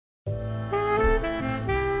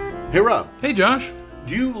Hey, Rob. Hey, Josh.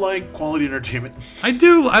 Do you like quality entertainment? I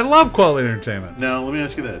do. I love quality entertainment. Now, let me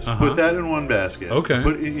ask you this. Put that in one basket. Okay.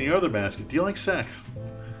 Put in your other basket. Do you like sex?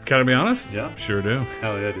 Can I be honest? Yeah. Sure do.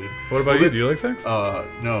 Hell yeah, dude. What about you? Do you like sex?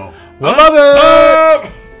 No. What? I love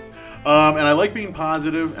it! And I like being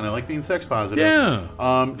positive, and I like being sex positive. Yeah.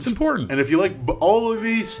 It's important. And if you like all of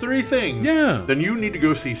these three things, Yeah. then you need to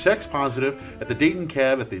go see Sex Positive at the Dayton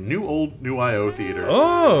Cab at the New IO Theater.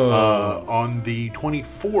 Oh. On the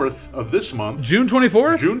 24th of this month. June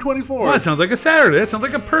 24th? June 24th. Well, that sounds like a Saturday. That sounds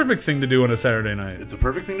like a perfect thing to do on a Saturday night. It's a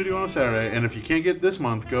perfect thing to do on a Saturday, and if you can't get this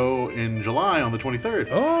month, go in July on the 23rd.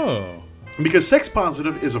 Oh. Because Sex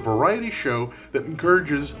Positive is a variety show that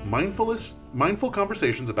encourages mindful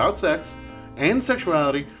conversations about sex and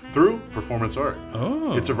sexuality through performance art.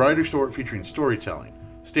 Oh. It's a variety show featuring storytelling,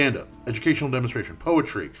 stand-up, educational demonstration,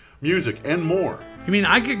 poetry, music, and more. You mean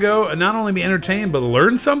I could go and not only be entertained, but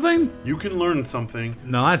learn something? You can learn something.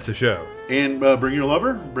 No, that's a show. And bring your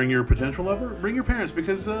lover, bring your potential lover, bring your parents,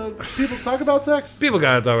 because people talk about sex. People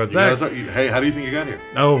gotta talk about sex. Hey, how do you think you got here?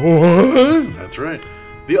 Oh, what? That's right.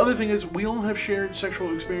 The other thing is, we all have shared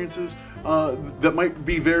sexual experiences that might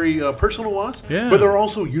be very personal to us, but they're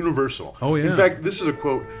also universal. Oh, yeah. In fact, this is a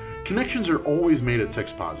quote: "Connections are always made at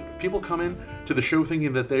Sex Positive. People come in to the show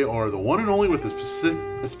thinking that they are the one and only with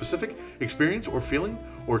a specific experience or feeling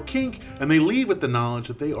or kink, and they leave with the knowledge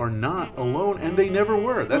that they are not alone, and they never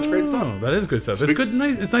were." That's great stuff. That is good stuff. It's good.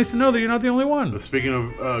 Nice. It's nice to know that you're not the only one. Speaking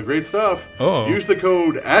of great stuff, Oh. use the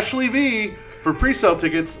code AshleyV for pre-sale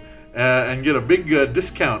tickets. And get a big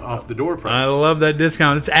discount off the door price. I love that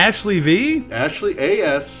discount. It's Ashley V. Ashley,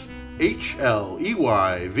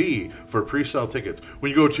 ASHLEYV for pre-sale tickets.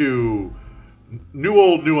 When you go to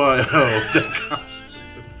newoldnewio.com.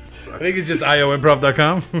 I think it's just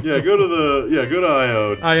ioimprov.com. Go to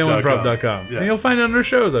IO. ioimprov.com. Yeah. And you'll find it under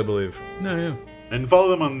shows, I believe. Yeah. And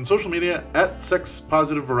follow them on social media at Sex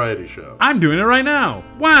Positive Variety Show. I'm doing it right now.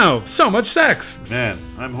 Wow, so much sex. Man,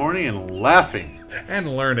 I'm horny and laughing.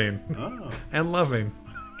 And learning. Oh. And loving.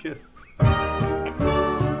 Kiss.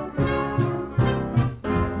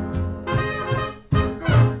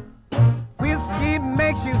 Whiskey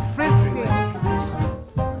makes you frisky.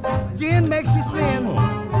 Gin makes you sin.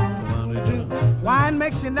 Wine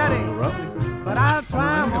makes you nutty. But I'll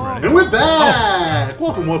try them all. And we're back!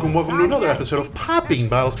 Welcome to another episode of Popping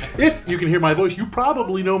Bottles. If you can hear my voice, you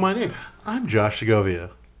probably know my name. I'm Josh Segovia.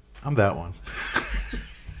 I'm that one.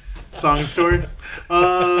 Song and story.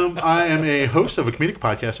 I am a host of a comedic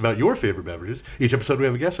podcast about your favorite beverages. Each episode we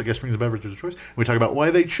have a guest. The guest brings a beverage of choice. We talk about why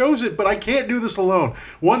they chose it, but I can't do this alone.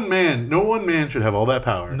 No one man should have all that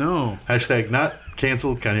power. No. Hashtag not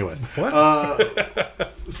canceled Kanye West. What?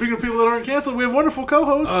 Speaking of people that aren't canceled, we have wonderful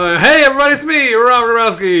co-hosts. Hey, everybody, it's me, Rob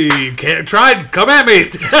Grabowski. Come at me.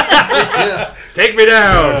 Take me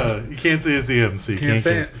down. You can't say his DM, so you can't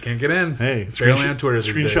say it. Can't get in. Hey, it's barely on Twitter.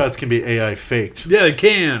 Screenshots can be AI faked. Yeah, they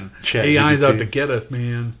can. AI's GPT. out to get us,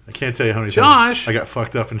 man. I can't tell you how many times I got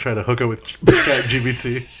fucked up and tried to hook up with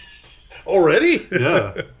ChatGPT. Already?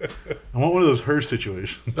 Yeah. I want one of those her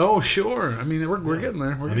situations. Oh, sure. I mean, we're getting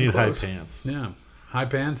there. I need high pants. Yeah. High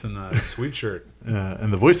pants and a sweet shirt.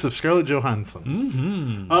 And the voice of Scarlett Johansson.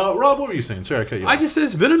 Mm-hmm. Rob, what were you saying? Sorry, I cut you off. I just said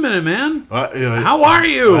it's been a minute, man. Yeah, how are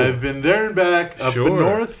you? I've been there and back, up and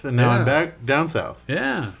north, and now I'm back down south.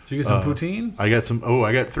 Yeah. Did you get some poutine? I got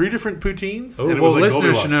 3 different poutines. Oh, and it was like listeners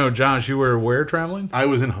Goldilocks. should know, Josh, you were where traveling? I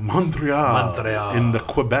was in Montreal. In the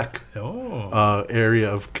Quebec area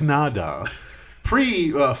of Canada.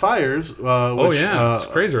 Pre-fires. It's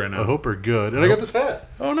crazy right now. I hope are good. And I got this hat.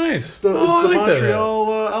 Oh, nice. It's the Montreal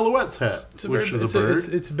Alouettes hat, which is a bird.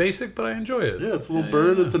 It's basic, but I enjoy it. Yeah, it's a little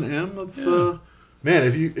bird. It's an M. That's man.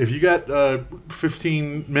 If you got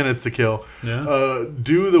 15 minutes to kill,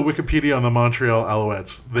 do the Wikipedia on the Montreal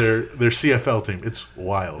Alouettes. Their CFL team. It's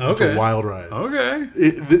wild. Okay. It's a wild ride. Okay.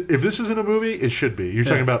 If this isn't a movie, it should be. You're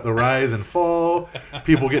talking about the rise and fall,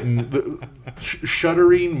 people getting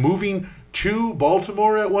shuddering, moving to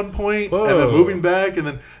Baltimore at one point, and then moving back, and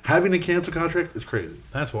then having to cancel contracts. It's crazy.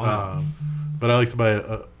 That's wild. But I like to buy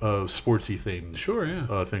a sportsy themed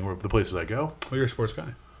thing where the places I go. Well, you're a sports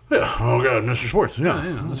guy. Yeah. Oh, God, Mr. Sports. Yeah.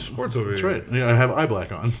 Mr. Sports over here. That's right. Yeah, I have eye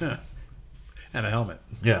black on. Yeah. And a helmet.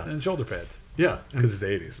 Yeah. And shoulder pads. Yeah. Because it's the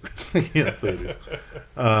 80s. Yeah, it's the 80s.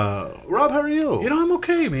 Rob, how are you? You know, I'm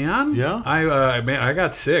okay, man. Yeah? I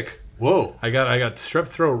got sick. Whoa. I got strep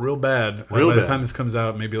throat real bad. By the time this comes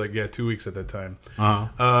out, maybe 2 weeks at that time.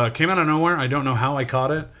 Came out of nowhere. I don't know how I caught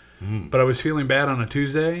it. But I was feeling bad on a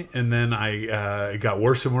Tuesday, and then it got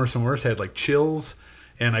worse and worse and worse. I had chills,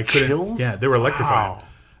 and I couldn't. Chills? Yeah, they were electrifying. Wow.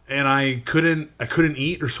 And I couldn't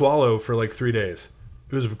eat or swallow for 3 days.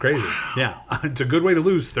 It was crazy. Yeah. It's a good way to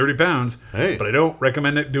lose 30 pounds, but I don't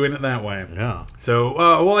recommend doing it that way. Yeah. So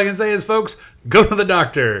all I can say is, folks, go to the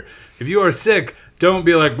doctor. If you are sick, don't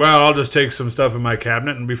be like, well, I'll just take some stuff in my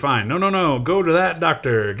cabinet and be fine. No. Go to that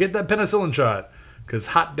doctor. Get that penicillin shot. Because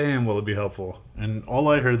hot damn will it be helpful. And all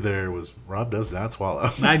I heard there was, Rob does not swallow.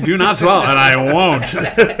 I do not swallow, and I won't.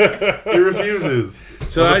 He refuses.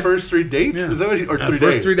 So the first 3 dates? Yeah. Is that what you, or 3 days?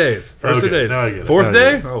 First 3 days. First 3 days. Now I get it. Fourth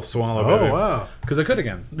day, I'll swallow. Oh, wow. Because I could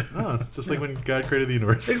again. Just like when God created the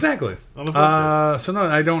universe. Exactly. On the fourth day. So no,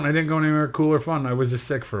 I didn't go anywhere cool or fun. I was just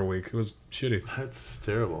sick for a week. It was shitty. That's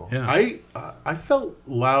terrible. Yeah. I felt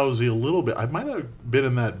lousy a little bit. I might have been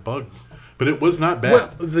in that bug, but it was not bad. Well,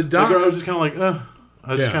 the doctor... I was just kind of like,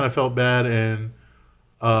 I just kind of felt bad, and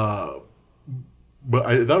but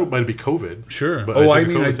I thought it might be COVID. Sure. But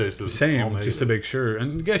same, just to make sure.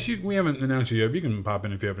 And guess we haven't announced it yet. You can pop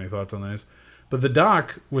in if you have any thoughts on this. But the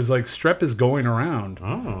doc was like, strep is going around.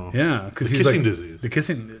 Oh. Yeah. The kissing disease. The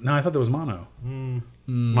kissing... No, I thought that was mono.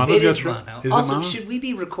 It is mono. Also, should we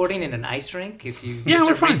be recording in an ice rink if you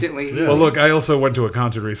we're fine. recently... Yeah. Well, look, I also went to a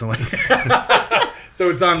concert recently. So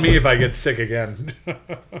it's on me if I get sick again.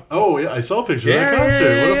 Oh, yeah. I saw pictures of that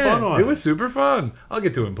concert. What a fun one. It was super fun. I'll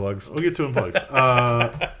get to in plugs.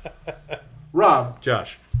 Rob.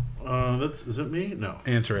 Josh. Is it me? No.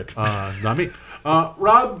 Answer it. Not me.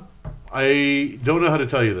 Rob, I don't know how to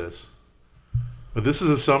tell you this, but this is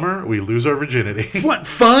a summer we lose our virginity. What?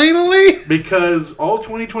 Finally? Because all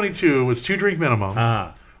 2022 was 2-drink minimum.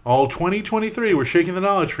 All 2023 we're shaking the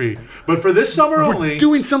knowledge tree. But for this summer we're only,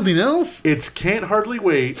 doing something else? It's Can't Hardly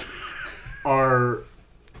Wait. Our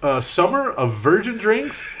summer of virgin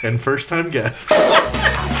drinks and first-time guests.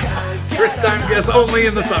 First-time guests only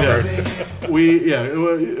in the summer.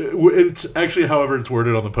 It's actually, however it's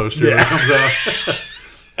worded on the poster when it comes out.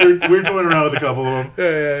 We're toying around with a couple of them.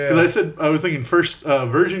 Yeah. Because I was thinking first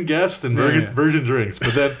virgin guest and virgin drinks,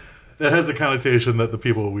 but then that has a connotation that the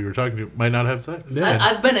people we were talking to might not have sex. Yeah.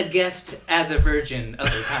 I've been a guest as a virgin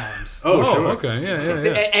other times. Oh, sure. Okay.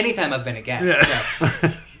 Yeah. Anytime I've been a guest.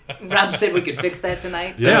 Yeah. Rob said we could fix that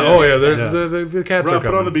tonight. Yeah. Oh, yeah. The cats Rob, are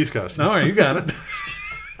coming. put on the beast costume. No, you got it.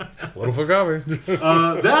 Little cover.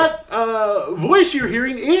 That voice you're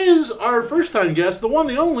hearing is our first-time guest, the one,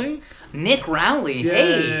 the only... Nick Rowley.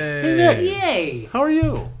 Yay. Hey, Nick. Yay. How are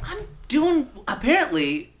you? I'm doing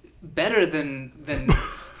apparently better than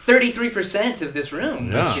 33% of this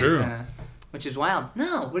room. Yeah, which is wild.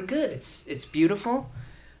 No, we're good. It's beautiful.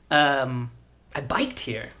 I biked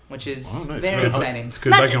here, which is very exciting. It's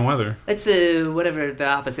good biking weather. It's whatever the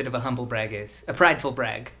opposite of a humble brag is. A prideful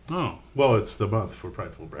brag. Oh. Well, it's the month for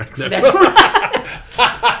prideful brags. That's right.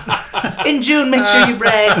 In June, make sure you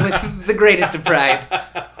brag with the greatest of pride.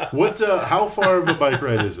 How far of a bike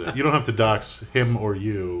ride is it? You don't have to dox him or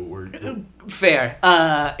you. Fair.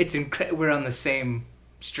 We're on the same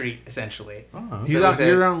street, essentially. Oh,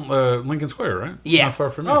 you're around Lincoln Square, right? Yeah. Not far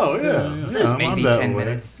from me. Oh, yeah. So it's maybe 10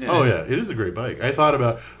 minutes. Yeah. Oh, yeah. It is a great bike. I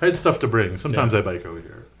had stuff to bring. Sometimes I bike over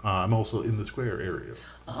here. I'm also in the square area.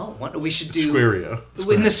 Oh, we should do... Squarea.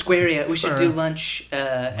 In the Squarea. We should do lunch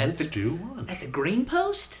at the Green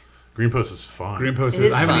Post? Green Post is fun. Green Post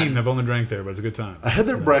is I haven't eaten. I've only drank there, but it's a good time. I had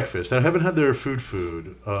their breakfast. I haven't had their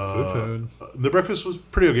food. The breakfast was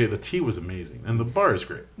pretty okay. The tea was amazing, and the bar is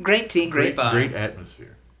great. Great tea, great bar, great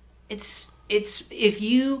atmosphere. It's if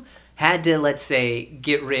you had to, let's say,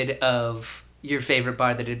 get rid of your favorite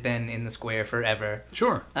bar that had been in the square forever.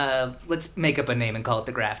 Sure. Let's make up a name and call it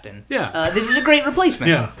the Grafton. Yeah. This is a great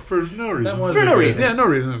replacement. Yeah, for no reason. For no reason. Yeah, no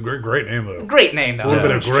reason. Great name, though. Great name, though. Would have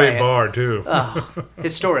been a great bar, too. Oh,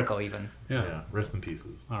 historical, even. Yeah. Rest in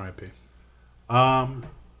pieces. R.I.P.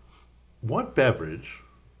 What beverage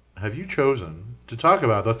have you chosen to talk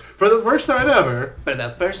about this for the first time ever? For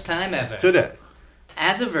the first time ever. Today.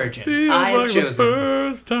 As a virgin, Feels I have like chosen... the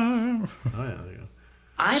first time. Oh, yeah, there you go.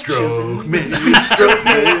 I've chosen... me, stroke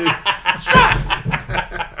me.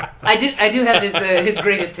 I do have his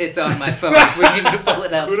greatest hits on my phone if we need to pull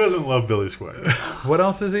it up. Who doesn't love Billy Squire? What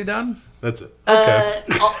else has he done? That's it. Okay.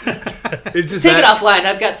 It's just take it offline.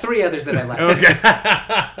 I've got 3 others that I like. Okay.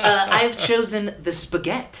 I've chosen the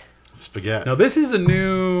Spagett. Spagett. Now, this is a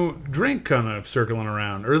new drink kind of circling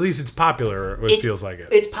around, or at least it's popular, or it feels like it.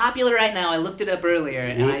 It's popular right now. I looked it up earlier,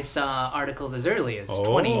 and I saw articles as early as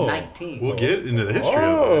 2019. We'll get into the history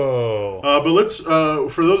of it. But let's,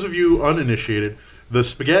 for those of you uninitiated, the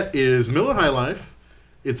Spagett is Miller High Life,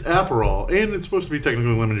 it's Aperol, and it's supposed to be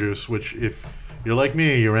technically lemon juice, which if you're like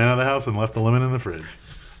me, you ran out of the house and left the lemon in the fridge.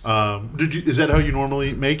 Is that how you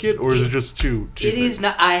normally make it, or is it just two It is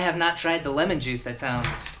not. I have not tried the lemon juice. That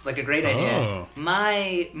sounds like a great idea.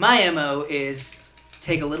 My MO is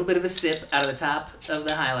take a little bit of a sip out of the top of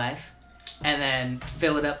the High Life, and then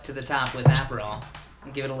fill it up to the top with Aperol,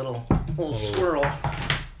 and give it a little swirl.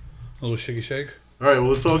 A little shaky shake. All right, well,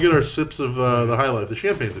 let's all get our sips of the High Life. The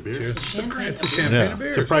champagne's a beer. Cheers. Champagne. It's a champagne of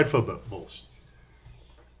beers. It's a prideful boast.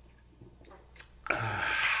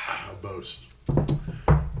 Boast.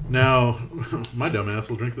 Now, my dumbass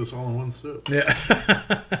will drink this all in one sip. Yeah.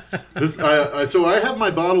 So I have my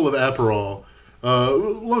bottle of Aperol.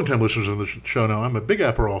 Long-time listeners of the show know I'm a big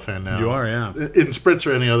Aperol fan now. You are, yeah. In spritz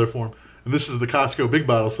or any other form. And this is the Costco big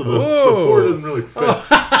bottle, so the pour doesn't really fit.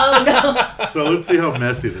 Oh, no. So let's see how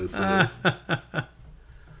messy this is.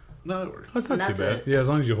 No, it works. That's not too bad. Yeah, as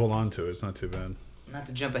long as you hold on to it, it's not too bad. Not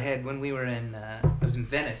to jump ahead, when we were in, I was in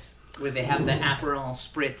Venice, where they have the Aperol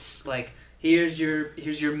spritz, like, here's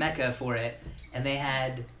your mecca for it, and they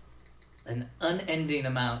had an unending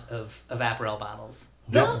amount of Aperol bottles.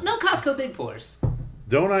 No Costco big pours.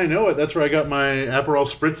 Don't I know it? That's where I got my Aperol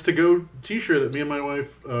Spritz to Go T-shirt that me and my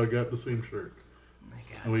wife got the same shirt. Oh my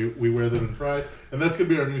God. And we wear them in pride. And that's going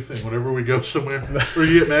to be our new thing. Whenever we go somewhere,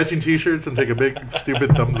 we get matching T-shirts and take a big, stupid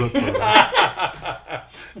thumbs up photo.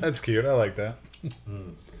 That's cute. I like that.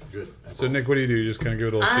 Good. So, Nick, what do? You just kind of give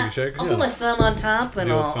it a little shaky shake? I'll put my thumb on top,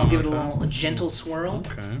 and I'll give it a gentle swirl.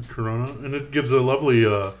 Okay. Corona. And it gives a lovely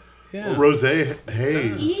rosé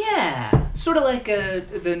haze. Yeah. Sort of like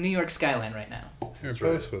the New York skyline right now. Here,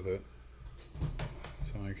 post with it.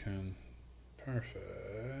 So I can...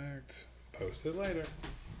 Perfect. Post it later.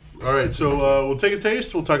 All right, so we'll take a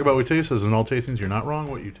taste. We'll talk about what we taste. As in all tastings, you're not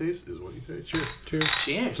wrong. What you taste is what you taste. Cheers. Cheers.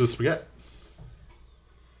 Cheers. So Spagett.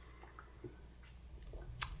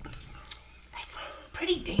 It's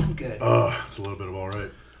pretty damn good. It's a little bit of all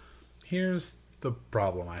right. Here's the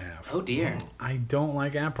problem I have. Oh, dear. I don't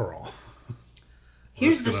like Aperol.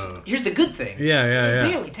 Here's the good thing. Yeah.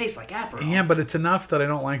 It barely tastes like Aperol. Yeah, but it's enough that I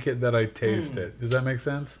don't like it that I taste it. Does that make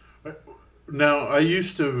sense? Now, I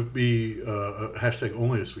used to be hashtag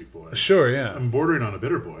only a sweet boy. Sure, yeah. I'm bordering on a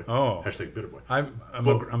bitter boy. Oh. Hashtag bitter boy. I'm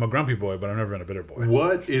a grumpy boy, but I've never been a bitter boy.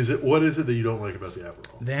 What is it that you don't like about the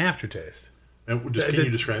Aperol? The aftertaste. And can you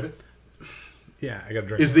describe it? Yeah, I got to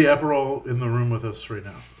drink. Is the Aperol in the room with us right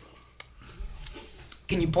now?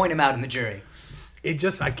 Can you point him out in the jury?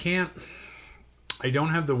 I don't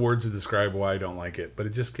have the words to describe why I don't like it, but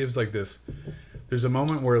it just gives like this. There's a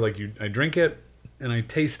moment where like I drink it and I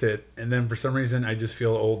taste it, and then for some reason I just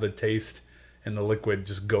feel all the taste and the liquid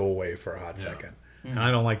just go away for a hot second, and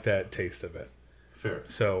I don't like that taste of it. Fair.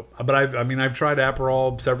 So, but I've tried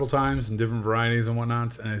Aperol several times in different varieties and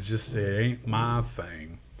whatnots, and it ain't my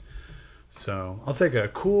thing. So I'll take a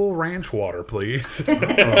cool ranch water, please.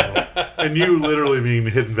 And you literally mean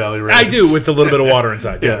Hidden Valley Ranch. I do, with a little bit of water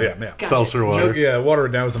inside. Yeah. Gotcha. Seltzer water. Yeah, water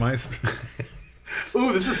it down with some ice.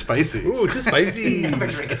 Ooh, this is spicy. Ooh, it's just spicy. Never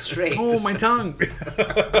drink it straight. Oh, my tongue.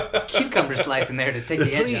 Cucumber slice in there to take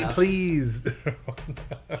the edge off. Please.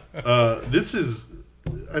 This is...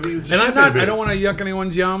 I mean, it's and I don't want to yuck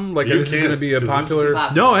anyone's yum. Like, this is going to be a popular...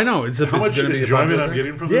 No, I know. It's How much going to be a enjoyment popular I'm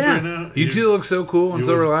getting from this right now? You two look so cool and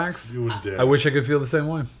so relaxed. You would dare. I wish I could feel the same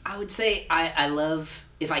way. I would say I love,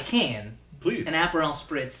 if I can, Please. an Aperol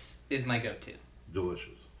Spritz is my go-to.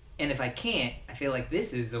 Delicious. And if I can't, I feel like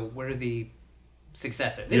this is a worthy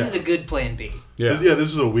successor. This is a good plan B. Yeah.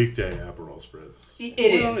 This is a weekday Aperol Spritz. It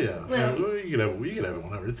is. Yeah. Well, you can have it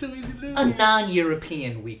whenever. It's so easy to do. a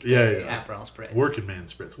non-European weekday Aperol Spritz. Working man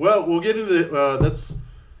Spritz. Well, we'll get into that's...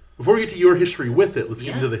 Before we get to your history with it, let's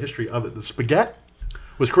get into the history of it. The Spagett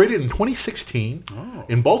was created in 2016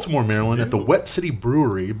 in Baltimore, Maryland, at the Wet City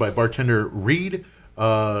Brewery by bartender Reed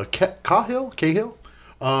Cahill,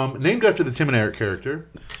 named after the Tim and Eric character,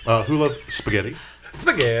 who love spaghetti.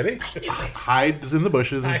 Spaghetti. Hides in the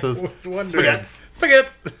bushes and says,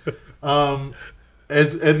 Spaghetti. And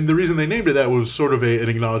the reason they named it that was sort of an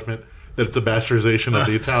acknowledgement that it's a bastardization of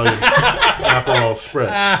the Italian Aperol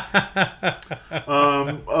Spritz.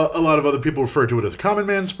 A lot of other people refer to it as a common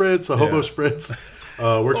man Spritz, a hobo Spritz,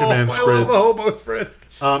 working man Spritz. I love a hobo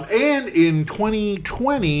Spritz. And in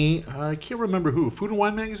 2020, I can't remember who, Food and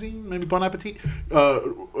Wine magazine, maybe Bon Appetit,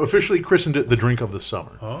 officially christened it the drink of the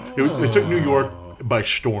summer. It took New York by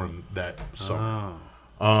storm that summer.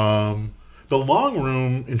 The Long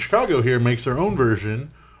Room in Chicago here makes their own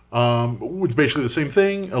version, which is basically the same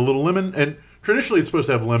thing, a little lemon, and traditionally it's supposed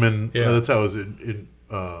to have lemon. That's how it's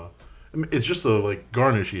it's just a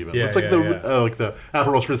garnish even. It's like like the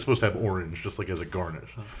Aperol Spritz is supposed to have orange, just like as a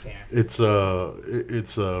garnish. Fair. It's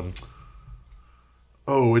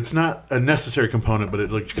not a necessary component, but it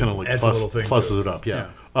kind of pluses it up. Yeah.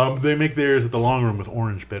 They make theirs at the Long Room with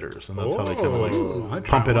orange bitters, and that's how they kind of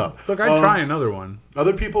pump it up. Look, I'd try another one.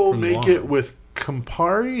 Other people make it with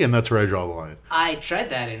Campari, and that's where I draw the line. I tried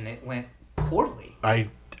that and it went poorly. I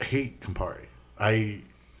hate Campari. I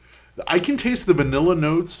can taste the vanilla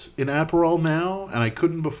notes in Aperol now, and I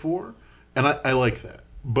couldn't before, and I like that.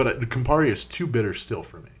 But the Campari is too bitter still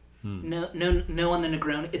for me. No on the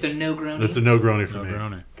Negroni. It's a no-groni. It's a no-groni for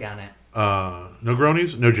me. Got it. No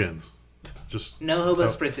gronies, no gins. Just no hobo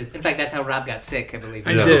spritzes. In fact, that's how Rob got sick, I believe.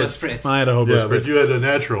 I did. Hobo spritz. I had a hobo spritz. But you had a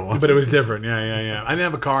natural one. But it was different. Yeah. I didn't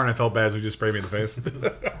have a car, and I felt bad, so he just sprayed me in the face.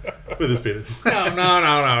 With his penis.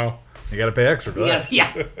 No. You got to pay extra for that.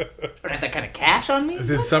 Yeah. I don't have that kind of cash on me. Is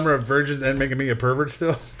this Summer of Virgins and making me a pervert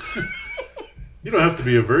still? You don't have to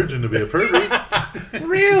be a virgin to be a pervert.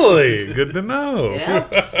 Really? Good to know. It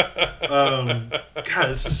helps. God,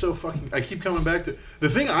 this is so fucking... I keep coming back to... The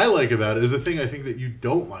thing I like about it is the thing I think that you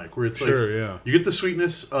don't like, where it's you get the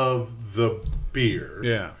sweetness of the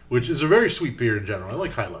beer, which is a very sweet beer in general. I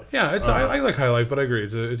like High Life. Yeah, I like High Life, but I agree,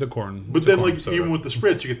 it's a corn. But then, like, even with the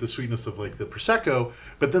spritz, you get the sweetness of, like, the Prosecco,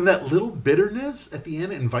 but then that little bitterness at the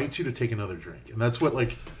end invites you to take another drink. And that's what,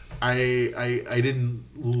 like... I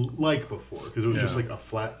didn't like before because it was just like a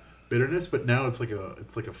flat bitterness, but now it's like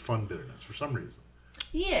a fun bitterness for some reason.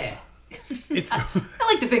 Yeah, I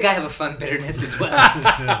like to think I have a fun bitterness as well.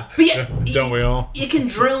 But don't we all? You can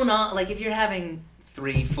drone on, like if you're having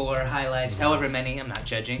 3-4 High Lifes, however many. I'm not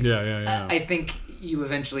judging. Yeah. I think you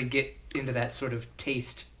eventually get into that sort of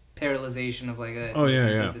taste paralyzation of like,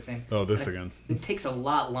 taste the same. Oh, this again. It takes a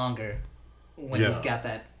lot longer when you've got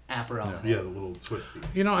that Aperol. Yeah, the little twisty.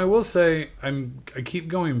 You know, I will say I keep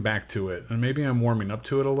going back to it, and maybe I'm warming up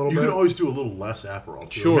to it a little bit. You can always do a little less Aperol.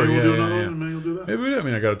 Too. Sure, maybe we'll do another one, maybe you'll do that.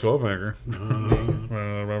 Maybe I got a 12-bagger.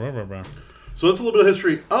 So that's a little bit of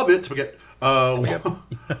history of it. Spagett.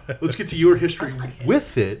 Let's get to your history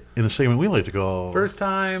with it in a segment we like to call First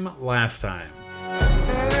Time, Last Time.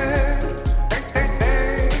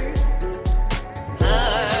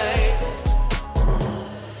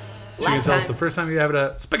 So you can tell us the first time you had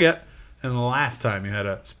a spaghetti and the last time you had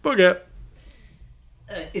a spaghetti.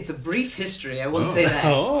 It's a brief history, I will say that.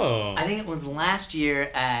 I think it was last year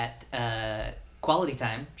at Quality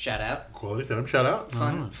Time, shout out. Quality Time, shout out.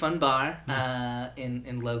 Fun bar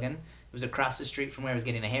in Logan. It was across the street from where I was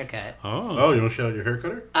getting a haircut. Oh, you want to shout out your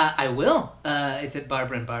haircutter? I will. It's at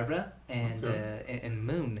Barbara and Barbara, and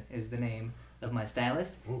Moon is the name of my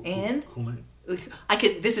stylist. Cool name.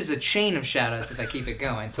 This is a chain of shout-outs if I keep it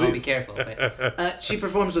going, so I'll be careful. But she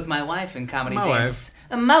performs with my wife in Comedy Dance.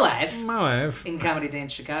 My wife. In Comedy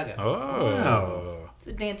Dance Chicago. Oh. Wow. It's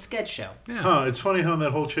a dance sketch show. Yeah. It's funny how in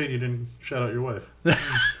that whole chain you didn't shout out your wife.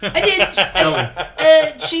 I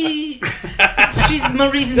did. She's my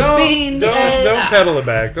reason for being. Don't pedal it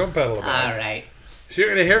back. Don't pedal it back. All right. So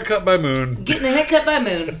you're getting a haircut by Moon. Getting a haircut by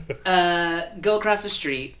Moon. Go across the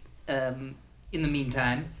street. In the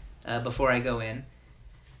meantime, before I go in,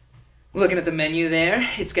 looking at the menu there,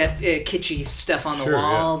 it's got kitschy stuff on the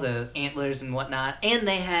wall, the antlers and whatnot, and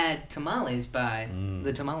they had tamales by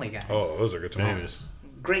the tamale guy. Oh, those are good tamales.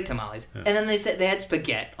 Great tamales. Yeah. And then they said they had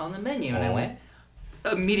spaghetti on the menu, and I went.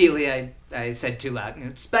 Immediately, I said too loud,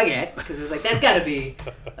 spaghetti, because I was like, that's got to be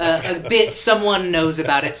a bit someone knows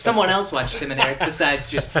about it. Someone else watched Tim and Eric besides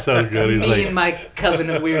just so good. me and my coven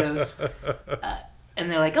of weirdos. And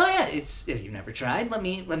they're like, oh yeah, if you've never tried, let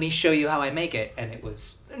me show you how I make it. And it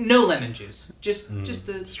was no lemon juice, just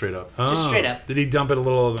the straight up. Just straight up. Did he dump it a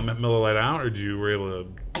little of the Miller Lite out, or did you were able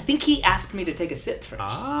to? I think he asked me to take a sip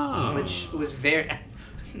first, which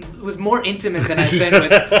was more intimate than I've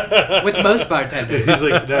been with most bartenders. He's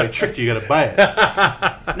like, no, I tricked you. You got to buy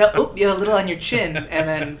it. No, you're a little on your chin, and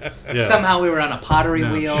then somehow we were on a pottery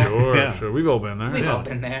wheel. Sure. We've all been there. We've all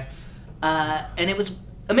been there, and it was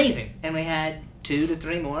amazing. And we had 2 to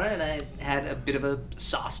 3 more, and I had a bit of a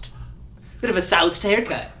soused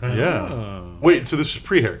haircut. Yeah. Wait, so this was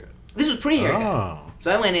pre-haircut? This was pre-haircut. Oh. So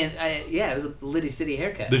I went in. It was a Liddy City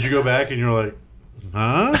haircut. Did you go back and you're like,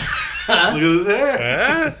 huh? Look at this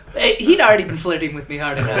hair. He'd already been flirting with me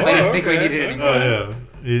hard enough. I didn't think we needed it anymore. Oh, yeah.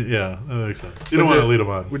 Yeah, that makes sense. You don't want to lead him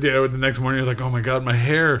on. The next morning, you're like, oh my God, my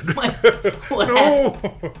hair. No.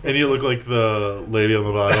 And you look like the lady on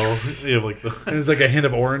the bottle. You have like the. And it's like a hint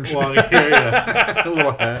of orange. Long hair, yeah. A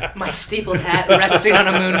little hat. My steepled hat resting on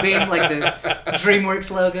a moonbeam like the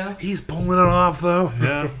DreamWorks logo. He's pulling it off, though.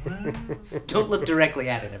 Yeah. Don't look directly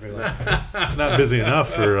at it, everyone. It's not busy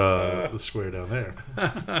enough for the square down there.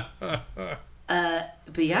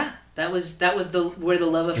 But yeah, that was where the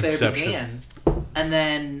love affair began. And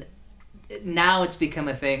then now it's become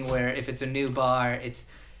a thing where if it's a new bar, it's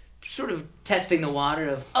sort of testing the water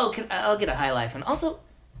of, I'll get a High Life. And also,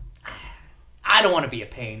 I don't want to be a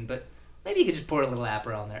pain, but maybe you could just pour a little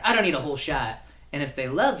Aperol in there. I don't need a whole shot. And if they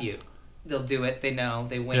love you, they'll do it. They know.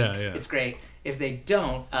 They wink. Yeah, yeah. It's great. If they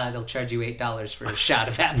don't, they'll charge you $8 for a shot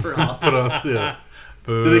of Aperol.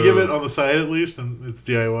 Do they give it on the side at least, and it's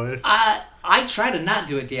DIY? I try to not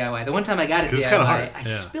do it DIY. The one time I got it DIY, I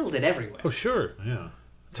spilled it everywhere. Oh, sure. Yeah.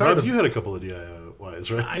 Rob, you had a couple of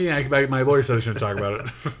DIYs, right? Yeah, my lawyer said I shouldn't talk about it.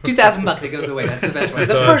 $2,000, it goes away. That's the best one.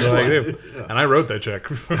 The first one. Yeah. And I wrote that check.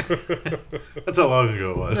 That's how long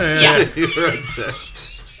ago it was. Yeah. You wrote checks.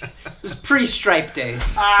 It was pre-stripe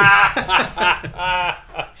days. What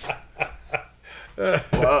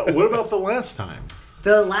about the last time?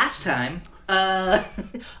 The last time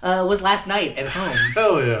was last night at home.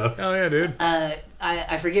 Hell yeah. Hell yeah, dude.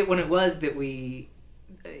 I forget when it was that we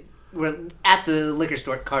were at the liquor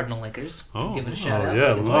store, Cardinal Liquors. Give it a shout out.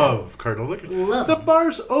 Yeah, love Cardinal Liquors. Love the them.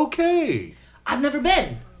 bar's okay. I've never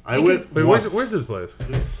been. I went. Wait, once. where's this place?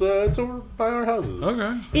 It's over by our houses.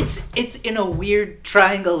 Okay. It's in a weird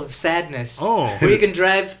triangle of sadness. Oh. Where you can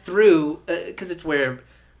drive through, because it's where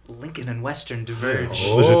Lincoln and Western diverge.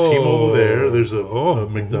 Oh, there's a T-Mobile there. There's a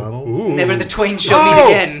McDonald's. Ooh. Never the twain shall meet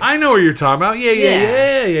again. I know what you're talking about.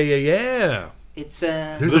 Yeah. It's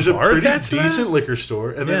There's a bar pretty attached to that? decent liquor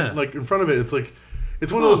store, and then like in front of it, it's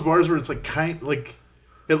one of those bars where it's like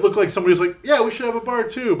it looked like somebody's like, yeah, we should have a bar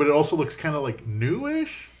too, but it also looks kind of like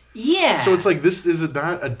newish. Yeah. So it's like this is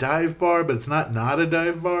not a dive bar, but it's not a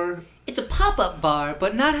dive bar. It's a pop-up bar,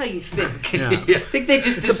 but not how you think. Yeah. I think they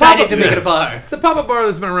just decided to make it a bar. It's a pop-up bar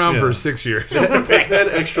that's been around for 6 years. They had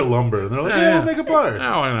extra lumber, and they're like, yeah, we'll make a bar.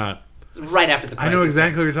 No, why not? Right after the crisis. I know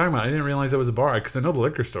exactly what you're talking about. I didn't realize that was a bar because I know the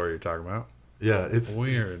liquor store you're talking about. Yeah, it's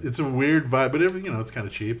weird. It's a weird vibe, but it's kind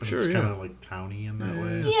of cheap, and it's yeah. kind of like towny in that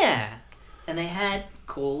way. Yeah, and they had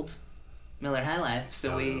cold Miller High Life,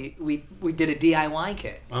 so we did a DIY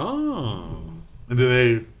kit. Oh. And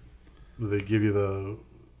did they give you the?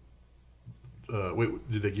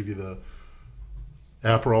 Did they give you the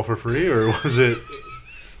Aperol for free, or was it?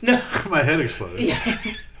 No, my head exploded. Yeah.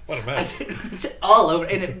 What a mess. It's all over,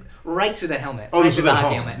 and it right through the helmet. Oh, right this through was the at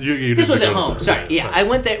hockey home. helmet. This was at home. Sorry, yeah. I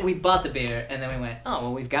went there. We bought the beer, and then we went. Oh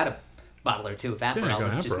well, we've got a bottle or two of Aperol.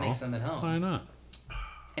 Let's just make some at home. Why not?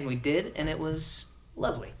 And we did, and it was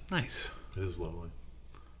lovely. Nice. It is lovely.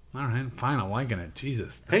 All right, fine. I'm liking it.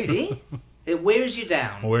 Jesus. Hey. See, it wears you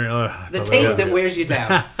down. The taste that wears you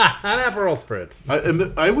down. An Aperol spritz.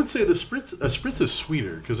 I would say a spritz is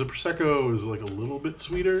sweeter because the prosecco is like a little bit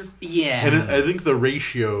sweeter. Yeah, and I think the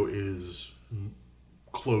ratio is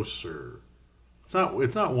closer. It's not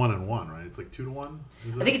 1-1, right? It's like 2-1.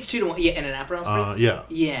 I think it's 2-1. Yeah, and an Aperol spritz.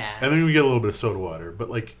 Yeah. And then we get a little bit of soda water, but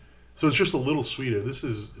so it's just a little sweeter. This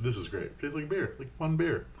is great. It tastes like beer, like fun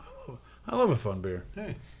beer. I love a fun beer.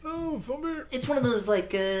 Hey. Oh, fun beer. It's one of those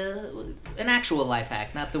an actual life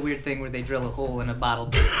hack, not the weird thing where they drill a hole in a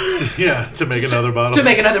bottle. Yeah, to make another bottle. To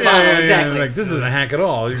make another bottle, exactly. Like, this isn't a hack at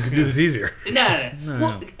all. You can do this easier. No.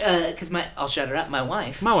 Well, because I'll shout her out. My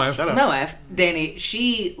wife, Danny,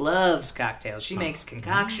 she loves cocktails. She makes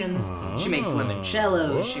concoctions. She makes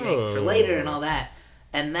limoncellos. She makes for later and all that.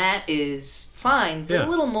 And that is fine, but a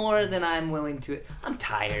little more than I'm willing to. I'm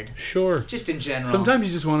tired. Sure. Just in general. Sometimes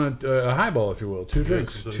you just want a highball, if you will. 2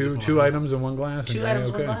 drinks. Two items in one glass. 2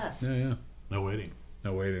 items, one glass. Yeah. No waiting.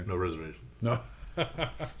 No reservations. No.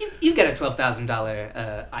 You've got a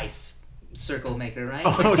 $12,000 ice circle maker, right?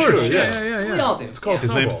 Oh, sure. Yeah. We all do. It's called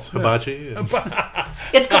His name's Hibachi.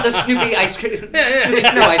 It's called the Snoopy Ice Cream. Snoopy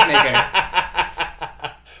Snow Ice Maker.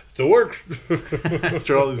 Still works.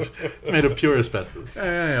 After all these, it's made of pure asbestos.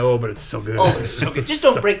 But it's so good. Oh, it's so good. Just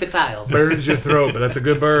don't break the tiles. Burns your throat, but that's a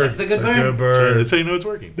good burn. That's a good burn. That's how you know it's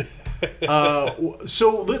working.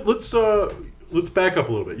 So let's back up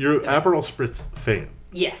a little bit. You're an Aperol Spritz fan.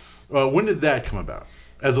 Yes. When did that come about?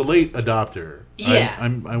 As a late adopter, yeah,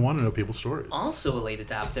 I want to know people's stories. Also a late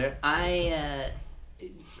adopter.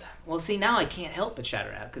 Now I can't help but shout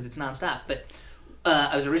her out because it's nonstop. But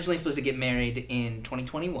I was originally supposed to get married in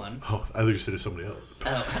 2021. Oh, I thought you said it was somebody else.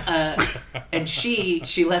 And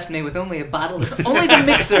she left me with only the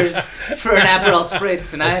mixers for an Aperol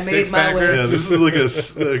Spritz, and I made my way. Yeah, this is like a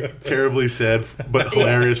terribly sad but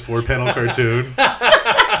hilarious 4-panel cartoon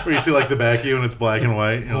where you see like the back of you and it's black and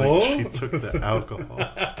white. And you're like, she took the alcohol.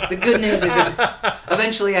 The good news is that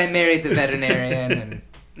eventually I married the veterinarian, and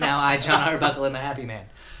now I, John Arbuckle, am a happy man.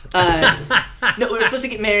 No, we were supposed to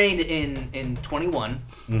get married in 21,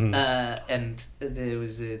 and there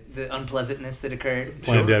was the unpleasantness that occurred.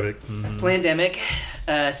 Plandemic. Plandemic.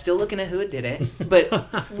 Still looking at who did it, but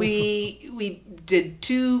we did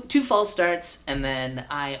two false starts, and then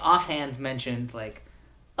I offhand mentioned like,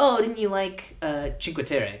 "Oh, didn't you like Cinque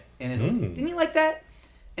Terre? And didn't you like that?"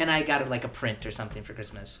 And I got her like a print or something for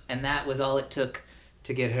Christmas, and that was all it took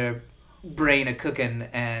to get her brain a cooking,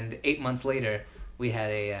 and 8 months later we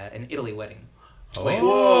had an Italy wedding. Planned.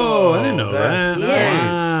 Oh, I didn't know that.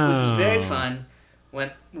 Yeah, which was very fun.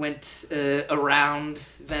 Went around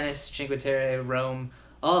Venice, Cinque Terre, Rome,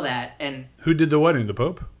 all that. And who did the wedding? The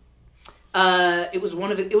Pope? It was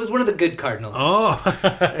one of the good cardinals. Oh,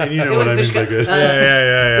 and you know what I mean by good.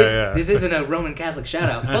 Yeah. This isn't a Roman Catholic shout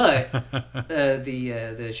out, but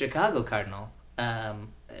the Chicago cardinal,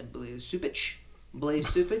 Blaise Supich.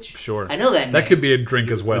 Sure. I know that name. That could be a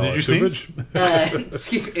drink as well. Did you sneeze?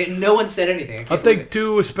 Excuse me. No one said anything. I'll take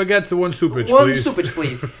 2 spaghettis and 1 Supich, please. 1 Supich,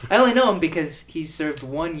 please. I only know him because he served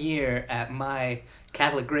 1 year at my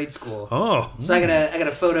Catholic grade school. Oh. So I got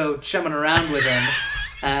a photo chumming around with him.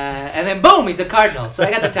 And then boom, he's a cardinal. So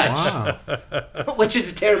I got the touch. Wow. Which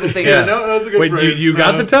is a terrible thing. Yeah. No, that's a good Wait, phrase. you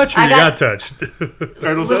got the touch or you got touched?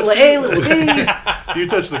 Cardinal Little touch? A, little B. You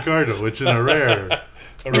touched the cardinal, which is a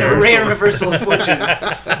rare reversal of fortunes.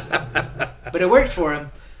 But it worked for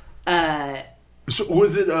him. So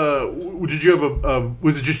was it? Did you have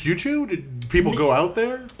was it just you two? Did people go out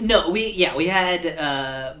there? No, we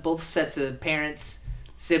had both sets of parents,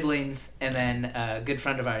 siblings, and then a good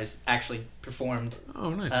friend of ours actually performed.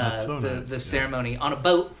 Oh, nice. That's so nice. The ceremony on a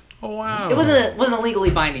boat. Oh, wow. It wasn't a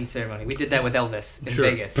legally binding ceremony. We did that with Elvis in Sure.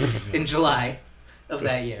 Vegas in July of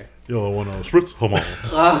that year. You'll want to spritz? Come on.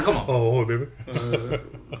 Oh, come on. Oh, baby.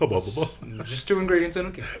 Just 2 ingredients and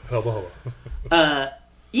okay. Hubba.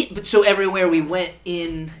 Yeah, but so everywhere we went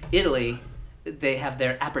in Italy, they have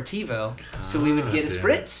their aperitivo. So we would get a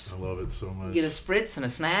spritz. I love it so much. Get a spritz and a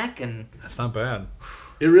snack, and That's not bad.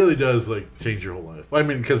 It really does change your whole life. I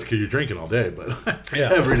mean, because you're drinking all day, but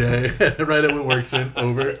Yeah. every day, right at when work's in,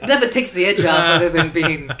 over. nothing takes the edge off other than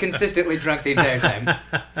being consistently drunk the entire time.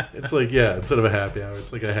 It's instead of a happy hour,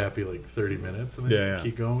 it's like a happy 30 minutes, and then you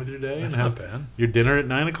keep going with your day. That's and not have bad. your dinner at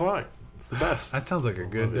 9 o'clock. It's the best. That sounds like a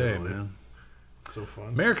good day, man. It's so fun.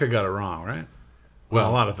 America got it wrong, right? Well,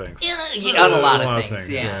 a lot of things. Yeah, on a lot of things.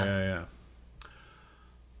 Yeah. Yeah.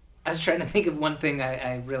 I was trying to think of one thing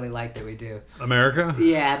I really like that we do. America?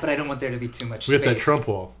 Yeah, but I don't want there to be too much we space. have that Trump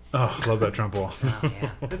wall. Oh, love that Trump wall. Oh,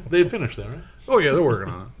 yeah. They finished that, right? Oh, yeah, they're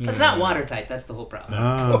working on it. It's not watertight. That's the whole problem.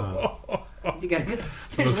 You gotta, there's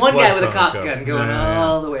Those one guy flex with a on cop the gun cup. going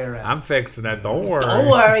all the way around. I'm fixing that. Don't worry. Don't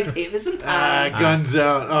worry. Give us some time. Guns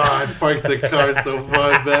out. Oh, I parked the car so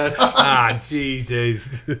far back.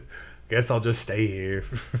 Jesus. Guess I'll just stay here.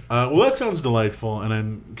 Well, that sounds delightful, and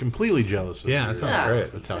I'm completely jealous of Yeah, you. that sounds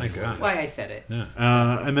great. That Thank sounds God. Why I said it.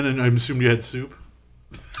 Yeah. And then I assumed you had soup.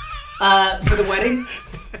 For the wedding,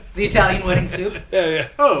 the Italian wedding soup. Yeah.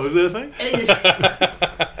 Oh, is that a thing?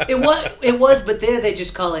 It was, but there they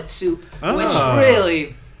just call it soup, which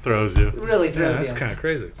really Throws you. throws That's you. kind of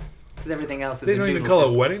crazy. Because everything else is They in don't even noodle call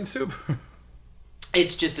soup. it wedding soup?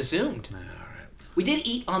 It's just assumed. All right. We did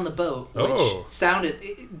eat on the boat, which Oh. sounded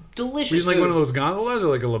delicious. Were you like food. one of those gondolas or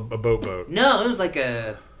like a boat? No, it was like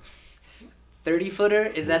a 30-footer.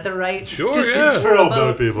 Is that the right Sure, distance yeah. for We're a all boat?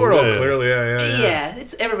 boat people. We're all yeah. clearly, yeah. Yeah,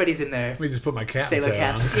 it's everybody's in there. Let me just put my cap Sailor on.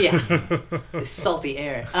 caps. Yeah, the salty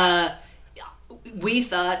air. We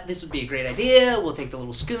thought this would be a great idea. We'll take the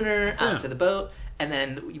little schooner out to the boat, and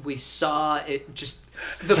then we saw it just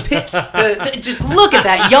the pit. Just look at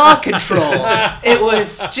that yaw control. It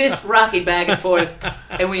was just rocking back and forth,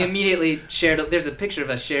 and we immediately shared. There's a picture of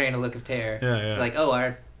us sharing a look of terror. Yeah. It's like, oh,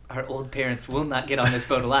 our old parents will not get on this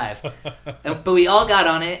boat alive. But we all got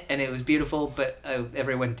on it, and it was beautiful. But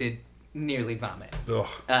everyone did nearly vomit. Ugh.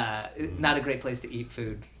 Not a great place to eat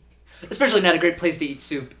food. Especially not a great place to eat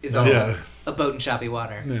soup is on a boat in choppy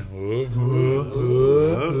water. Yeah. We're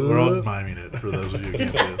all miming it for those of you who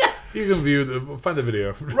can't see us. You can find the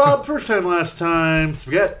video. Rob, first time, last time,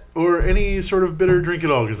 Spagett, or any sort of bitter drink at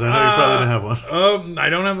all, because I know you probably don't have one. I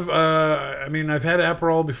don't have. I've had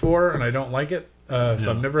Aperol before, and I don't like it. So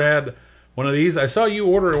I've never had one of these. I saw you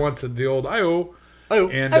order it once at the old IO,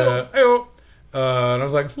 and I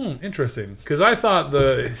was like, interesting, because I thought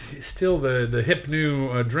the hip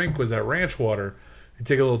new drink was that ranch water. You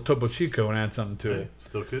take a little Topo Chico and add something to it,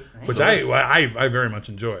 Still good. which I very much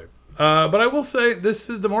enjoy. But I will say,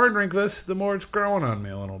 the more I drink this, the more it's growing on me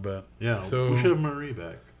a little bit. Yeah, so we should have Marie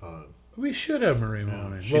back. We should have Marie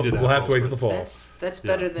Mooney. she did We'll have to wait till the fall. That's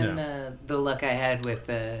better than the luck I had with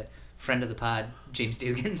friend of the pod, James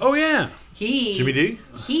Dugan. Oh yeah, Jimmy D?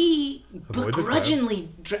 He Avoid the begrudgingly.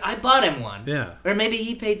 I bought him one. Yeah. Or maybe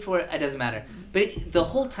he paid for it. It doesn't matter. But the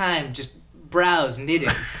whole time, just brows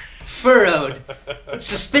knitted, furrowed,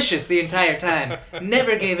 suspicious the entire time.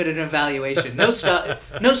 Never gave it an evaluation. No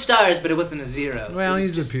stars, but it wasn't a 0. Well,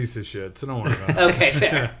 he's just a piece of shit, so don't worry about it. Okay,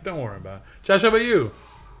 fair. Don't worry about it. Josh, how about you?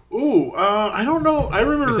 Ooh, I don't know. I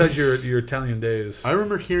remember. Besides your Italian days. I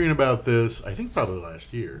remember hearing about this, I think probably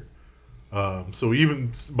last year. So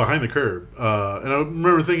even behind the curb. And I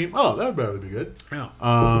remember thinking, oh, that would probably be good. Yeah.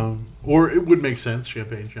 Or it would make sense.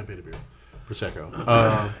 Champagne to beer.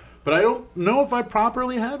 Prosecco. But I don't know if I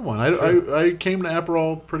properly had one. I came to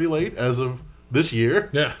Aperol pretty late as of this year.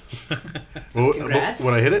 Yeah. Congrats.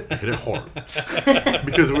 When I hit it hard.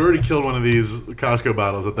 Because we already killed one of these Costco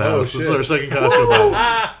bottles at the house. Shit. This is our second Costco bottle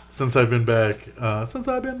since I've been back.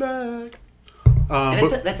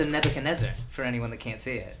 And that's a Nebuchadnezzar for anyone that can't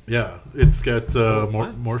see it. Yeah, it's got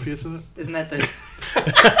Morpheus in it. Isn't that the?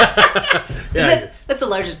 Yeah. That's the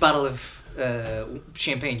largest bottle of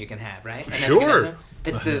champagne you can have, right? A Sure. Nebuchadnezzar?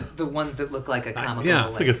 It's the ones that look like a comical. yeah,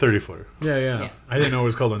 It's like a 30-footer. Yeah. I didn't know it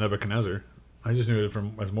was called a Nebuchadnezzar. I just knew it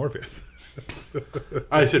as Morpheus.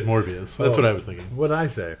 I said Morbius. That's what I was thinking. What did I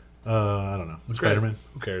say? I don't know. Spider-Man.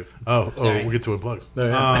 Who cares? Oh, Sorry. we'll get to unplugs. Oh,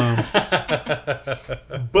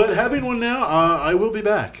 yeah. But having one now, I will be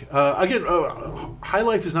back. Again, High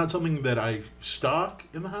Life is not something that I stock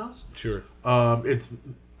in the house. Sure. It's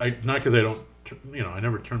not because I don't, I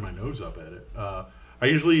never turn my nose up at it. I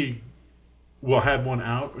usually will have one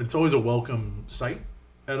out. It's always a welcome sight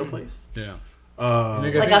at a place. Yeah.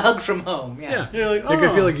 like a hug from home. Yeah. Like,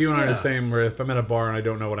 I feel like you and I are the same. Where if I'm at a bar and I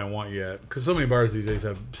don't know what I want yet, because so many bars these days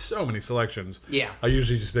have so many selections. Yeah. I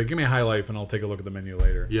usually just be like, give me a High Life and I'll take a look at the menu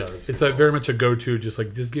later. Yeah, it's like very much a go-to. Just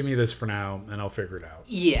give me this for now and I'll figure it out.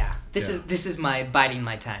 Yeah. This is my biding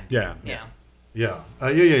my time. Yeah. Yeah. Yeah.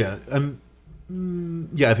 I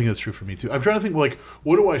think that's true for me too. I'm trying to think like,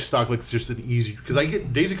 what do I stock? Like, it's just an easy, because I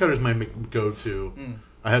get Daisy Cutter is my go-to.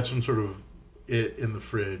 I have some sort of it in the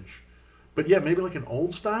fridge. But yeah, maybe like an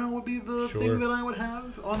old style would be the thing that I would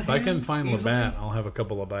have on hand. If I can find Labatt, I'll have a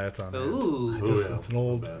couple Labatts on there. Ooh. It's an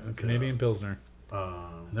old Canadian Pilsner.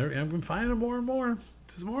 I've been finding them more and more.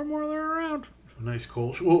 There's more and more that are around. Nice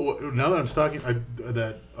Kolsch. Well, now that I'm stocking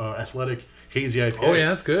that Athletic Hazy IPA. Oh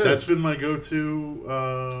yeah, that's good. That's been my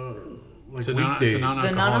go-to it's weekday. a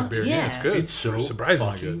non-alcoholic beer. Yeah, it's good. It's so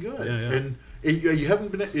surprisingly fucking good. Yeah. And you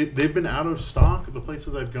haven't been. They've been out of stock at the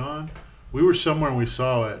places I've gone. We were somewhere and we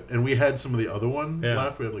saw it, and we had some of the other one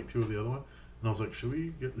left. We had like two of the other one, and I was like, "Should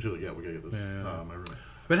we get?" She's like, "Yeah, we gotta get this." My roommate.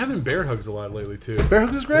 I've been having Bear Hugs a lot lately too. Bear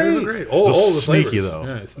Hugs is great. Bears are great. All the sneaky flavors. though.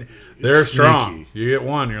 Yeah, they're strong. You get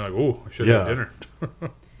one, you're like, "Ooh, I should have dinner."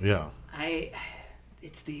 Yeah.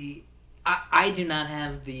 I do not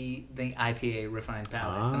have the IPA refined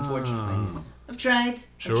palate, unfortunately. I've tried.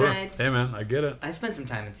 Hey man, I get it. I spent some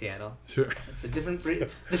time in Seattle. Sure. It's a different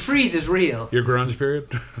the freeze is real. Your grunge period?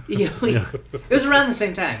 It was around the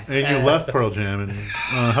same time. And you left Pearl Jam, and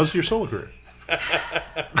how's your solo career?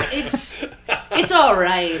 It's all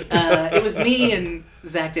right. It was me and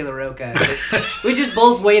Zach De La Roca. We just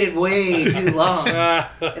both waited way too long,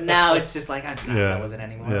 and now it's just like I'm just not relevant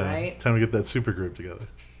anymore, right? Time to get that super group together.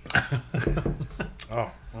 I'm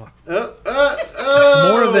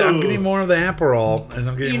getting more of the Aperol as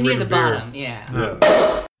I'm getting You're rid near of the beer. bottom,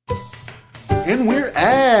 yeah. And we're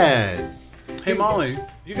at. Hey Molly,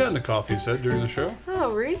 you got into coffee, you said, during the show?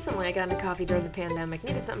 Oh, recently I got into coffee during the pandemic.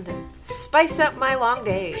 Needed something to spice up my long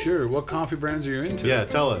days. Sure. What coffee brands are you into? Yeah,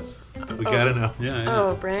 tell us. We gotta know. Yeah.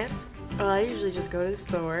 Oh, brands? Well, I usually just go to the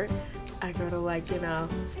store. I go to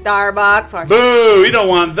Starbucks or... Boo! We don't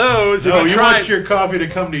want those. No, you want your coffee to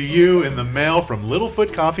come to you in the mail from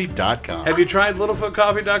littlefootcoffee.com. Have you tried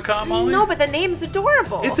littlefootcoffee.com, Molly? No, but the name's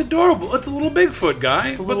adorable. It's adorable. It's a little Bigfoot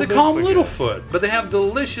guy, but they call him Littlefoot. But they have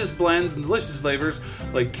delicious blends and delicious flavors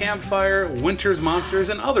like Campfire, Winter's Monsters,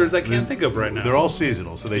 and others I can't think of right now. They're all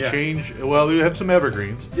seasonal, so they change. Well, they have some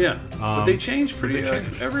evergreens. Yeah, but they change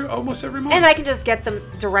almost every month. And I can just get them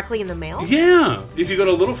directly in the mail? Yeah, if you go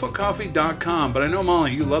to littlefootcoffee.com. But I know,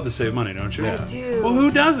 Molly, you love to save money, don't you? I do. Well,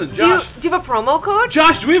 who doesn't? Josh, do you have a promo code?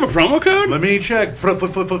 Josh, do we have a promo code? Let me check. Flip.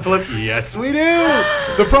 Yes, we do.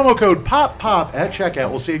 The promo code POP at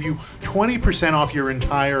checkout will save you 20% off your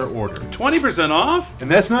entire order. 20% off?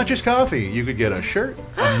 And that's not just coffee. You could get a shirt,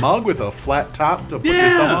 a mug with a flat top to put your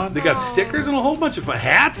thumb on. They got stickers and a whole bunch of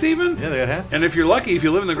hats, even. Yeah, they got hats. And if you're lucky, if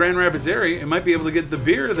you live in the Grand Rapids area, you might be able to get the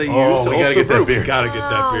beer they use. We gotta get that beer. Gotta get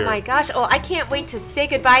that beer. Oh my gosh! Oh, I can't wait to say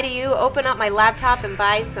goodbye to you. Open up my laptop and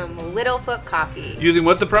buy some Littlefoot coffee. Using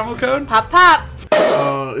what, the promo code? Pop.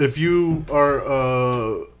 If you are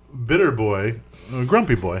a bitter boy, a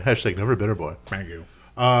grumpy boy, hashtag never bitter boy. Thank you.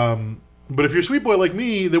 But if you're a sweet boy like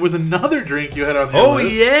me, there was another drink you had on the list. Oh,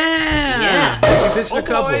 yeah. You pitched a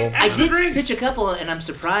couple. I did pitch a couple, and I'm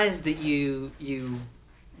surprised that you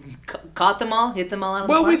caught them all, hit them all out of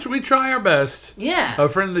the park. We try our best. Yeah. A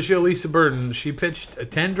friend of the show, Lisa Burden, she pitched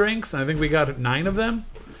 10 drinks, and I think we got 9 of them.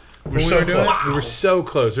 We were so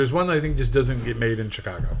close. There's one that I think just doesn't get made in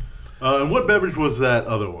Chicago. And what beverage was that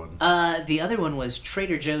other one? The other one was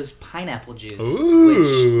Trader Joe's pineapple juice. Ooh.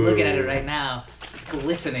 Which, looking at it right now, it's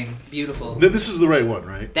glistening, beautiful. This is the right one,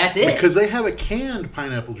 right? That's it. Because they have a canned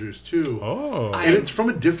pineapple juice too. Oh. And it's from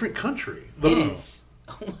a different country. It is.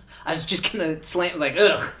 I was just gonna slam like,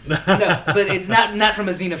 ugh. No, but it's not from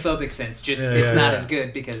a xenophobic sense. Just it's not as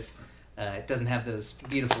good because it doesn't have those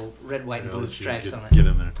beautiful red, white, and blue stripes on it. Get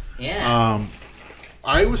in there. Yeah.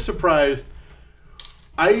 I was surprised.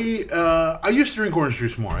 I used to drink orange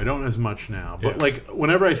juice more. I don't as much now. But like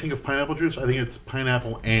whenever I think of pineapple juice, I think it's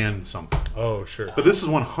pineapple and something. Oh, sure. But this is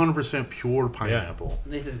 100% pure pineapple.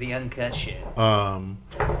 This is the uncut shit. And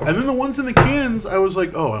then the ones in the cans, I was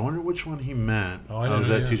like, oh, I wonder which one he meant. Oh, I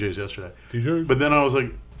was at TJ's yesterday. TJ's? But then I was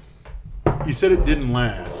like, he said it didn't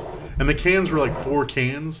last. And the cans were like 4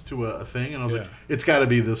 cans to a thing. And I was like, it's got to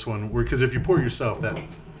be this one. Because if you pour it yourself,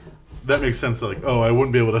 that makes sense. Like, oh, I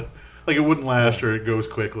wouldn't be able to... Like, it wouldn't last, or it goes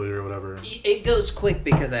quickly, or whatever. It goes quick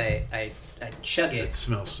because I chug it. It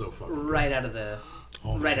smells so fucking good. Right out of the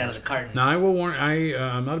carton. Now, I will warn.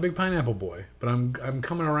 I'm not a big pineapple boy, but I'm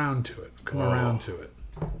coming around to it.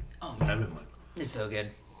 Oh, man. It's so good.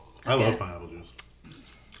 I love pineapple juice.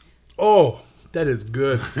 Oh, that is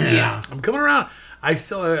good. Yeah. I'm coming around. I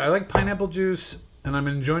like pineapple juice, and I'm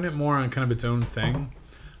enjoying it more on kind of its own thing.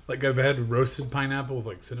 Like, I've had roasted pineapple with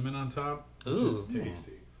like cinnamon on top. Ooh. It's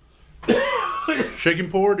tasty. Shake and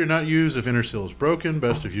pour, do not use if inner seal is broken.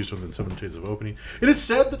 Best if used within 7 days of opening. It is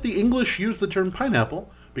said that the English used the term pineapple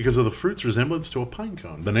because of the fruit's resemblance to a pine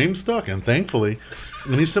cone. The name stuck, and thankfully,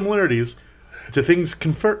 many similarities to things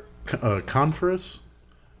coniferous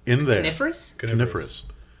in there. Coniferous.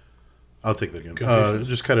 I'll take that again.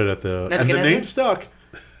 Just cut it at the... And the name stuck.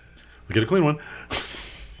 We get a clean one.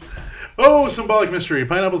 Oh, symbolic mystery.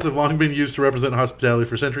 Pineapples have long been used to represent hospitality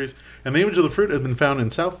for centuries, and the image of the fruit has been found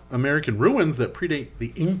in South American ruins that predate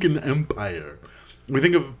the Incan Empire. We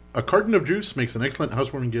think of a carton of juice makes an excellent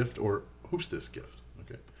housewarming gift or hostess gift.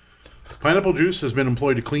 Okay. Pineapple juice has been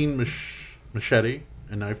employed to clean machete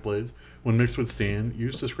and knife blades when mixed with sand,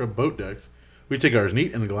 used to scrub boat decks. We take ours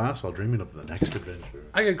neat in a glass while dreaming of the next adventure.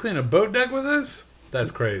 I could clean a boat deck with this? That's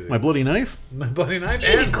crazy. My bloody knife? My bloody knife?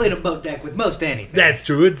 You can clean a boat deck with most anything. That's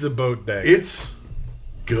true. It's a boat deck. It's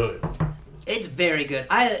good. It's very good.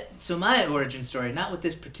 So my origin story, not with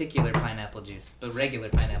this particular pineapple juice, but regular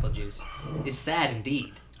pineapple juice, is sad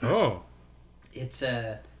indeed. Oh. It's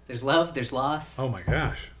there's love, there's loss. Oh my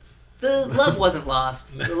gosh. The love wasn't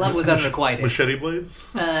lost. The love was unrequited. Machete blades?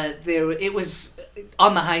 It was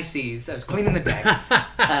on the high seas. I was cleaning the deck.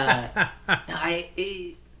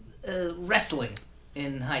 Wrestling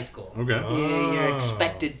in high school. Okay. You're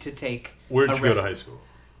expected to take. Where'd you go to high school?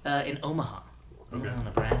 In Omaha,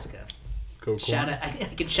 Nebraska. Go Shout out! I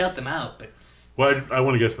could shout them out, but. Well, I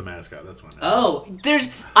want to guess the mascot. That's one. There's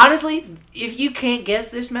honestly, if you can't guess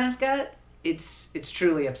this mascot, it's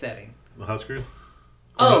truly upsetting. The Huskers.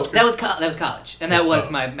 That was college, and that was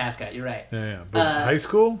my mascot. You're right. Yeah. But high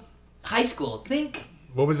school. High school. Think.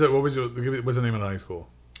 What was it? What's the name of the high school?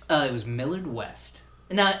 It was Millard West.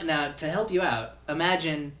 Now, to help you out,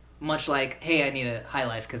 imagine much like, hey, I need a High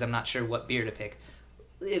Life because I'm not sure what beer to pick.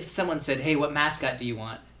 If someone said, hey, what mascot do you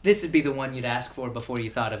want? This would be the one you'd ask for before you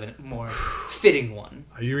thought of a more fitting one.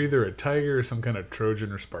 You're either a tiger or some kind of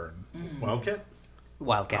Trojan or Spartan. Wildcat?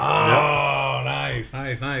 Wildcat. Oh, nice.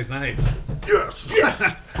 Yes.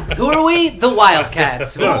 Who are we? The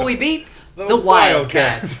Wildcats. Who will we beat? The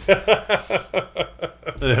Wildcats.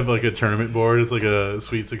 They have like a tournament board. It's like a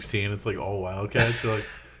Sweet 16. It's like all Wildcats. You're like,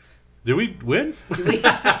 did we win? Did we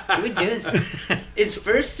do it? Is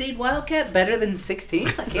first seed Wildcat better than 16?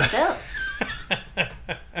 I can't tell.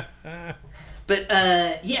 But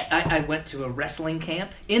I went to a wrestling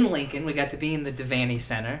camp in Lincoln. We got to be in the Devaney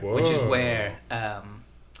Center, which is where the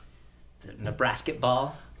Nebraska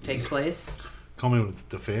ball takes place. Call me when it's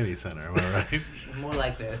Devaney Center, am I right? More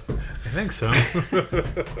like the. I think so.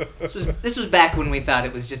 This was back when we thought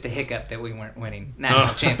it was just a hiccup that we weren't winning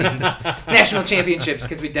national championships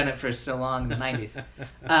because we'd done it for so long in the 90s.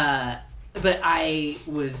 But I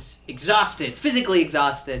was exhausted, physically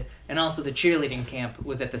exhausted, and also the cheerleading camp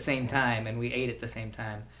was at the same time, and we ate at the same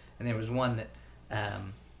time. And there was one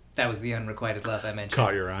that was the unrequited love I mentioned.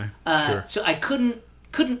 Caught your eye. Sure. So I couldn't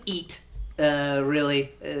eat really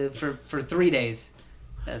for 3 days.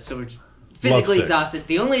 So we're just physically exhausted.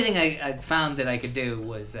 The only thing I found that I could do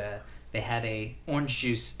was they had a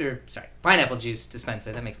pineapple juice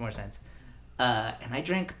dispenser. That makes more sense. And I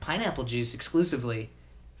drank pineapple juice exclusively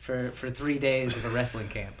for 3 days of a wrestling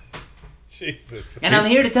camp. Jesus. And I'm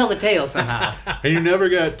here to tell the tale somehow. And you never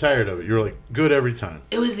got tired of it. You were like, good every time.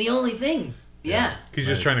 It was the only thing. Yeah. He's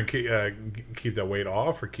just trying to keep that weight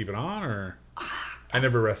off or keep it on, or... I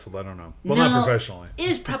never wrestled. I don't know. Well, No, not professionally. It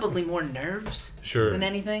was probably more nerves than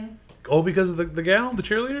anything. Oh, because of the gal, the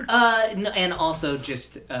cheerleader? No, and also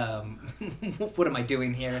just what am I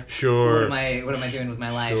doing here? Sure. What am I doing with my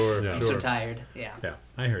life? Sure. I'm so tired. Yeah. Yeah,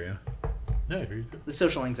 I hear you. Yeah, I hear you too. The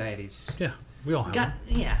social anxieties. Yeah, we all have them.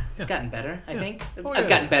 It's gotten better, I think. Oh, I've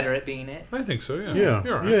gotten better at being it. I think so, yeah. Yeah,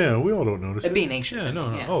 You're all right. yeah, we all don't notice At it. being anxious. Yeah, I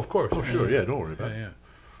mean, no. Oh, of course. Oh, sure, yeah, don't worry about it. Yeah.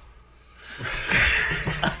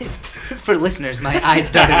 For listeners, my eyes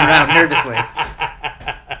darted around nervously.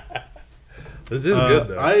 This is good,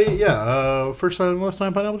 though. First time, last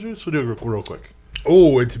time pineapple juice? We'll do it real quick.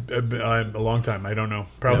 Oh, it's a long time. I don't know.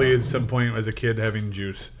 Probably at some point as a kid having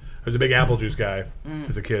juice. I was a big apple juice guy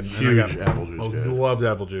as a kid. Huge and apple juice guy. Loved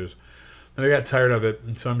apple juice. And I got tired of it,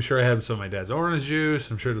 and so I'm sure I had some of my dad's orange juice.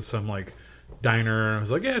 I'm sure there's some like diner. I was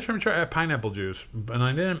like, yeah, try pineapple juice, and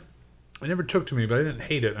I didn't. It never took to me, but I didn't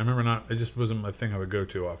hate it. I remember not. It just wasn't a thing I would go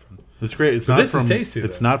to often. It's great. It's But not this from. is tasty,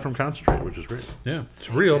 It's though. not from concentrate, which is great. Yeah,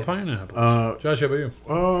 it's real pineapple. Josh, how about you?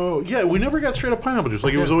 Oh yeah, we never got straight up pineapple juice.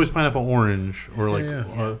 Like it was always pineapple orange, or like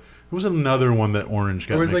it was another one that orange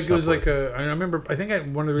got. It was mixed like up with. I remember. I think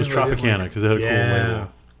one of the It was reasons I didn't Tropicana because it had a cool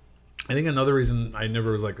label. I think another reason I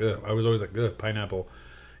never was like, ugh, I was always like, ugh, pineapple,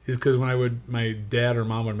 is because when my dad or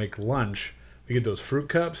mom would make lunch, we get those fruit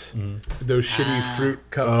cups, those shitty fruit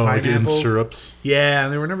cup Like in pineapples. syrups. Yeah,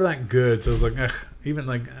 and they were never that good. So I was like, ugh, even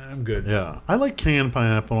like I'm good. Yeah, I like canned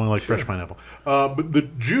pineapple and I like fresh pineapple. But the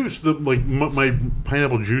juice, my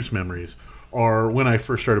pineapple juice memories are when I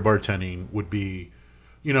first started bartending. Would be,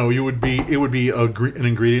 it would be an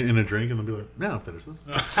ingredient in a drink, and they'll be like, "Yeah, I'll finish this."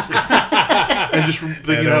 And just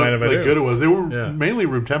thinking how good it was. They were mainly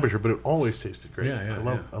room temperature, but it always tasted great. I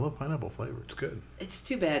love pineapple flavor. It's good. It's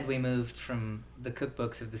too bad we moved from the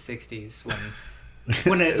cookbooks of the '60s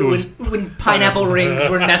when pineapple rings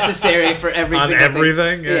were necessary for every On single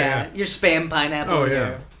everything? thing. Yeah. Your spam pineapple. Oh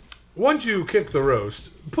yeah. Once you kick the roast,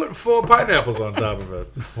 put 4 pineapples on top of it.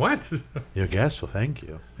 What? Your guests will thank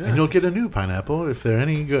you, and you'll get a new pineapple if they're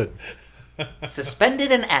any good.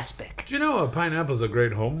 Suspended in aspic. Do you know a pineapple's a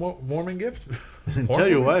great home warming gift? Tell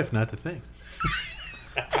your wife not to think.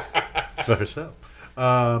 For herself.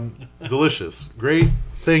 Delicious. Great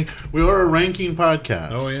thing. We are a ranking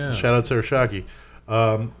podcast. Oh, yeah. Shout out Sarah Shockey.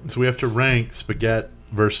 So we have to rank Spagett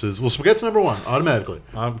versus... Well, Spagett's number one, automatically.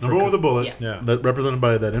 Number one with a bullet. Yeah. That represented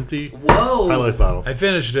by that empty Whoa. High Life bottle. I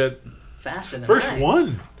finished it. Faster than First that.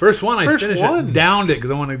 one. First one, I finished one. it. Downed it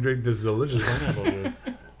because I want to drink this delicious pineapple juice.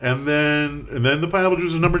 And then the pineapple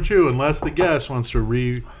juice is number 2, unless the guest wants to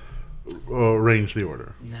rearrange the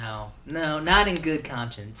order. No, not in good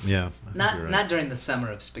conscience. Yeah. Not during the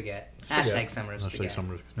summer of Spagett. Hashtag summer of Spagett.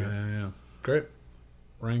 Yeah. Great.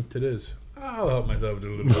 Ranked it is. I'll help myself do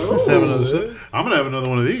a little bit. I'm going to have another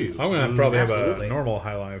one of these. I'm going to probably Absolutely. have a normal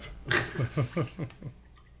high life.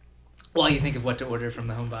 While you think of what to order from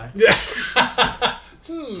the home bar.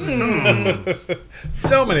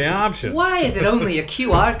 So many options. Why is it only a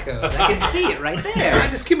QR code? I can see it right there.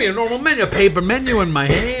 Just give me a normal menu, paper menu in my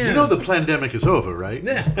hand. You know the pandemic is over, right?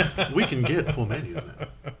 We can get full menus now.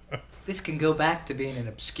 This can go back to being an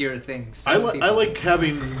obscure thing. I like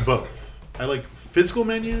having both. I like physical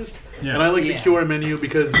menus, and I like the Yeah. QR menu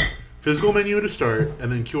because physical menu to start, and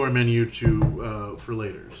then QR menu for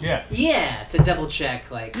later. Yeah. To double check,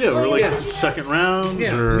 like. Yeah, or like yeah. second rounds.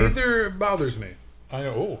 Yeah, or neither bothers me. I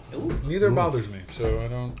know. Neither bothers me,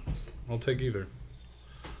 so I'll take either.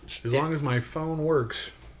 As long as my phone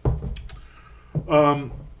works. Well,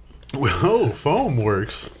 foam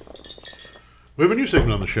works. We have a new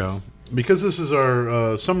segment on the show because this is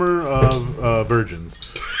our summer of virgins.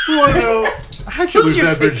 We want to know how'd you lose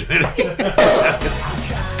that virginity?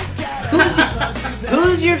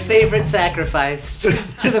 Who's your favorite sacrifice to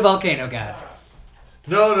the volcano god?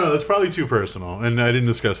 No, that's probably too personal, and I didn't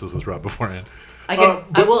discuss this with Rob beforehand. I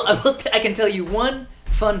can tell you one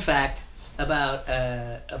fun fact about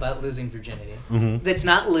losing virginity. Mm-hmm. That's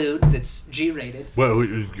not lewd. That's G-rated. Well,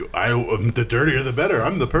 the dirtier the better.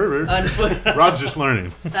 I'm the pervert. Unfo- Rod's just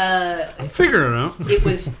learning. I'm figuring it out.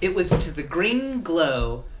 It was to the green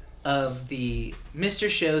glow of the Mr.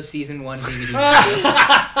 Show Season 1 DVD.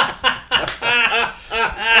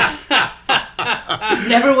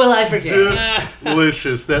 Never will I forget.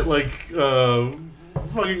 Delicious. That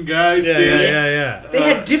fucking guy standing. Yeah. They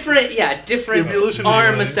had different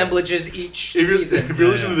arm to assemblages each If season. you're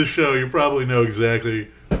listening to the show, you probably know exactly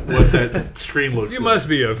what that screen looks You like. must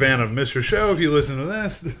be a fan of Mr. Show if you listen to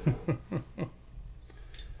this.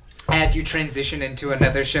 as you transition into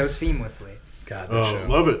another show seamlessly. God, that show.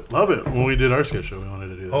 Love it. When we did our sketch show, we wanted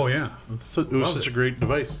to do that. Oh yeah, it was such a great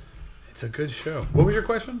device. It's a good show. What was your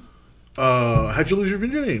question? How'd you lose your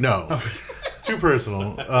virginity? No, too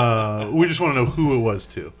personal. We just want to know who it was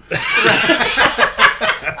too.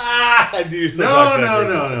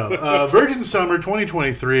 No. Virgin Summer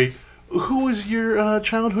 2023. Who was your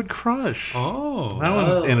childhood crush? Oh, that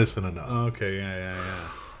one's innocent enough. Okay, yeah.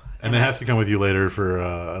 And they have to come with you later for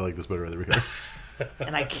I like this better rather here.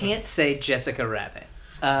 And I can't say Jessica Rabbit.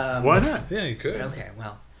 Why not? Yeah, you could. Okay,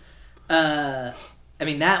 well, I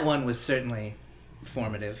mean that one was certainly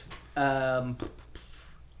formative. Her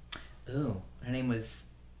name was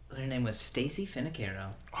Stacy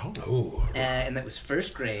Finnicaro. Oh, and that was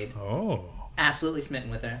first grade. Oh, absolutely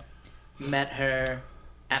smitten with her. Met her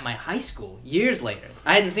at my high school years later.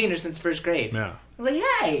 I hadn't seen her since first grade. Yeah, I was like,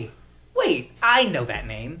 hey, wait, I know that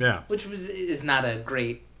name. Yeah, which is not a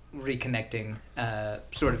great reconnecting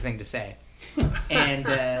sort of thing to say.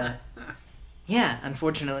 And yeah,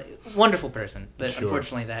 unfortunately, wonderful person, but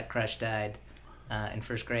unfortunately that crush died in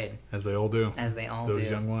first grade. As they all do. As they all Those do.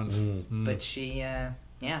 young ones. Mm-hmm. But she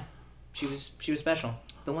was special.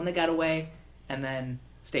 The one that got away and then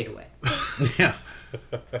stayed away. Yeah.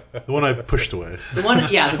 The one I pushed away. The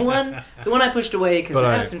one I pushed away because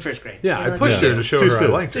I was in first grade. Yeah, I pushed her to show her I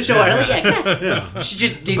liked her. To show her, exactly. Yeah. She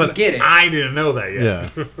just didn't get it. I didn't know that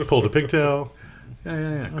yet. Yeah, pulled a pigtail.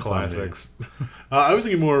 Yeah. Classics. I was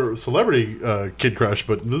thinking more celebrity kid crush,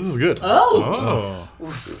 but this is good. Oh.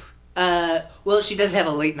 Well, she does have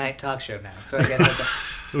a late night talk show now, so I guess that's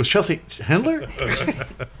It was Chelsea Handler?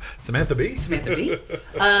 Samantha Bee?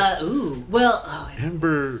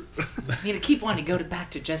 Amber. I mean, I keep wanting to go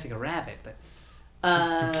back to Jessica Rabbit, but...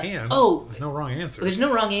 you can. There's no wrong answer. There's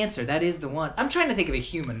no wrong answer. That is the one. I'm trying to think of a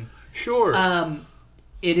human. Sure.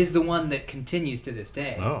 It is the one that continues to this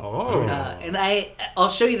day. Oh. And I'll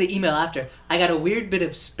show you the email after. I got a weird bit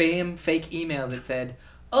of spam fake email that said,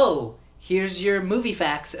 here's your movie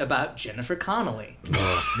facts about Jennifer Connelly.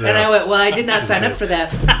 And I went, well, I did not sign up for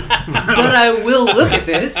that, but I will look at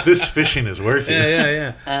this. This fishing is working.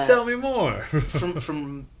 Yeah. Tell me more.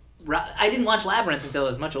 From I didn't watch Labyrinth until I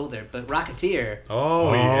was much older, but Rocketeer.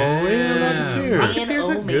 Oh yeah, Rocketeer. Rocketeer's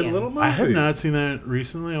a good little movie. I have not seen that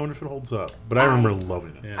recently. I wonder if it holds up. But I remember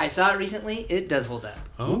loving it. Yeah. I saw it recently. It does hold up.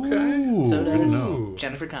 Okay. Ooh, so does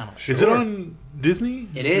Jennifer Connelly. Sure. Is it on Disney?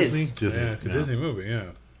 It is. Disney. Yeah, it's a Disney movie,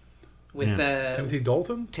 yeah. With Timothy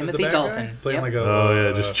Dalton? Timothy Dalton. Playing like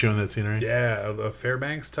just chewing that scenery. Yeah, a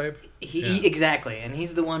Fairbanks type. He exactly, and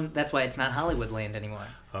he's the one. That's why it's not Hollywood Land anymore,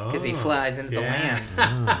 because he flies into the land.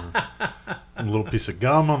 A little piece of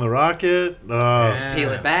gum on the rocket. Just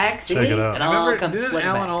peel it back. See, check it out. It all comes didn't flooding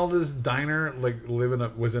Alan back. Alda's diner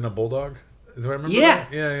was in a bulldog? Do I remember? Yeah.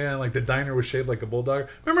 That? Yeah. Like the diner was shaped like a bulldog.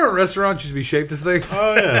 Remember a restaurant used to be shaped as things?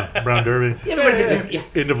 Oh yeah, Brown Derby. Yeah.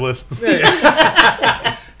 End of list.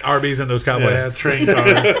 Yeah. Arby's and those cowboy hats. Train car.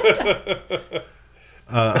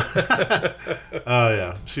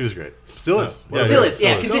 Yeah, she was great. Still is. Still is.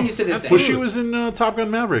 Continues to this day. Well, she was in Top Gun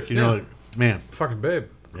Maverick. You know, man, fucking babe.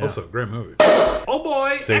 Yeah. Also, great movie. Oh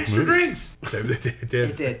boy, Safe extra movie. drinks. It did.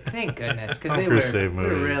 It did. Thank goodness, because they Cruise save were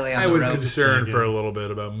movies. really on I the was road. concerned for a little bit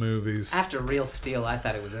about movies. After Real Steel, I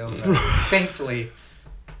thought it was over. Thankfully.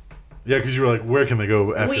 Yeah, because you were like, where can they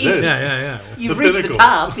go after this? Yeah. You've reached the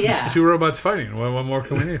top, yeah. Two robots fighting. What more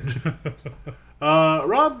can we need?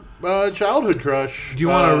 Rob, childhood crush. Do you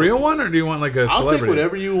want a real one, or do you want like a I'll celebrity? take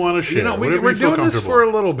whatever you want to share. You know, whatever we're you feel doing this comfortable. for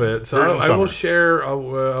a little bit, so I will Summer. share.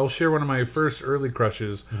 I'll share one of my first early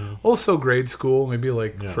crushes. Mm-hmm. Also, grade school, maybe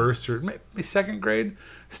like first or maybe second grade.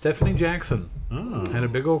 Stephanie Jackson had a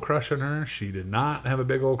big old crush on her. She did not have a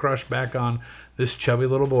big old crush back on this chubby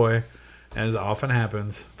little boy, as often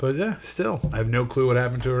happens. But yeah, still, I have no clue what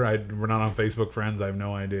happened to her. We're not on Facebook friends. I have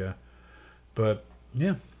no idea. But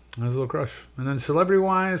yeah, that was a little crush. And then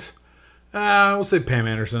celebrity-wise, we'll say Pam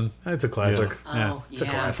Anderson. It's a classic. Yeah. Oh, it's a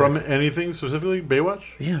yeah. classic. From anything specifically? Baywatch?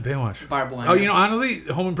 Yeah, Baywatch. Barbed wire. Oh, you know, honestly,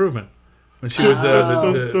 Home Improvement. When she was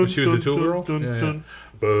when she was the tool girl. Good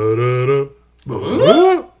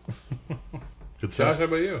Josh, stuff. how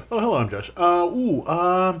about you? Oh, hello, I'm Josh.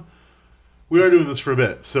 We are doing this for a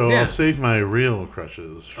bit, so Yeah. I'll save my real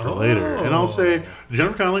crushes for later. And I'll say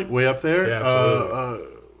Jennifer Connelly, way up there. Yeah, absolutely.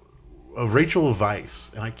 Rachel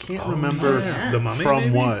Weisz, and I can't remember The Mummy, from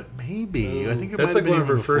maybe? what. Maybe. I think it That's might like have been one of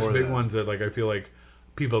her even first before big that. ones that like I feel like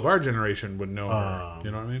people of our generation would know her.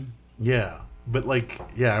 You know what I mean? Yeah, but like,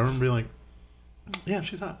 I remember being like, yeah,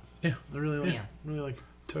 she's hot. Yeah. I really like, Yeah. really like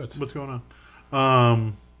Totes. what's going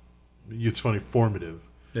on. It's funny, formative.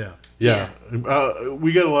 Yeah. Yeah.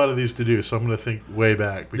 We got a lot of these to do, so I'm going to think way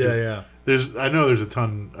back. Because Yeah. I know there's a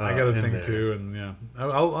ton. I got a thing there. too, and yeah,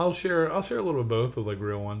 I'll share a little of both of like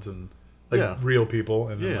real ones and like real people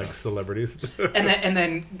and then like celebrities. and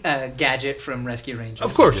then Gadget from Rescue Rangers.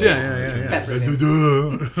 Of course,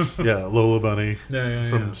 yeah. Lola Bunny.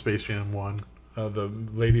 From Space Jam 1. The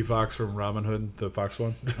Lady Fox from Robin Hood, the Fox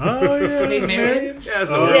one. Oh yeah, Maid Marian. Yeah,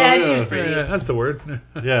 she was pretty. Yeah, that's the word.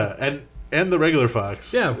 Yeah, and the regular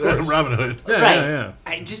Fox. Yeah, of course. Robin Hood. Yeah.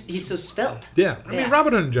 He's so svelte. Yeah, I mean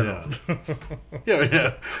Robin Hood in general.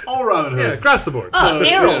 Yeah. All Robin Hoods. Yeah, across the board.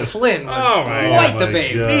 Errol Flynn was quite the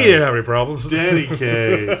babe. God. He didn't have any problems. Danny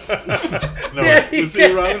Kaye. Was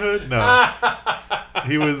he Robin Hood? No.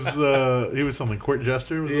 He was something. Court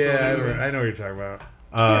Jester. Was I know what you're talking about.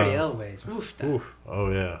 Carrie Elways. Oof.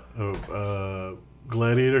 Oh yeah.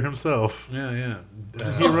 Gladiator himself. Yeah.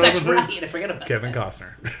 That's right. I forgot about Kevin that.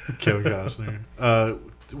 Costner. Kevin Costner.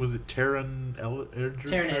 Was it Taron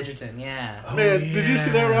Egerton? Taron Egerton, yeah. Man, did you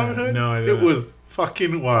see that Robin Hood? No, I didn't. It was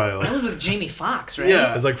fucking wild. That was with Jamie Foxx, right?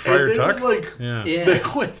 Yeah. It was like Friar Tuck? They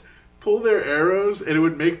would pull their arrows and it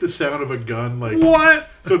would make the sound of a gun. Like What?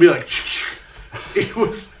 So it'd be like... It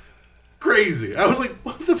was crazy. I was like,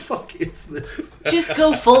 what the fuck is this? Just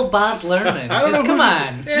go full Baz Luhrmann. Just come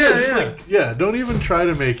on. Don't even try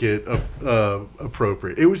to make it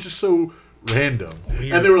appropriate. It was just so random.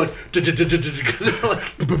 Weird. And they were like,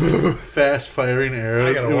 fast firing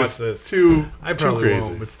arrows. I gotta watch this. I probably crazy.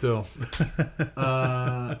 won't, but still.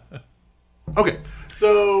 Okay,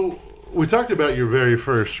 so we talked about your very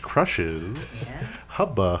first crushes. Yeah.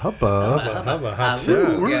 Hubba. Hubba.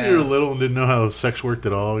 When you were little and didn't know how sex worked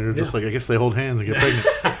at all, you're just like, I guess they hold hands and get pregnant.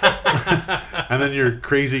 And then your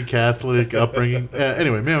crazy Catholic upbringing.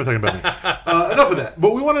 Anyway, man, we're talking about me. Enough of that.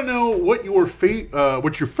 But we want to know what your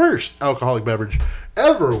first alcoholic beverage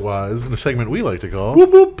ever was in a segment we like to call...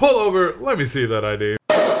 Whoop, whoop, pull over. Let me see that ID.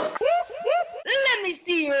 Let me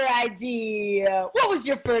see your ID. What was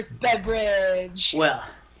your first beverage? Well,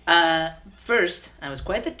 first, I was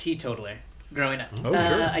quite the teetotaler growing up. Oh,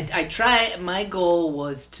 sure. I try. My goal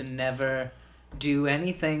was to never do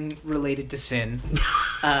anything related to sin,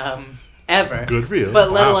 ever. Good for you.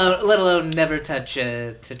 But let alone never touch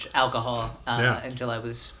alcohol until I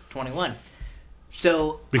was 21.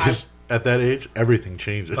 So because at that age, everything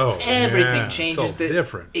changes. Everything changes. It's all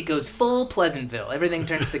different. It goes full Pleasantville. Everything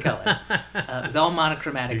turns to color. It was all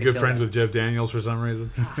monochromatic. You're good friends with Jeff Daniels for some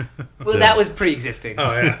reason? Well, that was pre-existing.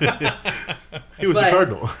 Oh, yeah. He was the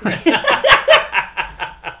cardinal.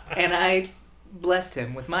 And I blessed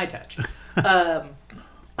him with my touch.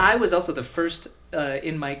 I was also the first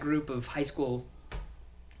in my group of high school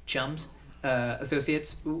chums,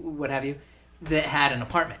 associates, what have you, that had an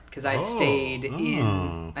apartment because I stayed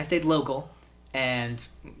local and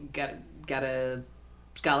got a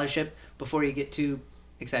scholarship. Before you get too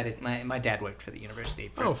excited, my dad worked for the university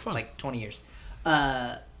for like 20 years.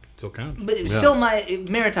 Still counts. But it was still my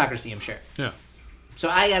meritocracy, I'm sure. Yeah. So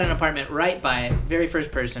I got an apartment right by it. Very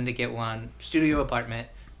first person to get one. Studio apartment.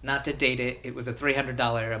 Not to date it. It was a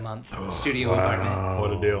 $300 a month studio apartment.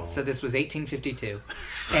 What a deal. So this was 1852.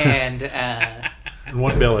 And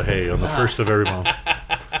one bale of hay on the first of every month.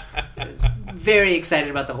 I was very excited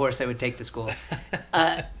about the horse I would take to school.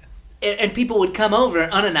 And people would come over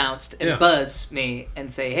unannounced and buzz me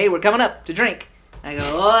and say, "Hey, we're coming up to drink." I go,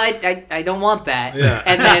 "Oh, I don't want that." Yeah.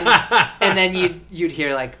 And then you'd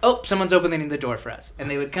hear like, "Oh, someone's opening the door for us." And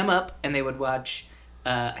they would come up and they would watch,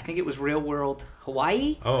 I think it was Real World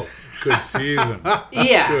Hawaii. Oh, good season.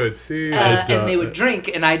 Yeah. Good season. And they would drink,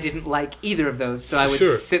 and I didn't like either of those, so I would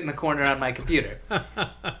sit in the corner on my computer.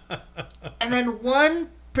 And then one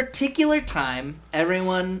particular time,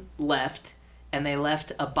 everyone left, and they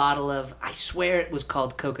left a bottle of, I swear it was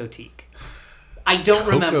called Cocoa Teak. I don't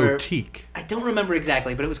remember. I don't remember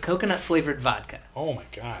exactly, but it was coconut-flavored vodka. Oh, my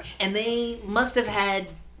gosh. And they must have had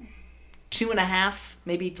 2.5,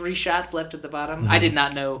 maybe 3 shots left at the bottom. I did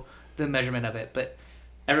not know the measurement of it, but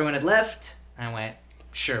everyone had left. I went,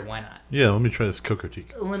 sure, why not? Yeah, let me try this Cocoa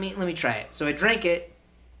Teak. Let me try it. So I drank it.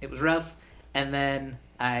 It was rough, and then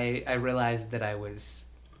I realized that I was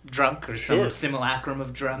drunk or some simulacrum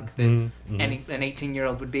of drunk that an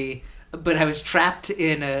 18-year-old would be. But I was trapped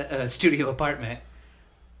in a studio apartment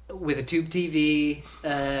with a tube TV.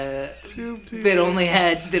 That only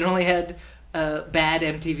had bad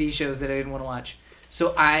MTV shows that I didn't want to watch.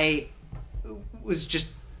 So I was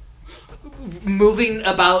just moving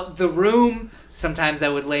about the room. Sometimes I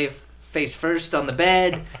would lay face first on the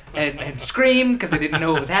bed and scream because I didn't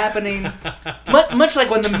know what was happening. Much like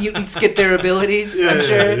when the mutants get their abilities, I'm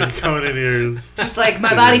sure. You're coming in here. Just like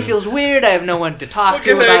my body feels weird. I have no one to talk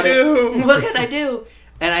to about it. What can I do?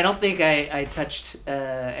 And I don't think I touched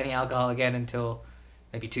any alcohol again until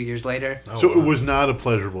maybe 2 years later. So it was not a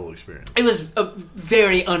pleasurable experience. It was a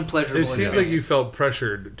very unpleasurable It seems experience. like you felt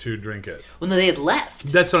pressured to drink it. Well, no, they had left.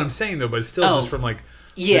 That's what I'm saying, though, but it's still just from, like,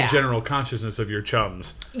 yeah. the general consciousness of your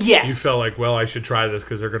chums. Yes. You felt like, well, I should try this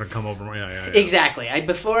because they're going to come over. Yeah. Exactly.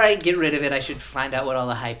 Before I get rid of it, I should find out what all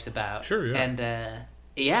the hype's about. Sure, yeah. And,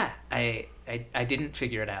 I didn't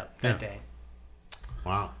figure it out that day.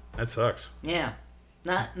 Wow. That sucks. Yeah.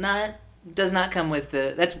 Does not come with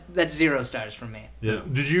the... That's 0 stars from me. Yeah.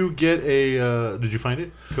 Did you get a... did you find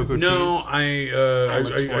it? Cocoa No, cheese? I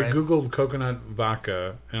looked for it. Googled coconut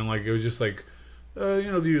vodka, and, like, it was just, like...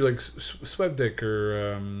 do you like Spagett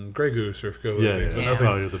or Grey Goose or Yeah. nothing.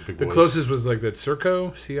 Oh, you're the big The boys. closest was like that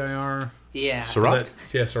Circo, CIR. Yeah. Ciroc?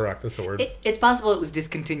 Ciroc, that's the word. It's possible it was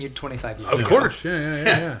discontinued 25 years Of ago. course,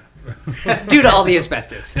 yeah. Due to all the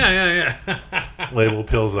asbestos. Yeah. Label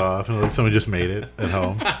peels off, and like somebody just made it at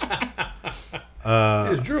home. It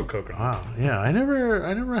was Drew coconut. Wow. Yeah, I never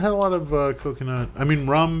had a lot of coconut. I mean,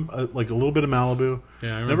 rum, like a little bit of Malibu. Yeah,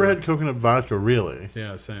 I remember. Never had coconut vodka, really,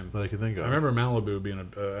 Yeah, same. that I can think of. I remember Malibu being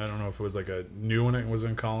I don't know if it was like a new when it was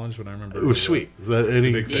in college, but I remember it was sweet.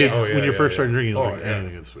 Any big kids, thing. Oh, yeah, when you yeah, first yeah. start drinking, you Oh, drink yeah.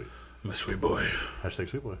 anything that's sweet. I'm a sweet boy. Hashtag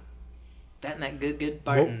sweet boy. That and that good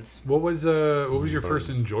Bartons. What was your first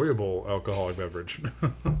Bartons. enjoyable alcoholic beverage?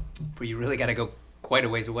 Where you really got to go quite a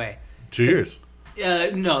ways away. 2 years.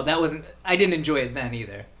 No, that wasn't... I didn't enjoy it then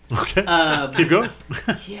either. Okay. Keep going.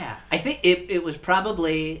 Yeah. I think it was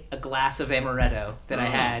probably a glass of amaretto that I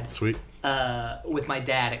had Sweet. with my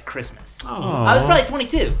dad at Christmas. Oh. I was probably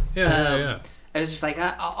 22. Yeah. I was just like,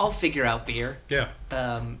 I'll figure out beer. Yeah,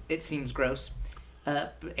 It seems gross.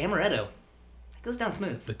 But amaretto, it goes down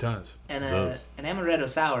smooth. it does. And does. an amaretto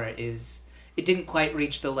sour it didn't quite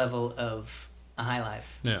reach the level of a High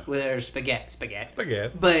Life. Yeah. There's Spagett. Spaghetti.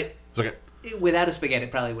 But It's okay. without a Spagett,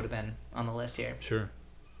 it probably would have been on the list here. Sure.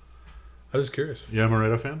 I was curious. You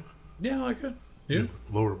Amaretto fan? Yeah, I like it. You?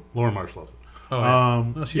 Laura Marsh loves it. Oh, yeah.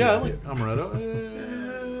 Oh, she's Yeah, I a- like Amaretto.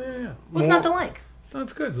 Yeah. What's not to like?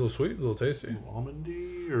 It's good. It's a little sweet, a little tasty.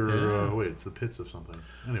 Almondy or Yeah. wait, it's the pits of something.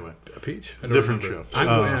 Anyway, A peach? I don't different remember. show.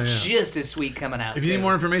 Yeah. Just as sweet coming out. If you need too.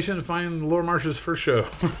 more information, find Laura Marsh's first show.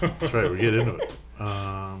 That's right. We get into it.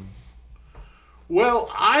 Well,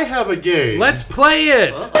 I have a game. Let's play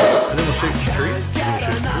it! And then we'll shake some trees.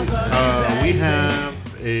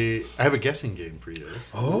 I have a guessing game for you.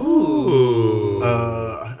 Oh.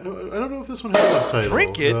 I don't know if this one has a title.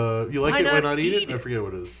 Drink it. You like Why it? Why not not eat eat it? I forget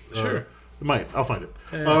what it is. Sure. It might. I'll find it.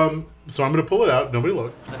 So I'm going to pull it out. Nobody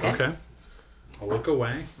look. Okay. I'll look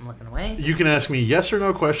away. I'm looking away. You can ask me yes or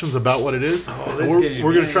no questions about what it is. Oh, this What game.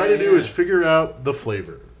 we're going to Yeah, try yeah, to do yeah. is figure out the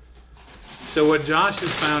flavor. So what Josh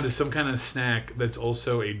has found is some kind of snack that's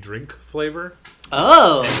also a drink flavor.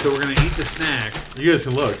 Oh. So we're going to eat the snack. You guys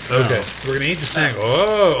can look. Okay. We're going to eat the snack.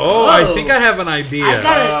 I think I have an idea. I've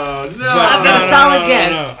got it. No. I've got a solid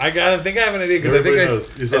guess. I think I have an idea because Everybody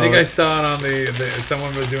knows. You saw I it. saw it on the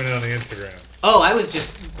someone was doing it on the Instagram. Oh, I was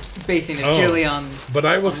just basing it purely on... But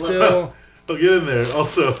I will still. I'll get in there.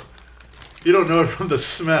 Also, you don't know it from the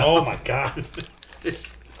smell. Oh my god.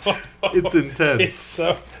 It's intense.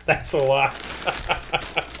 That's a lot. Here,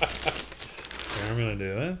 I'm gonna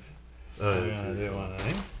do this. I'm gonna do one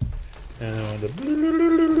thing. And then I'm gonna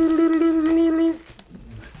do.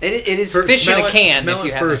 It is fish in a can. Smell if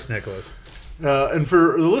you it have first, Nicholas. And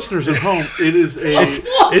for the listeners at home, it is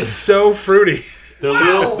It's so fruity. they're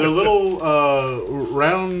little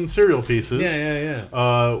round cereal pieces. Yeah.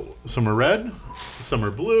 Some are red, some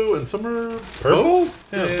are blue, and some are Purple?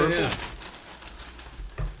 both. Yeah, purple. Yeah.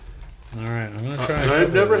 All right, I'm gonna try. And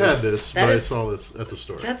I've never had this, That but I is- saw this at the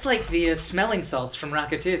store. That's like the smelling salts from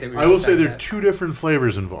Rocketeer that we were I will just say talking there are about. 2 different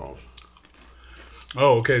flavors involved.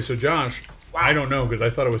 Oh, okay. So Josh, I don't know because I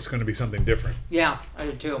thought it was going to be something different. Yeah, I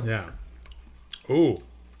did too. Yeah. Ooh.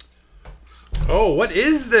 Oh, what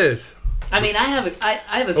is this? I mean, I have a...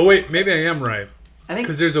 Oh wait, maybe I am right I think...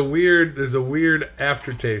 because there's a weird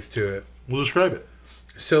aftertaste to it. We'll describe it.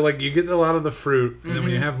 So like you get a lot of the fruit, and then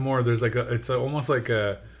when you have more, there's like almost like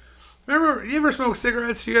a. Remember, you ever smoke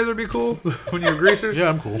cigarettes? You guys would be cool when you were greasers. Yeah,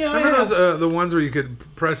 I'm cool. Remember those the ones where you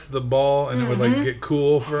could press the ball and it would like get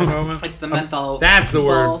cool for a moment. It's the menthol. That's the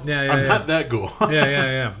ball. word. Yeah. I'm not that cool.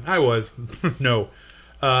 Yeah. I was. No.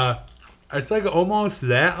 It's like almost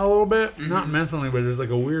that a little bit. Not mentally, but there's like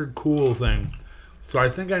a weird cool thing. So I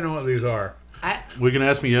think I know what these are. We can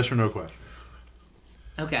ask me yes or no questions.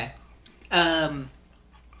 Okay.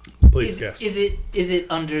 Please guess. Is it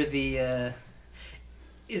under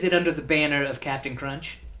the banner of Captain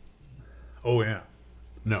Crunch? Oh, yeah.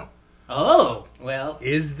 No. Oh, well.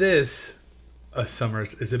 Is this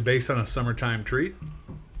is it based on a summertime treat?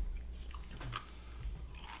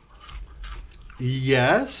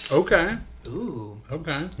 Yes. Okay. Ooh.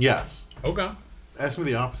 Okay. Yes. Okay. Ask me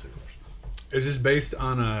the opposite question. Is this based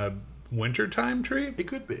on a wintertime treat? It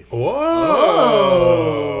could be. Whoa.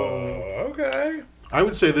 Okay. I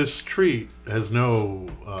would say this treat has no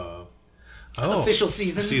Official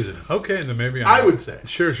season. season. Okay, then maybe I would say.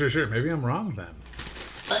 Sure. Maybe I'm wrong then.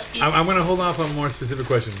 I'm going to hold off on more specific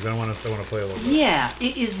questions. I want to play a little bit. Yeah,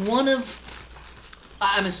 it is one of.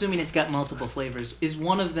 I'm assuming it's got multiple flavors. Is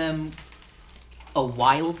one of them a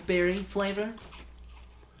wild berry flavor?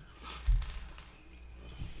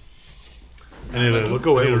 Look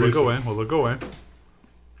away. We'll look away.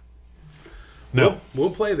 No. We'll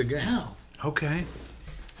play the game. No. Okay.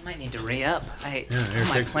 I might need to re-up. Here,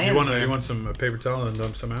 My plans you want some paper towel and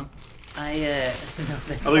dump some out? no, I think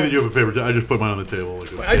that you have a paper. I just put mine on the table.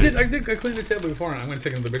 Like I did. I cleaned the table before. I'm going to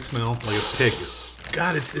take another big smell. like a pig.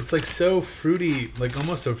 God, it's like so fruity, like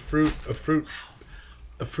almost a fruit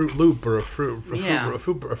loop or a fruit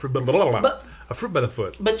by the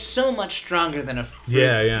foot. But so much stronger than a fruit,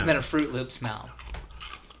 than a Fruit Loop smell.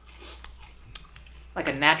 Like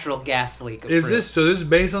a natural gas leak of fruit. This is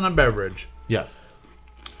based on a beverage? Yes.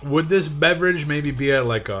 Would this beverage maybe be at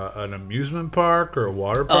like an amusement park or a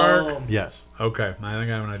water park? Oh. Yes. Okay, I think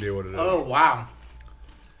I have an idea what it is. Oh, wow.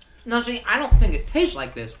 No, see, I don't think it tastes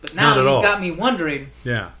like this, but now Not at you've all. got me wondering,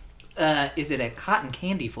 Yeah. is it a cotton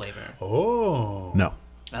candy flavor? Oh. No.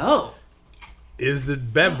 Oh. Is the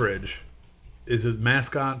beverage, is it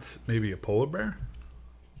mascots maybe a polar bear?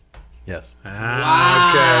 Yes.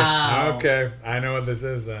 Wow. Okay. I know what this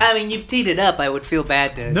is then. I mean, you've teed it up. I would feel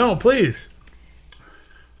bad to... No, please.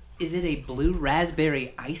 Is it a blue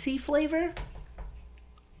raspberry icy flavor?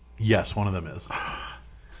 Yes, one of them is.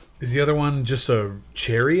 Is the other one just a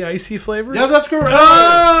cherry icy flavor? Yes, that's correct.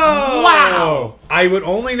 Oh! Wow! I would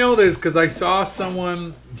only know this because I saw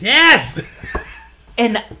someone... Yes!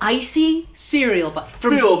 An icy cereal bar.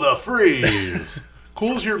 Feel the freeze.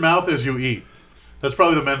 Cools your mouth as you eat. That's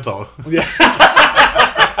probably the menthol.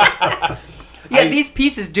 Yeah, these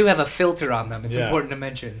pieces do have a filter on them. It's important to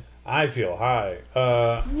mention. I feel high.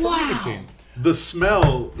 Wow. Nicotine. The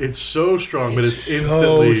smell, it's so strong, but it's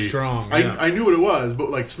instantly strong. I knew what it was, but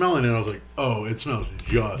like smelling it, I was like, oh, it smells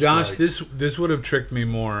just Josh, like... this would have tricked me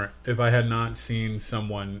more if I had not seen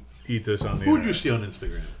someone eat this on the Who would internet. you see on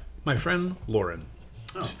Instagram? My friend Lauren.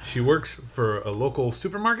 Oh. She works for a local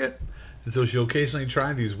supermarket, and so she'll occasionally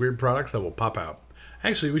try these weird products that will pop out.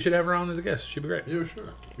 Actually, we should have her on as a guest. She'd be great. Yeah, sure.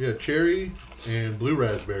 Yeah, cherry and blue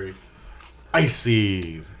raspberry.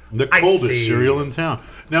 Icy. The coldest cereal in town.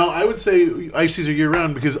 Now, I would say ices are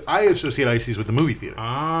year-round because I associate ices with the movie theater.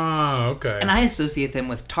 Ah, okay. And I associate them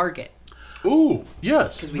with Target. Ooh,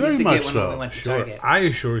 yes. Because we very used to much get one so. when we went to Sure. Target. I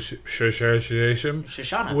associate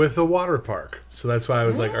Shoshana. with a water park. So that's why I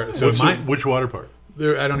was like... So Which water park?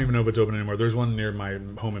 I don't even know if it's open anymore. There's one near my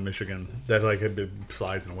home in Michigan that like had big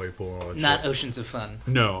slides and a wave pool and all that Not shit. Oceans of Fun.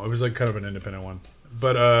 No, it was like kind of an independent one.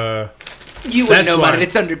 But You wouldn't That's know about why- it.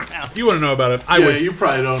 It's underground. you want to know about it. You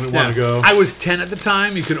probably don't want to go. I was 10 at the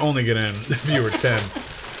time. You could only get in if you were 10.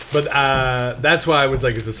 But that's why I was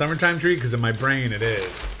like, it's a summertime treat because in my brain it is.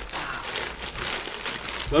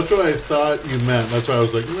 That's what I thought you meant. That's why I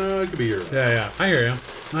was like, no, it could be your. Yeah. I hear you.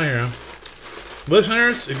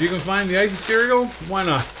 Listeners, if you can find the icy cereal, why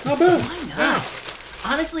not? Not bad. Why not? Yeah.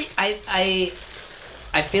 Honestly, I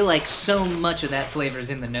feel like so much of that flavor is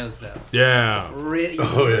in the nose, though. Yeah. Really,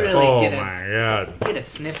 Oh, yeah. really Oh get my god. get a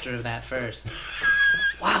snifter of that first.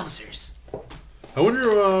 Wowzers. I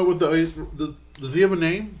wonder what does he have a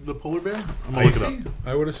name? The polar bear? I'm gonna look it Icy? up.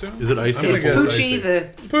 I would assume. Is it icy? I'm gonna It's guess Poochie, icy. the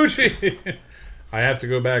Poochie. I have to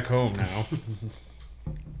go back home now.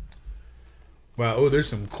 Wow. Oh, there's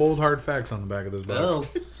some cold hard facts on the back of this box.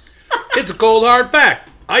 oh, It's a cold hard fact.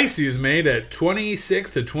 Icy is made at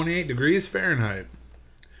 26 to 28 degrees Fahrenheit.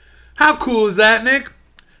 How cool is that, Nick?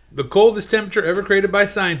 The coldest temperature ever created by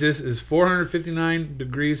scientists is 459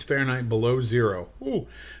 degrees Fahrenheit below zero. Ooh,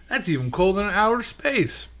 that's even colder than outer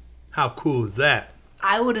space. How cool is that?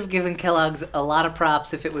 I would have given Kellogg's a lot of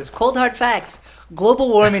props if it was cold hard facts. Global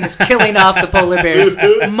warming is killing off the polar bears,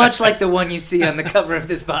 much like the one you see on the cover of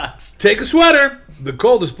this box. Take a sweater. The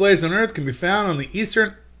coldest place on Earth can be found on the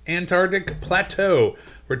eastern Antarctic Plateau,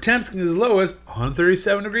 where temps can get as low as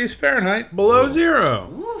 137 degrees Fahrenheit below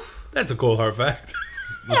zero. That's a cold hard fact.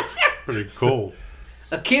 That's pretty cold.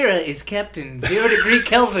 Akira is kept in 0 degree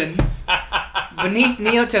Kelvin beneath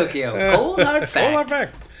Neo Tokyo. Cold hard fact. Cold hard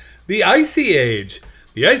fact. The Icy Age.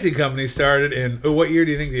 The Icy Company started in... what year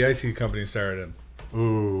do you think the Icy Company started in?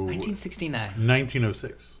 Ooh, 1969.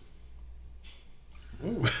 1906.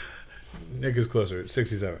 Nick is closer.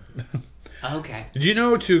 67. Okay. Do you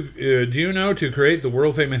know to create the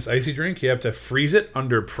world famous icy drink, you have to freeze it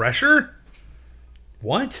under pressure?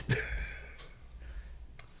 What?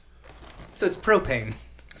 So it's propane.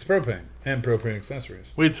 It's propane and propane accessories.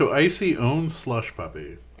 Wait, so Icy owns Slush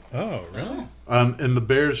Puppy. Oh, really? And the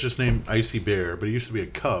bear is just named Icy Bear, but it used to be a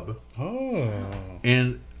cub. Oh.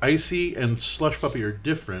 And Icy and Slush Puppy are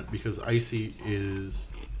different because Icy is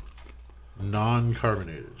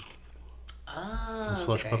non-carbonated. Oh, And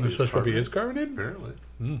Slush okay. Puppy, Slush Puppy is carbonated?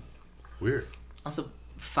 Apparently. Weird. Also,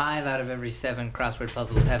 5 out of every 7 crossword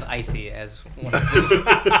puzzles have icy as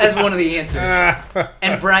one of the answers.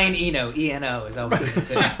 And Brian Eno, E-N-O, is always in it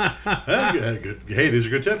too. Good. Hey, these are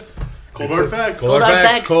good tips. Cold hard facts. Cold hard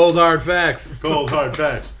facts. Cold hard facts. Cold hard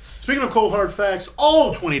facts. Speaking of cold hard facts, all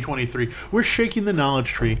of 2023, we're shaking the knowledge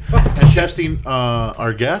tree and testing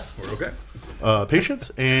our guests,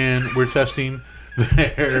 patients, and we're testing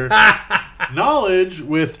their knowledge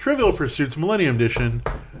with Trivial Pursuits Millennium Edition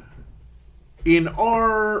in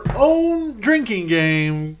our own drinking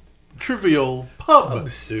game, Trivial Pub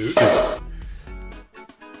Suit.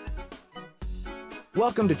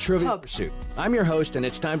 Welcome to Trivial Pursuit. I'm your host, and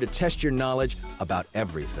it's time to test your knowledge about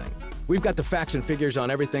everything. We've got the facts and figures on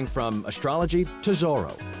everything from astrology to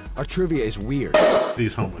Zorro. Our trivia is weird.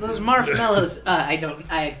 These home with Those you. marshmallows,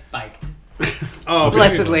 I biked. Oh,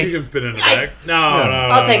 Blessedly. You can fit in the bag. No,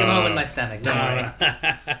 I'll take them home in my stomach, don't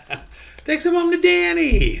worry. Take some home to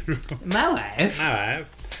Danny. My wife.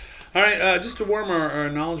 All right, just to warm our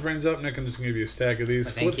knowledge brains up, Nick, I'm just going to give you a stack of these.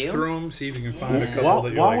 Thank Flip you. through them, see if you can find a couple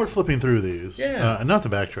that you While like. we're flipping through these, Yeah. not to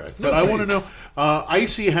backtrack, but I want to know,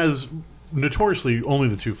 Icy has notoriously only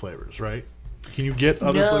the 2 flavors, right? Can you get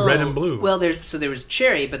other flavors? Red and blue. Well, there was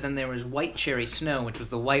cherry, but then there was white cherry snow, which was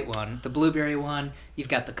the white one. The blueberry one. You've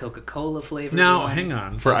got the Coca-Cola flavored Now, one. hang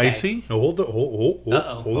on. For Okay. Icy? No, hold the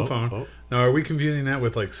Uh-oh. phone. Now, are we confusing that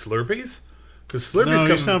with, like, Slurpees? Because Slurpees No, you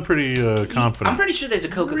come... sound pretty confident. I'm pretty sure there's a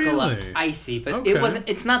Coca-Cola Really? icy, but Okay. it wasn't.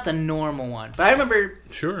 It's not the normal one. But I remember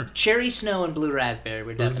Sure. cherry snow and blue raspberry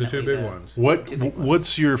were Those are definitely the 2 big ones. Two big ones.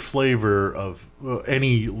 What's your flavor of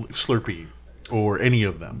any Slurpee or any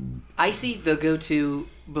of them? Icy, the go-to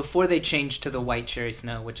before they changed to the white cherry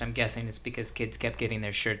snow, which I'm guessing is because kids kept getting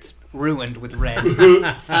their shirts ruined with red.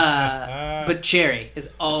 But cherry is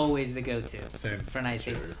always the go-to Same. for an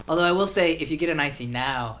icy. Although I will say, if you get an icy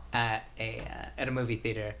now at a movie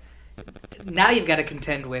theater, now you've got to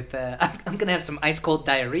contend with. I'm gonna have some ice cold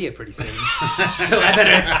diarrhea pretty soon, so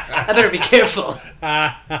I better be careful.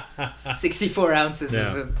 64 ounces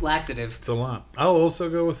of laxative. It's a lot. I'll also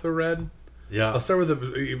go with the red. Yeah. I'll start with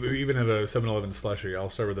even at a 7-Eleven slushie, I'll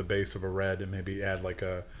start with a base of a red and maybe add like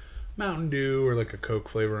a Mountain Dew or like a Coke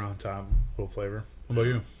flavor on top, little flavor. What about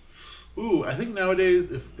you? Ooh, I think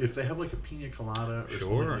nowadays if they have like a pina colada or something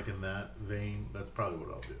Sure. like in that vein, that's probably what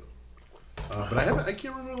I'll do. But I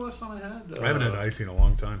can't remember the last time I had. I haven't had icy in a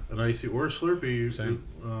long time. An icy or a Slurpee. Same.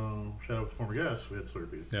 Shout out to former guest. We had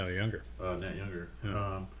Slurpees. Yeah, younger. Nat Younger.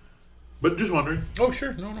 Yeah. But just wondering. Oh,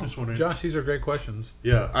 sure. No. Just wondering. Josh, these are great questions.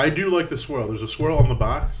 Yeah, I do like the swirl. There's a swirl on the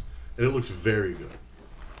box, and it looks very good.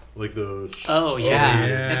 Like the. Oh yeah,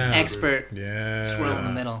 yeah. an expert Yeah. swirl in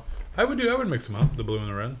the middle. I would mix them up, the blue and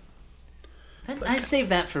the red. I save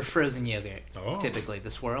that for frozen yogurt. Oh. Typically, the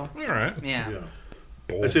swirl. All right. Yeah. Yeah.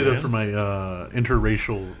 Bold, I say that man. for my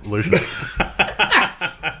interracial relationship.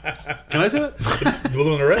 Can I say that? The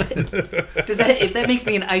blue and the red. Does that if that makes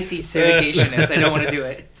me an icy segregationist? I don't want to do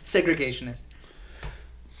it. Segregationist.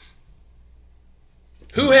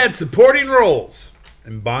 Who had supporting roles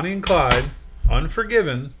in Bonnie and Clyde,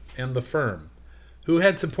 Unforgiven, and The Firm? Who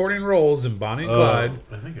had supporting roles in Bonnie and Clyde,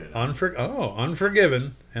 I think I know.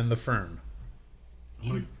 Unforgiven, and The Firm?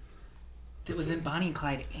 That was in Bonnie and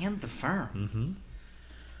Clyde and The Firm. Mm-hmm.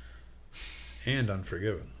 And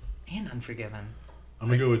Unforgiven. And Unforgiven. I'm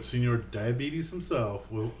going to go with Senior Diabetes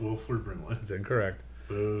himself, Wilford Brimley. That's incorrect.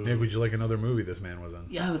 Nick, would you like another movie this man was in?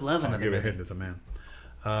 Yeah, I would love I'll another give a movie. hint as a man.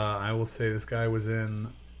 I will say this guy was in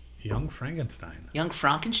Young Frankenstein. Young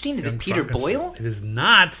Frankenstein? Is Young it Peter Frankenstein. Boyle? It is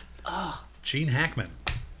not. Oh, Gene Hackman.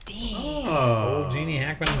 damn. Old Genie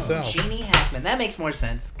Hackman himself. Genie Hackman. That makes more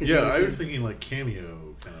sense. 'cause he Yeah, was I in- was thinking like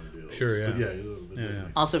cameo kind of deals. Sure, yeah. But yeah, it does Yeah.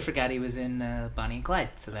 make Also forgot he was in Bonnie and Clyde.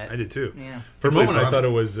 So that I did too. Yeah. For a He played moment, I Bob. thought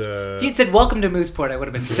it was. If you'd said "Welcome to Mooseport," I would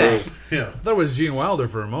have been sad. Yeah. I thought it was Gene Wilder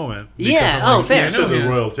for a moment. because Yeah, I'm oh, fair. I You know said the he is.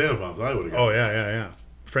 Royal Tenenbaums, I would have got. Oh yeah.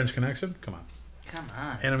 French Connection. Come on. Come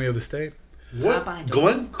on. Enemy of the State. What Popeye,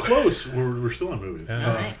 Glenn Close? We're still on movies. Yeah.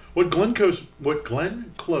 All right. What Glenn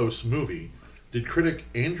Close movie did critic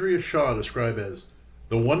Andrea Shaw describe as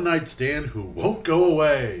the one night stand who won't go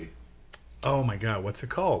away? Oh my God, what's it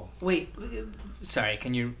called? Wait, sorry,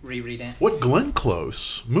 can you reread it? What Glenn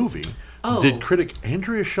Close movie did critic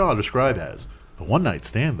Andrea Shaw describe as the one-night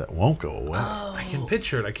stand that won't go away? I can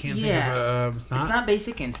picture it. I can't think of It's not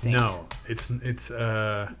Basic Instinct. No, it's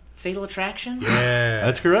Fatal Attraction? Yeah.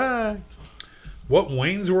 That's correct. What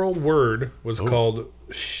Wayne's World word was called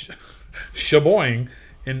shaboing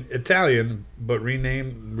in Italian, but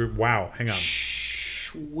renamed... Wow, hang on.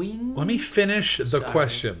 Schwing? Let me finish the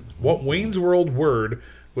question. What Wayne's World word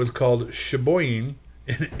was called shaboing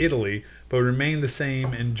in Italy, but remained the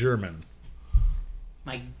same in German?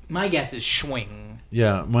 My guess is schwing.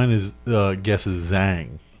 Yeah, mine is guess is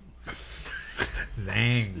zang.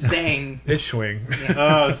 Zang. Zang. It's swing. Yeah.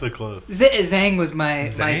 Oh, so close. Zang was my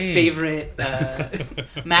favorite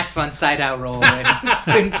Max von Sydow role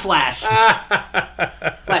in Flash.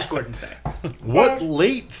 Flash Gordon, sorry. What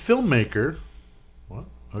late filmmaker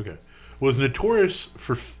was notorious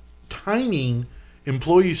for timing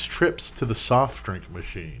employees' trips to the soft drink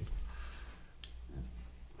machine?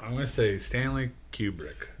 I'm going to say Stanley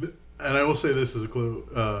Kubrick. And I will say this as a clue.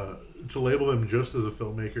 To label them just as a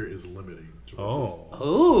filmmaker is limiting to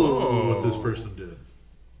what this person did.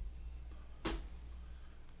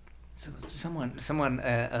 So someone,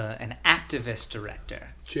 an activist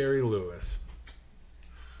director. Jerry Lewis.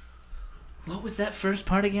 What was that first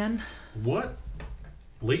part again? What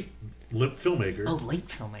late filmmaker? Oh, late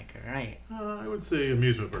filmmaker, right. I would say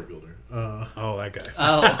amusement park builder. That guy.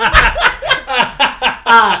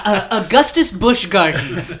 Augustus Busch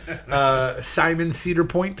Gardens. Simon Cedar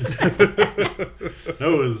Point.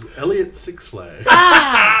 No, it was Elliot Six Flags.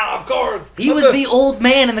 Of course. He was the old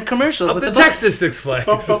man in the commercials with the the Texas Six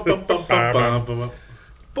Flags.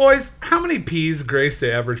 Boys, how many peas grace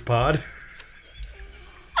the average pod?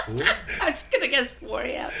 I was going to guess 4,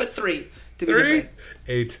 yeah, but 3. To be 3? different.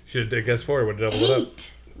 8. Should have guessed 4. Would have doubled it up.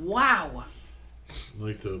 8? Wow. I'd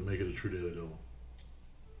like to make it a true daily double.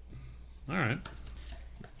 All right.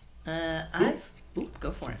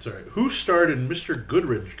 Go for it. Sorry. Who starred in Mr.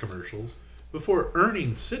 Goodrich commercials before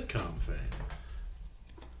earning sitcom fame?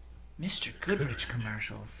 Mr. Goodrich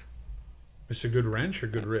commercials. Mr. Good Wrench or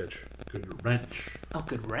Good Rich? Good Wrench. Oh,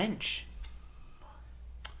 Good Wrench.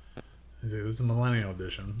 This is a millennial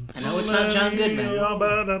edition. I know it's not John Goodman.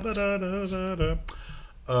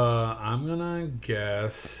 I'm gonna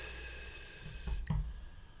guess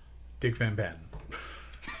Dick Van Patten.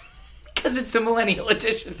 Because it's the millennial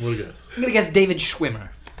edition. What a guess. I'm gonna guess David Schwimmer.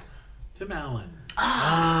 Tim Allen.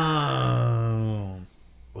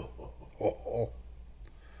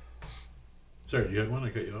 Sorry, you had one?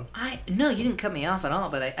 I cut you off? No, you didn't cut me off at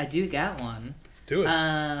all, but I do got one. Do it.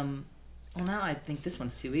 Well, now I think this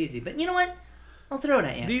one's too easy. But you know what? I'll throw it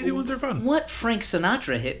at you. The easy ones are fun. What Frank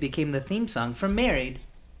Sinatra hit became the theme song for Married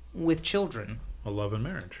with Children? A Love and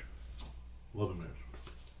Marriage. Love and Marriage.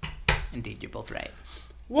 Indeed, you're both right.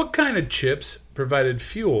 What kind of chips provided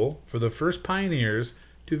fuel for the first pioneers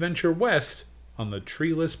to venture west on the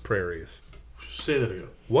treeless prairies? Say that again.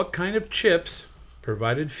 What kind of chips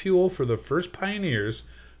provided fuel for the first pioneers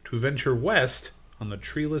to venture west on the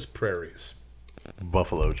treeless prairies?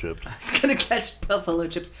 Buffalo chips. I was going to guess buffalo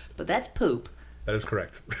chips, but that's poop. That is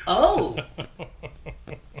correct. Oh!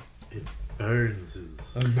 It burns.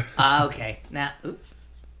 Okay. Now, oops.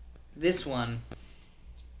 This one.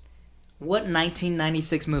 What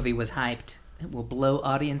 1996 movie was hyped? It will blow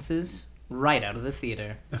audiences right out of the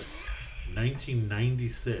theater.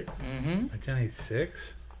 1996.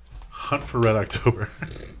 1996? Hunt for Red October.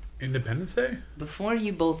 Independence Day? Before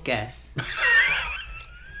you both guess,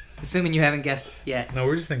 assuming you haven't guessed yet. No,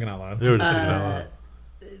 we're just thinking out loud. They were just thinking out loud.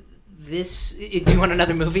 Do you want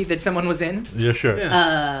another movie that someone was in? Yeah, sure.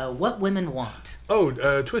 Yeah. What Women Want.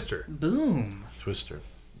 Oh, Twister. Boom. Twister.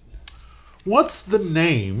 What's the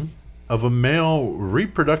name of a male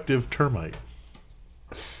reproductive termite?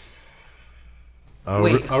 I'll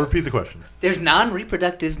repeat the question. There's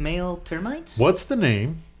non-reproductive male termites? What's the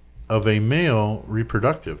name of a male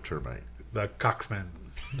reproductive termite? The Coxman.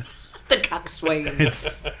 The coxswain. It's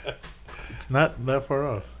not that far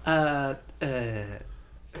off.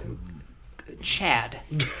 Chad.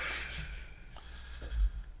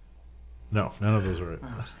 No, none of those are right.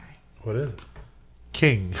 Oh, sorry. What is it?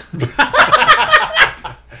 King.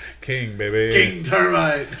 King, baby. King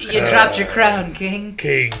termite. You dropped your crown, King.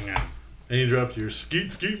 King. And you dropped your skeet,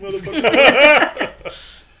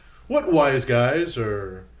 motherfucker. What wise guys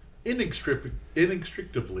are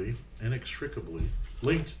inextricably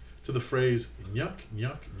linked to the phrase yuck,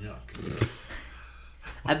 yuck, yuck?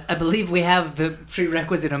 I believe we have the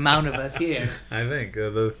prerequisite amount of us here. I think.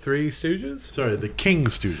 The Three Stooges? Sorry, the King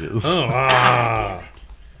Stooges. Oh, Damn it.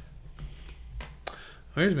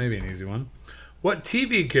 Here's maybe an easy one. What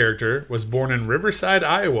TV character was born in Riverside,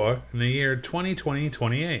 Iowa in the year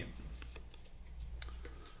 2028?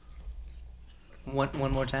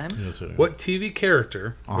 One more time? Yes, sir. What TV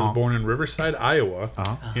character was born in Riverside, Iowa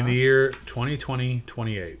in the year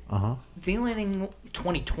 2028? The only thing...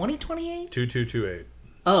 2028? 2228.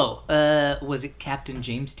 Oh, was it Captain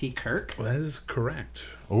James T. Kirk? Well, that is correct.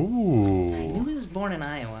 Ooh. I knew he was born in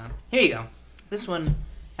Iowa. Here you go. This one,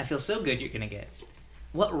 I feel so good you're going to get.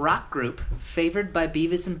 What rock group, favored by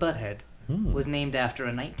Beavis and Butthead, was named after a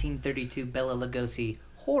 1932 Bela Lugosi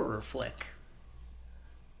horror flick?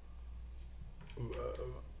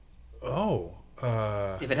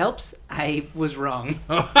 If it helps, I was wrong.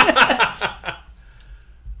 I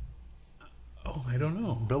don't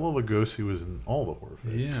know. Bela Lugosi was in all the horror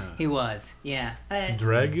films. Yeah. He was, yeah.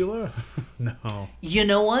 Dragula? No. You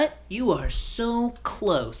know what? You are so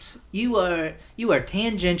close. You are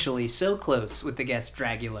tangentially so close with the guest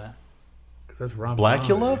Dragula. That's Rob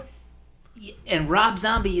Blackula? Zombie. And Rob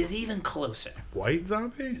Zombie is even closer. White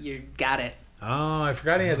Zombie? You got it. Oh, I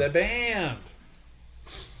forgot he had that band.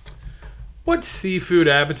 What seafood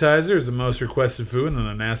appetizer is the most requested food on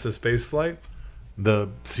a NASA space flight? The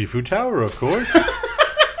Seafood Tower, of course.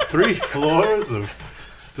 3 floors of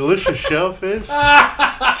delicious shellfish,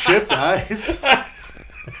 chipped ice.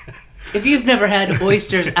 If you've never had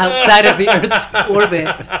oysters outside of the Earth's orbit,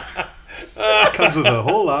 Comes with a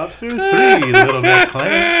whole lobster, 3 little neck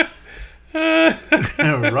clams,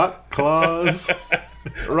 rock claws,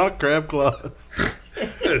 rock crab claws.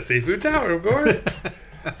 The Seafood Tower, of course.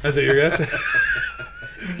 That's what your guess?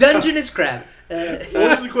 Dungeness crab. What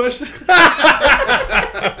was the question?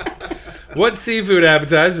 What seafood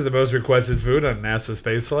appetizer is the most requested food on NASA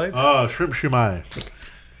space flights? Shrimp shumai.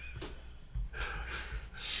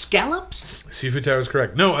 Scallops? Seafood Tower is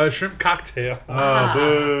correct. No, shrimp cocktail. Oh,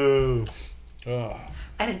 boo. Oh.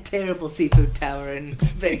 I had a terrible seafood tower in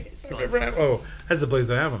Vegas. once. Oh, that's the place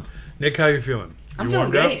to have them. Nick, how you feeling? I'm You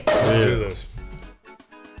feeling warmed up? great. Let's do this.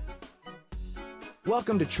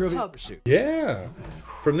 Welcome to Trivia Pursuit. Yeah.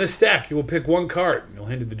 From this stack, you will pick one card. You'll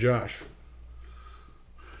hand it to Josh.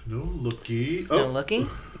 No looky. No Oh, looky?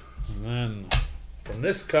 And then from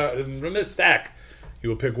this stack, you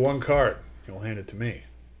will pick one card. You'll hand it to me.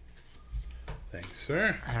 Thanks,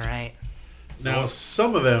 sir. All right. now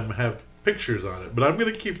some of them have pictures on it, but I'm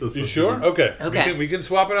going to keep this You one. sure? Okay. Okay. We can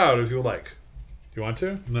swap it out if you like. Do you want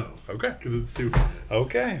to? No. Okay. Because it's too...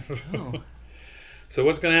 Okay. Oh. So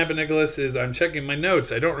what's going to happen, Nicholas, is I'm checking my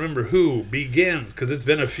notes. I don't remember who begins because it's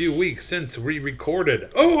been a few weeks since we recorded.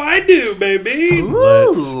 Oh, I do, baby.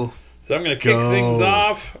 Ooh. So I'm going to kick Go. things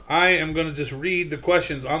off. I am going to just read the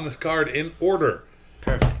questions on this card in order.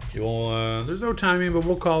 Perfect. You'll, there's no timing, but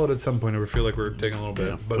we'll call it at some point if we feel like we're taking a little bit.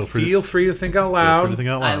 Yeah, But feel feel free to think out Feel loud. free to think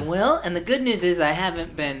out I loud. will, and the good news is I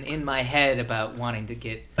haven't been in my head about wanting to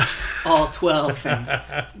get all 12 and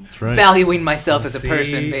That's right. valuing myself as a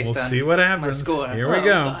person See- based we'll on see what happens. my score. Here we Oh,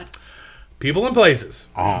 go. God. People and places.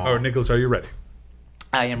 Oh. Oh, Nicholas, are you ready?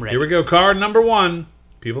 I am ready. Here we go. Card number 1.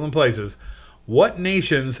 People and places. What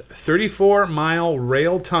nation's 34-mile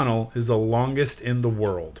rail tunnel is the longest in the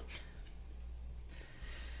world?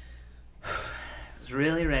 I was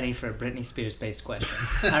really ready for a Britney Spears based question.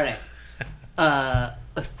 All right. A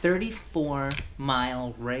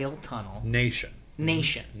 34-mile rail tunnel. Nation.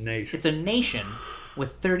 Nation. Nation. It's a nation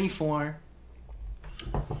with 34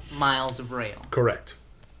 miles of rail. Correct.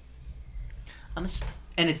 And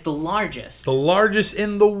it's the largest. The largest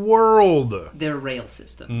in the world. Their rail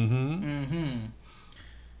system.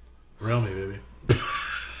 Rail me, baby.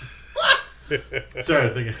 Sorry,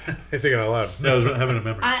 I'm thinking. Thinking out loud. No, I was having a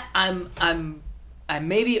memory. I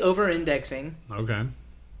may be over-indexing Okay.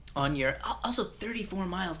 on your. Also, 34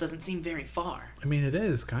 miles doesn't seem very far. I mean, it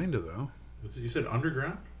is kind of though. You said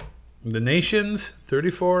underground? The nation's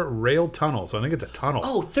 34 rail tunnel. So I think it's a tunnel.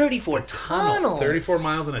 Oh, 34 tunnels. 34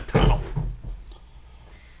 miles in a tunnel.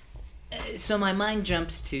 So my mind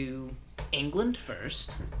jumps to England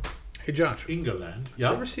first. Hey, Josh. England. Did you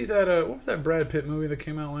ever see that? What was that Brad Pitt movie that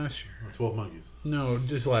came out last year? 12 Monkeys. No,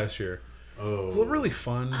 just last year. Oh. It was really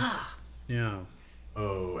fun. Yeah.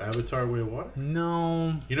 Oh, Avatar Way of Water?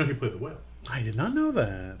 No, You know he played the whale. I did not know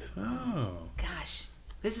that. Oh. Gosh,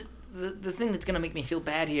 this is the thing that's going to make me feel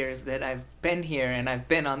bad here is that I've been here and I've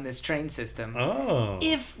been on this train system. Oh.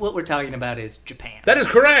 If what we're talking about is Japan. That is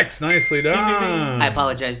correct. Nicely done. I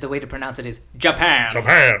apologize. The way to pronounce it is Japan.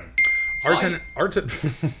 Japan. Fine.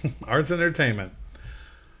 Arts and entertainment.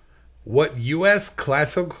 What U.S.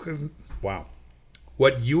 classical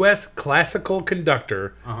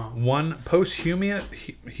conductor won posthumous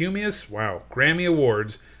Grammy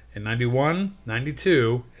Awards in 91,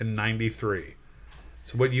 92, and 93?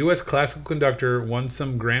 So what U.S. classical conductor won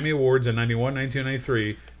some Grammy Awards in 91,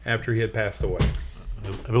 1993 after he had passed away?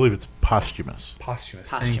 I believe it's posthumous. Posthumous.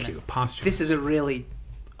 Thank you. Posthumous. This is a really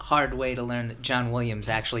hard way to learn that John Williams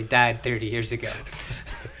actually died 30 years ago.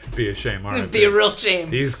 Be a shame, all right? It'd be a real shame.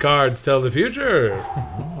 These cards tell the future.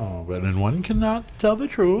 Oh, but then one cannot tell the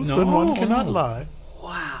truth, and one cannot lie.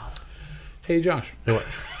 Wow. Hey, Josh. Hey, what?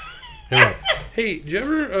 Hey, what? Hey, do you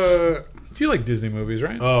ever... you like Disney movies,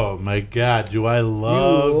 right? Oh, my God. Do I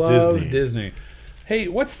love Disney. Hey,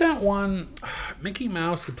 what's that one? Mickey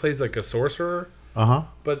Mouse who plays like a sorcerer. Uh-huh.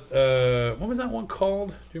 But what was that one called?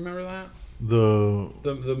 Do you remember that?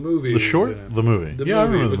 The movie. The short? The movie. The movie. I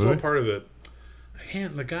remember the It's movie. all part of it. I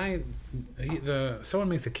can't... The guy... someone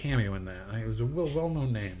makes a cameo in that. It was a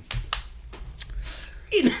well-known name.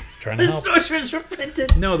 Trying to The help. Sorcerer's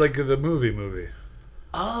Apprentice. No, like the movie.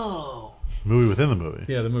 Oh. Movie within the movie.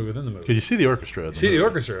 Yeah, the movie within the movie. Because you see the orchestra. You see the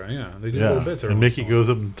orchestra, yeah. They do little bits. And Mickey goes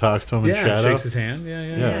up and talks to him in shadow. Shakes his hand.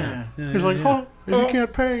 Yeah. He's like, oh, you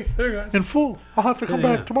can't pay in full. I'll have to come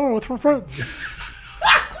back tomorrow with my friends.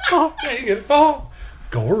 Yeah, you get it. Oh.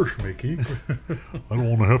 Gosh, Mickey. I don't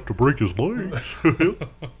want to have to break his legs.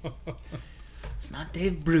 It's not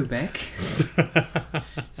Dave Brubeck.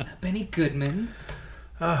 It's not Benny Goodman.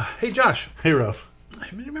 Hey, Josh. Hey, Ralph.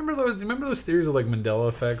 Remember those theories of like Mandela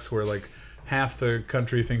effects where like half the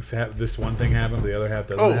country thinks this one thing happened, the other half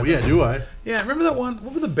doesn't happen? Oh, yeah, do I? Yeah, remember that one?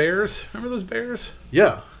 What were the Bears? Remember those Bears?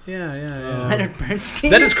 Yeah. Yeah. Leonard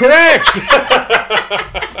Bernstein. That is correct!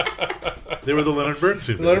 They were the Leonard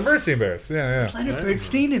Bernstein Bears. Leonard Bernstein Bears. Yeah. Leonard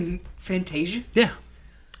Bernstein and Fantasia. Yeah.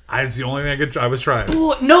 It's the only thing I was trying.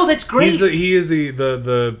 Ooh, no, that's great. He is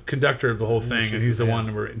the conductor of the whole thing, and he's the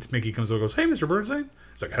one where Mickey comes over and goes, "Hey, Mr. Bernstein."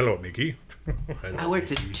 He's like, "Hello, Mickey." I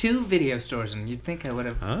worked at 2 video stores, and you'd think I would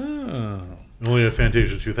have. Oh. Only a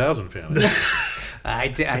Fantasia 2000 fan. I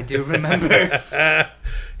do remember.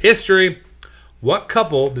 History. What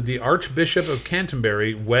couple did the Archbishop of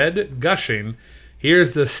Canterbury wed, gushing,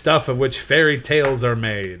 "Here's the stuff of which fairy tales are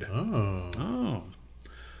made"? Oh.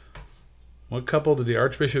 What couple did the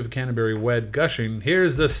Archbishop of Canterbury wed, gushing,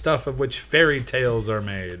 "Here's the stuff of which fairy tales are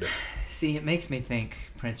made"? See, it makes me think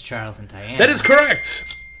Prince Charles and Diana. That is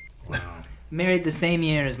correct. Wow. Married the same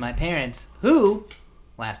year as my parents, who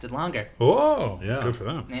lasted longer. Oh, Yeah. good for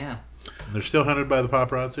them. Yeah. They're still hunted by the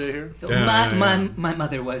paparazzi here? My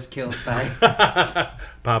mother was killed by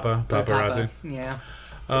Paparazzi. Yeah.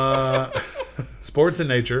 Sports and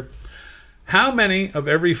nature. How many of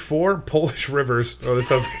every 4 Polish rivers... Oh, this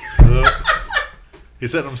sounds like...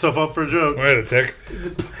 He's setting himself up for a joke. Wait a tick.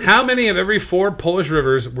 How many of every 4 Polish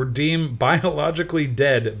rivers were deemed biologically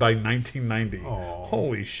dead by 1990? Aww.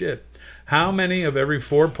 Holy shit. How many of every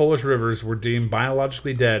 4 Polish rivers were deemed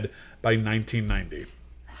biologically dead by 1990?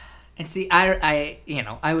 And see, I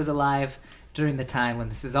was alive during the time when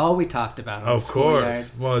this is all we talked about. Of course.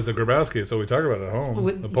 Well, as a Grabowski, it's all we talk about at home.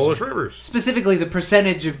 The Polish rivers. Specifically, the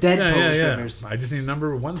percentage of dead Polish rivers. I just need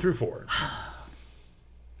number 1 through 4.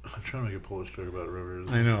 I'm trying to make a Polish joke about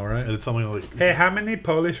rivers. I know, right? And it's something like... Hey, how many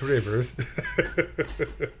Polish rivers?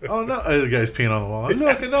 Oh, no. The guy's peeing on the wall.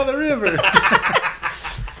 Look, another river.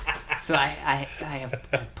 So I have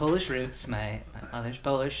Polish roots. My mother's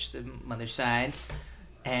Polish, the mother's side.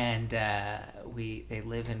 And they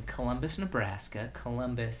live in Columbus, Nebraska.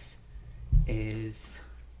 Columbus is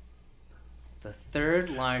the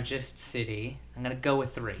 3rd largest city. I'm going to go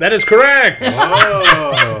with 3. That is correct!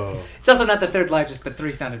 Oh. It's also not the 3rd largest, but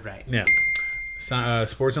 3 sounded right. Yeah.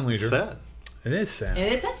 Sports and leisure. Sad. It is sad.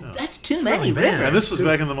 And that's too many really bad. rivers. And this was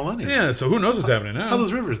back in the millennium. Yeah, so who knows what's happening now? How are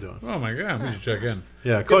those rivers doing? Oh my god, we should check in.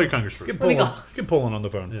 Yeah, call your congressperson. Get pulling on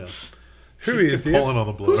the phone. Yeah. Who is this? Pulling on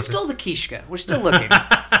the blower. Who stole the Kishka? We're still looking.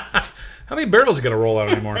 How many barrels are going to roll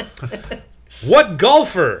out anymore? What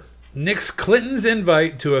golfer nixed Clinton's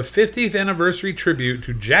invite to a 50th anniversary tribute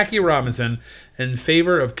to Jackie Robinson in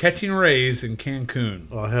favor of catching rays in Cancun?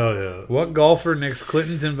 Oh, hell yeah. What golfer nixed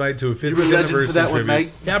Clinton's invite to a 50th anniversary for that tribute? one,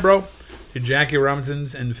 mate? Yeah, bro. To Jackie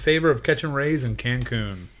Robinson's in favor of catching rays in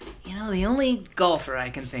Cancun. You know, the only golfer I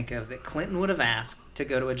can think of that Clinton would have asked to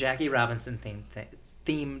go to a Jackie Robinson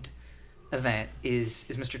themed event is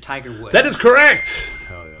Mr. Tiger Woods. That is correct.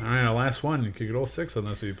 Hell yeah. All right, our last one. You could get all 6 on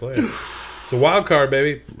this if you play it. It's a wild card,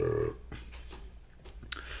 baby.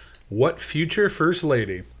 What future first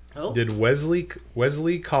lady did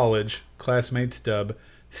Wesley College classmates dub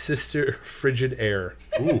Sister Frigid Air?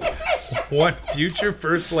 Ooh. What future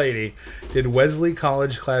first lady did Wesley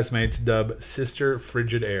College classmates dub Sister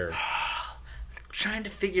Frigid Air? I'm trying to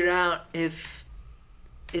figure out if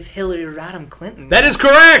Hillary Rodham Clinton. That is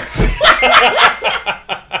correct.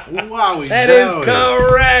 Wow, That is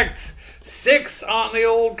correct. 6 on the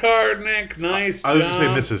old card, Nick. Nice job. I was just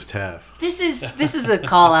saying Mrs. Taff. This is a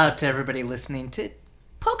call out to everybody listening to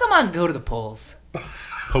Pokemon Go to the polls.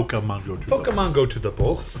 Pokemon go to the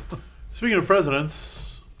polls. Speaking of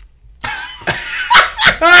presidents.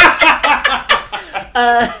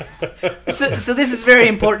 So this is very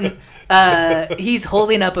important. He's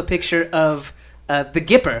holding up a picture of the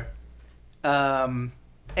Gipper,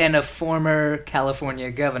 and a former California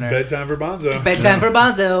governor. Bedtime for Bonzo. Bedtime for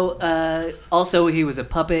Bonzo. Also, he was a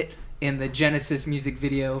puppet in the Genesis music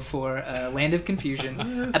video for Land of Confusion.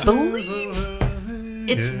 I believe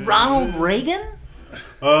it's Ronald Reagan.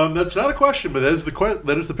 That's not a question, but that is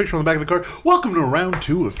the picture on the back of the card. Welcome to round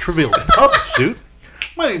 2 of Trivial Pursuit.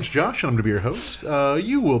 My name's Josh, and I'm going to be your host.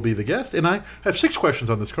 You will be the guest, and I have 6 questions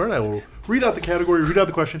on this card. I will read out the category, read out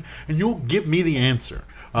the question, and you'll give me the answer.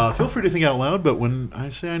 Feel free to think out loud, but when I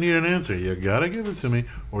say I need an answer, you got to give it to me,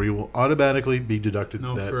 or you will automatically be deducted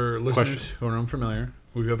that for listeners question. who are unfamiliar,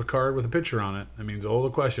 we have a card with a picture on it. That means all the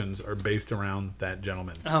questions are based around that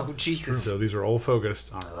gentleman. Oh, Jesus. So these are all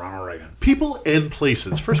focused on Ronald Reagan. People and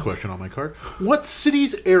places. First question on my card. What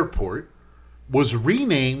city's airport was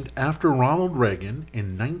renamed after Ronald Reagan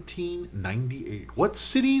in 1998? What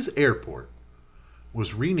city's airport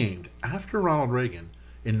was renamed after Ronald Reagan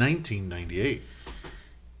in 1998?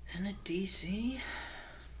 Isn't it D.C.?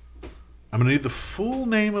 I'm going to need the full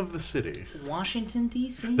name of the city. Washington,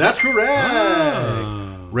 D.C.? That's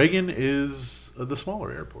correct. Reagan is the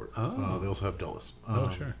smaller airport. They also have Dulles.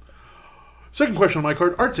 Sure. Second question on my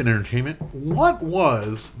card. Arts and entertainment. What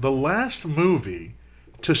was the last movie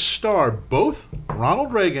to star both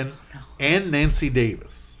Ronald Reagan and Nancy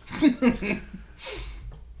Davis?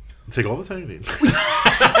 Take all the time you need.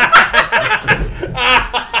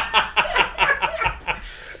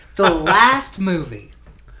 The last movie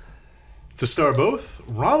to star both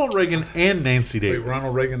Ronald Reagan and Nancy Davis. Wait,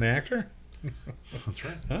 Ronald Reagan the actor? That's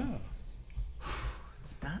right. Oh.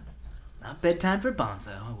 It's not Bedtime for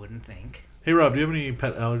Bonzo, I wouldn't think. Hey, Rob, do you have any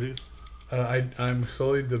pet allergies? I'm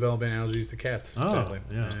slowly developing allergies to cats, sadly.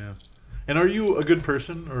 Yeah. And are you a good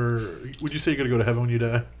person, or would you say you're going to go to heaven when you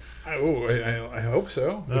die? I hope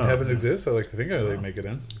so. If heaven exists, I like to think I'd make it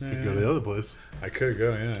in. Could go to the other place. I could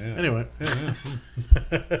go, yeah. Anyway.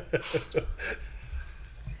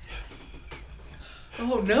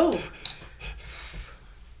 Oh, no.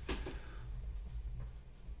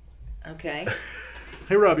 Okay.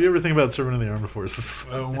 Hey, Rob, you ever think about serving in the armed forces?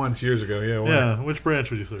 Once, years ago, yeah. Why? Yeah, which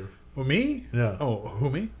branch would you serve? Well, me? Yeah. Oh, who,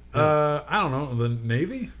 me? I don't know. The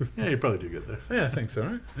Navy? Yeah, you probably do good there. Yeah, I think so,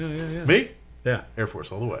 right? Yeah. Me? Yeah. Air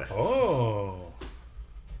Force all the way. Oh.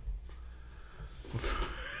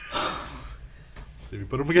 See if you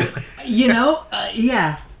put them together.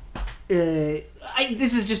 Yeah.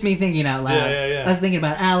 This is just me thinking out loud. Yeah. I was thinking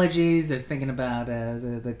about allergies. I was thinking about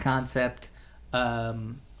the concept,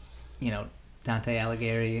 Dante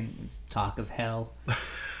Alighieri and his talk of hell.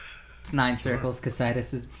 It's 9 circles.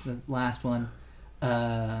 Casitas is the last one.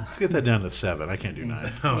 Let's get that down to 7. I can't do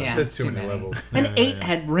 9. No, Yeah, that's too many many. levels. And 8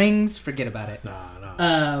 had rings. Forget about it.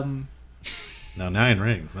 No. Now 9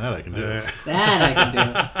 rings. That I can do. That I can do.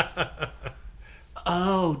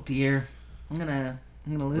 Oh dear, I'm gonna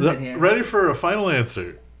lose it here. Ready for a final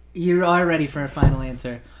answer? You are ready for a final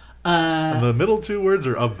answer. And the middle 2 words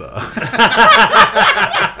are of the.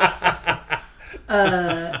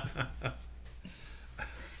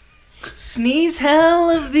 Sneeze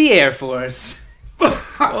hell of the Air Force.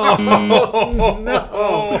 Oh,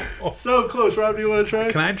 no. So close. Rob, do you want to try?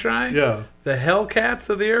 Can I try? Yeah. The Hellcats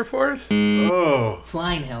of the Air Force? Oh.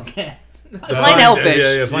 Flying Hellcats. Flying Hellfish.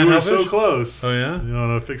 Yeah, Flying You were Hellfish? so close. Oh, yeah? You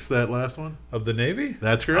want to fix that last one? Of the Navy?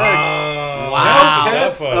 That's correct. Oh, Wow.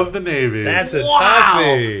 Hellcats of the Navy. That's a Wow.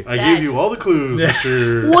 toughie. I gave you all the clues,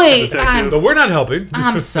 Mr. Wait, Detective. But we're not helping.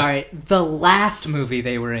 I'm sorry. The last movie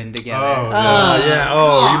they were in together. Oh, yeah. Yeah.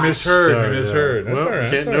 Oh, gosh. you misheard. Sorry, you misheard. yeah. That's Well, all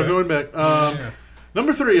right. can't, That's no all right. going back.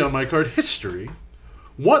 Number 3 on my card, history.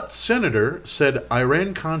 What senator said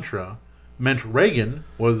Iran-Contra meant Reagan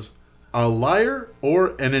was a liar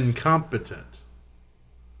or an incompetent?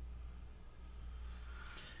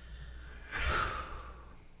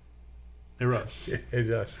 Hey, Rob. Hey,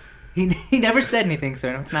 Josh. He never said anything, so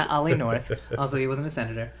it's not Ollie North. Also, he wasn't a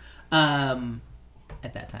senator.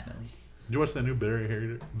 At that time, at least. Did you watch that new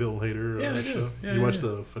Bill Hader Yeah, I did. show? Yeah, you yeah, watched yeah.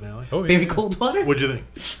 the finale? Oh, Barry yeah. Coldwater? What'd you think?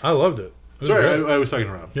 I loved it. It was Sorry, great. I was talking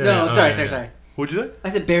to Rob. Yeah, No, yeah. sorry. What'd you think? I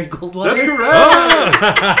said Barry Coldwater. That's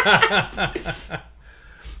correct!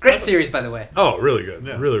 Great series, by the way. Oh, really good.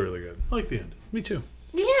 Yeah. Really, really good. I like the end. Me too.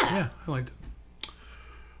 Yeah. Yeah, I liked it.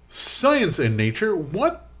 Science and nature.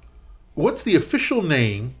 What's the official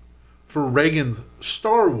name for Reagan's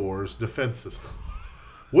Star Wars defense system?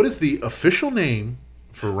 What is the official name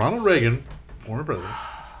for Ronald Reagan, former president,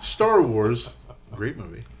 Star Wars, great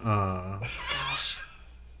movie,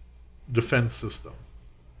 defense system?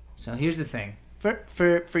 So here's the thing.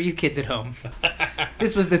 For you kids at home,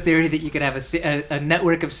 this was the theory that you could have a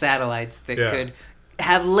network of satellites that could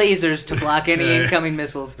have lasers to block any incoming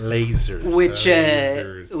missiles. Lasers.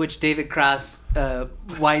 Which David Cross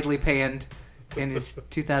widely panned in his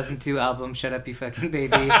 2002 album "Shut Up You Fucking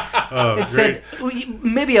Baby." It said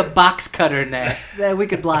maybe a box cutter net that we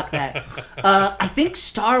could block that. I think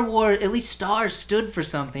Star Wars, at least Star, stood for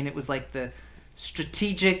something. It was like the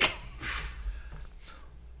strategic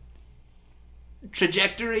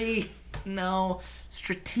trajectory. No,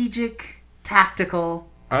 strategic tactical.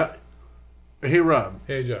 Hey Rob.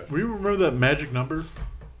 Hey Josh. Do you remember that magic number?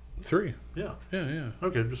 3. Yeah. Yeah.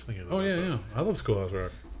 Okay, I'm just thinking of that. Oh yeah. I love Schoolhouse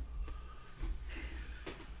Rock.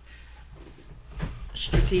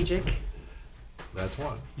 Strategic. That's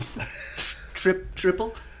one.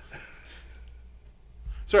 Triple.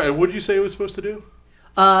 Sorry, what did you say it was supposed to do?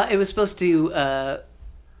 It was supposed to,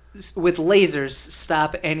 with lasers,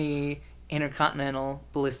 stop any intercontinental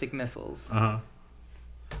ballistic missiles.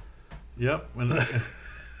 Yep.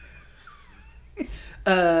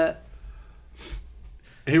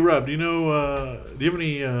 Hey Rob, do you know? Do you have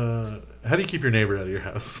any? How do you keep your neighbor out of your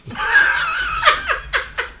house?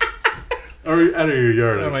 Or out of your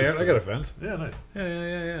yard? I got a fence. Yeah, nice.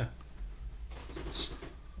 Yeah.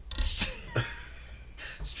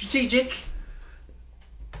 Strategic.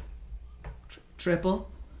 Triple.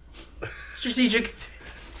 Strategic.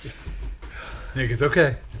 Nick, it's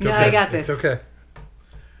okay. No, I got this. It's okay.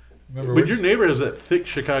 Remember, But your neighbor has that thick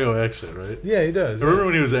Chicago accent, right? Yeah, he does. I remember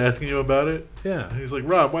when he was asking you about it? Yeah. And he's like,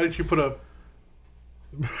 Rob, why did you put up...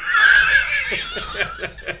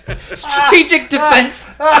 Strategic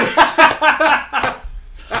defense.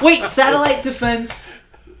 Wait, satellite defense.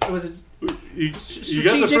 Or was it? You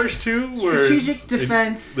got the first 2 words. Strategic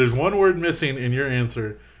defense. There's one word missing in your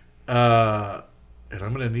answer. And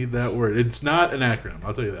I'm going to need that word. It's not an acronym,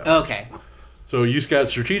 I'll tell you that. Okay. So you got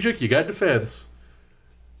strategic, you got defense.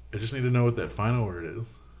 I just need to know what that final word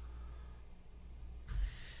is.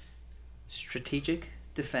 Strategic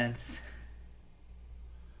defense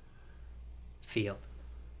field.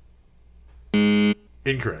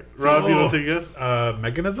 Incorrect. Rob, you want to take a guess?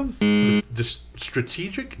 Mechanism? Just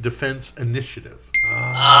strategic defense initiative.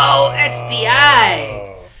 Oh,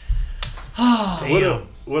 SDI. Oh,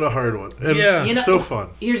 what a hard one. And so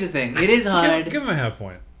fun. Here's the thing. It is hard. Give him a half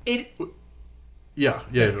point. Yeah.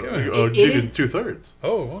 You it did is- 2/3.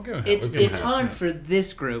 Oh, we'll give him half. It's hard for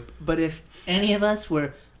this group, but if any of us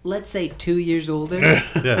were, let's say, 2 years older,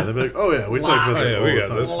 Yeah, they'd be like, oh yeah, we talk about this all we the got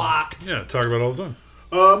time. this. locked. Yeah, talk about it all the time.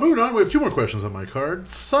 Moving on, we have 2 more questions on my card.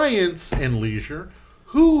 Science and leisure.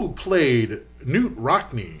 Who played Newt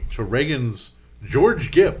Rockney to Reagan's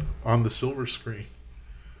George Gipp on the silver screen?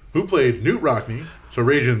 Who played Newt Rockney to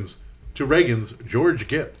Reagan's George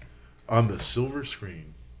Gipp on the silver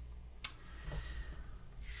screen?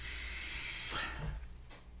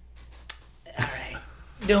 All right.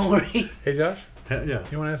 Don't worry. Hey, Josh, Yeah.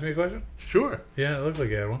 you want to ask me a question? Sure. Yeah, it looked like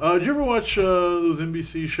you had one. Did you ever watch those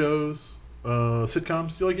NBC shows,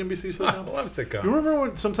 sitcoms? Do you like NBC I sitcoms? love sitcoms. You remember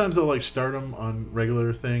when sometimes they'll like start them on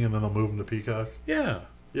regular thing and then they'll move them to Peacock? Yeah.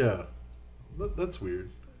 Yeah. That's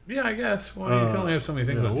weird. Yeah, I guess. Well, you can only have so many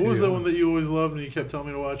things on TV. What was that one that you always loved and you kept telling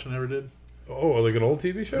me to watch and never did? Oh, like an old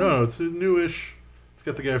TV show? No, it's a newish. It's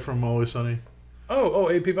got the guy from Always Sunny. Oh,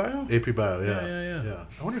 AP Bio? AP Bio, yeah. Yeah.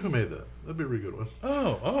 I wonder who made that. That'd be a really good one.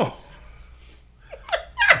 Oh.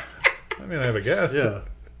 I mean, I have a guess. Yeah.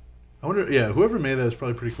 I wonder, whoever made that is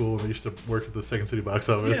probably pretty cool. They used to work at the Second City box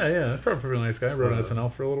office. Yeah. Probably a really nice guy. Wrote on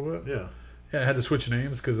SNL for a little bit. Yeah. Yeah, I had to switch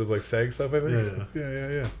names because of like SAG stuff, I think.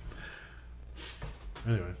 Yeah.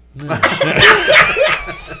 Anyway.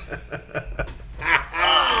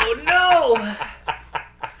 Oh no!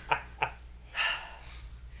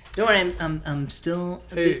 Don't worry, I'm still.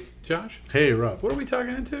 Hey, Josh. Hey, Rob. What are we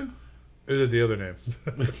talking into? Or is it the other name?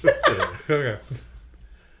 Okay.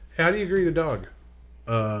 Hey, how do you greet a dog?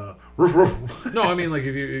 Roof, roof. No, I mean like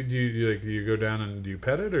if you go down and do you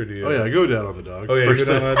pet it or do you? Oh yeah, I go down on the dog. Oh yeah, First you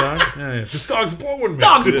go down thing. on the dog. Yeah. This dog's blowing me.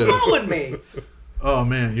 Dog's blowing me. Oh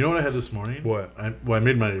man, you know what I had this morning? What? I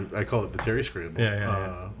made I call it the Terry Scramble.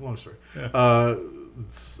 Yeah. Long story. Yeah.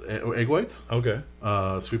 It's egg whites. Okay.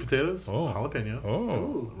 Sweet potatoes. Oh. Jalapenos.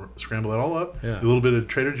 Oh. Scramble it all up. Yeah. A little bit of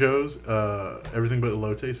Trader Joe's. Everything but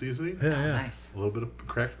elote seasoning. Yeah. Oh, Yeah. nice. A little bit of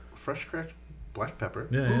fresh cracked black pepper.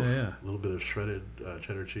 Yeah. A little bit of shredded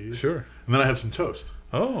cheddar cheese. Sure. And then I have some toast.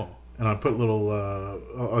 Oh. And I put a little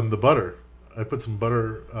on the butter. I put some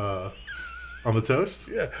butter On the toast?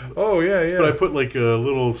 Yeah. Oh, yeah. But I put like a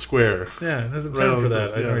little square. Yeah, there's a Right term on for the that.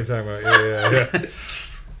 toast, I know yeah. what you're talking about.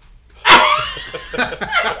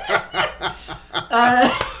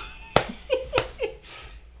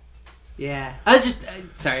 Yeah. I was just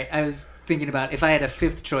sorry. I was thinking about if I had a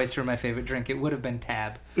fifth choice for my favorite drink, it would have been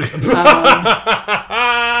Tab.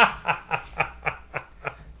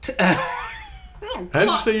 How did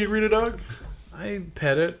you say you greet a dog? I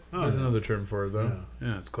pet it. Oh, There's yeah. another term for it, though.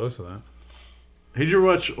 Yeah, it's close to that. Hey, did you ever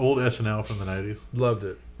watch old SNL from the 90s? Loved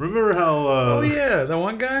it. Remember how... Oh, yeah. That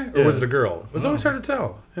one guy? Or Yeah. was it a girl? It was always hard to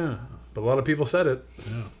tell. Yeah. But a lot of people said it.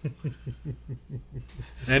 Yeah.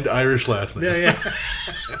 And Irish last name. Yeah.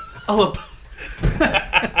 Oh,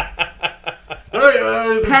 All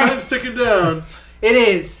right, the time's ticking down. it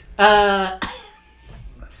is.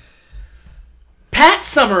 Pat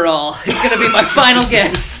Summerall is going to be my final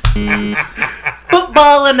guess.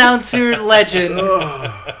 Football announcer legend.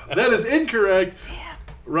 That is incorrect.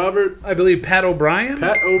 Robert, I believe Pat O'Brien?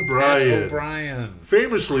 Pat O'Brien. Pat O'Brien.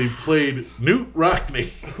 Famously played Newt Rockney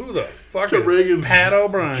Who the fuck to is Reagan's Pat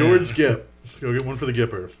O'Brien? George Gipp. Let's go get one for the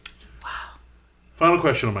Gipper. Wow. Final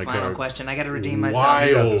question on my Final card. question. I got to redeem myself. Why?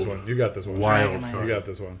 You got this one. You got this one. Wild Dragging card. You got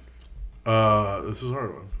this one. This is a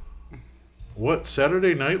hard one. What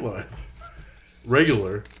Saturday Night Live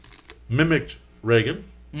regular mimicked Reagan,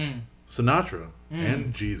 Sinatra,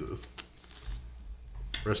 and Jesus?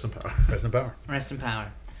 Rest in power. Rest in power. Rest in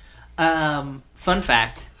power. Fun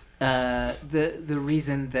fact: the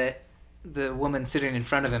reason that the woman sitting in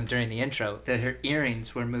front of him during the intro, that her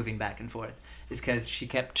earrings were moving back and forth, is because she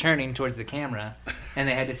kept turning towards the camera, and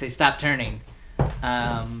they had to say stop turning.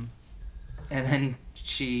 And then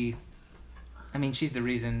she's the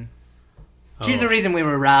reason. She's the reason we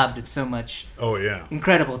were robbed of so much Oh, yeah.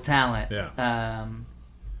 incredible talent. Yeah.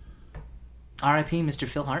 R.I.P. Mr.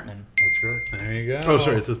 Phil Hartman. That's correct. There you go. Oh,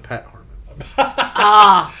 sorry. It says Pat Hartman.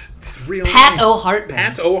 It's real Pat name. O. Hartman.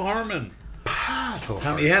 Pat O'Harmon. Pat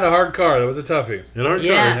Hartman. He had a hard car. That was a toughie. In our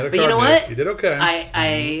Yeah. He had a But you know car, what? Nick. He did okay.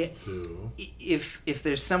 I Two. if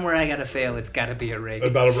there's somewhere I gotta fail, it's gotta be a Reagan.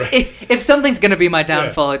 About a Reagan. If something's gonna be my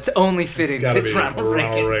downfall, it's only fitting Gotta it's be Ronald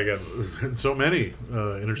Reagan. And so many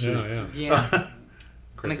inner city. Yeah. Yeah,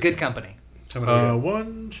 I'm in good company. How many do we got?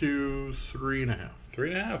 1, 2, 3.5.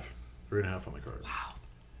 3.5. 3.5 on the card.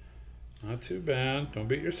 Not too bad. Don't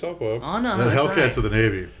beat yourself up. Oh no, That that's Hellcats right. of the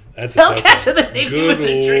Navy. That's a tough Hellcats one. of the Navy Good was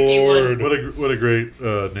a tricky one. Lord. What a great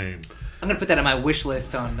name. I'm gonna put that on my wish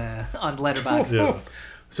list on Letterboxd. Yeah.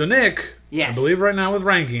 So, Nick, Yes. I believe right now with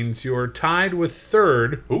rankings, you're tied with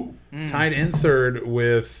third. Ooh. Tied in third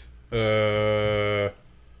with. Oh,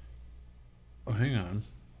 hang on.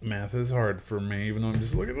 Math is hard for me, even though I'm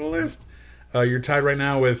just looking at the list. You're tied right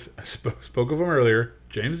now with, spoke of him earlier,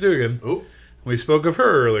 James Dugan. Ooh. We spoke of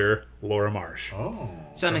her earlier, Laura Marsh. Oh.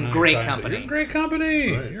 So I'm in Now great you're tied- company. You're in great company.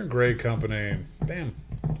 That's right. You're in great company. Bam.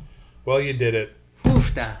 Well, you did it.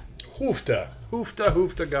 Oofta.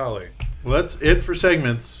 Hoofta, golly. Well, that's it for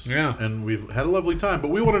segments. Yeah. And we've had a lovely time. But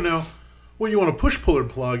we want to know what you want to push, pull, or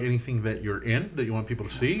plug, anything that you're in, that you want people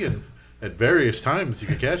to see, and at various times you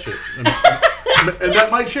can catch it. And that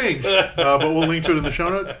might change, but we'll link to it in the show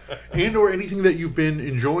notes. And or anything that you've been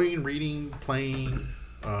enjoying, reading, playing,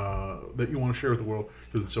 that you want to share with the world,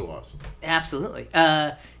 because it's so awesome. Absolutely.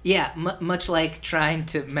 Much like trying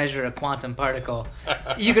to measure a quantum particle,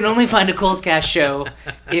 you can only find a Cole's Cast show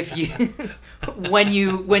if you when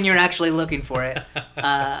you're actually looking for it.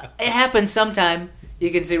 It happens sometime. You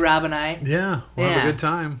can see Rob and I. Yeah, we'll have Yeah. a good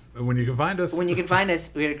time when you can find us. When you can find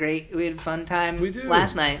us, we had a fun time we do.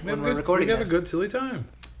 last night We when have we're good- recording We have this. a good silly time.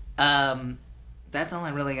 That's all I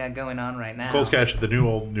really got going on right now. Cole's Cash at the New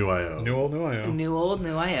Old New IO. New old, new I am. New old,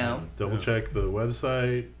 new IO. Double check the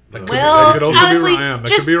website. Well, that could also honestly, be where I am. That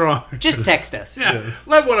just- could be wrong. Just text us. Yeah,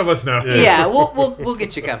 let one of us know. Yeah, we'll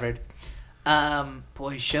get you covered.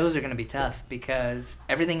 Boy, shows are gonna be tough because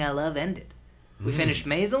everything I love ended. We finished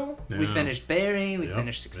Maisel, we Yeah. finished Barry, we Yep,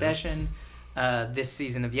 finished Succession. This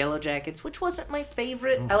season of Yellow Jackets, which wasn't my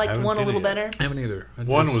favorite. I liked haven't one a seen little it yet. better. I haven't either.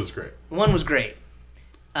 One was great. One was great.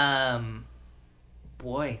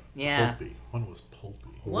 Boy, yeah. Pulpy. One was pulpy.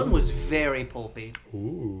 One was very pulpy.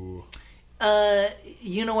 Ooh.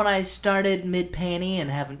 You know what I started mid panty and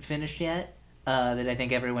haven't finished yet? That I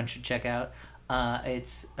think everyone should check out.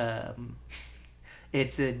 It's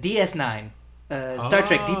DS9, Star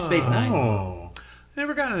Trek Deep Space Nine. Oh.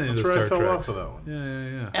 Never got into That's the where I Star fell Trek. off of that one.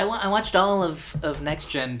 Yeah. I watched all of Next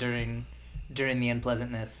Gen during the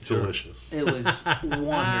unpleasantness. Delicious. It was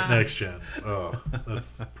wonderful. Next gen. Oh,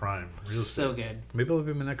 that's prime. Real So good. Maybe it'll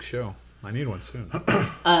be my next show. I need one soon.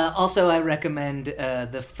 Also, I recommend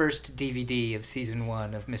the first DVD of season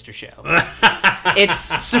 1 of Mr. Show.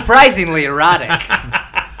 It's surprisingly erotic.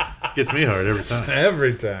 Gets me hard every time.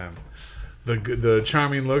 Every time. The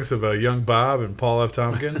charming looks of young Bob and Paul F.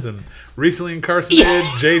 Tompkins and recently incarcerated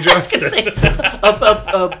Jay Johnson.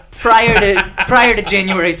 Prior to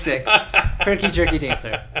January 6th, Herky Jerky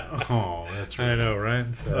Dancer. Oh, that's right. I know,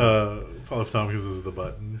 right? So. Paul F. Tompkins is the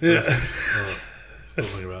button. Yeah. Still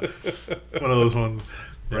thinking about it. It's one of those ones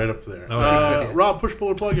right up there. Rob, push, pull,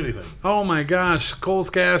 or plug anything? Oh my gosh, Cole's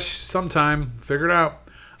Cash sometime. Figure it out.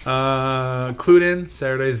 Clued In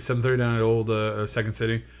Saturdays at 7:30 down at old Second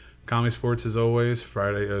City. Comedy Sports as always.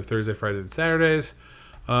 Thursday, Fridays, and Saturdays.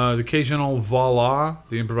 The occasional Voila,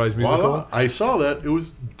 the improvised musical. Voila. I saw that. It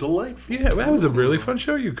was delightful. Yeah, that was a really fun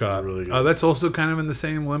show you caught. Really good. That's also kind of in the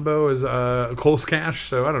same limbo as Cole's Cash.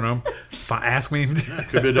 So I don't know. Ask me. Yeah,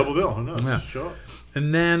 could be a double bill. Who knows? Yeah. Sure.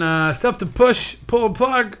 And then stuff to push, pull, and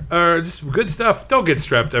plug, or just good stuff. Don't get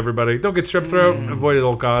strep, everybody. Don't get strep throat. Avoid it at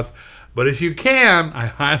all costs. But if you can, I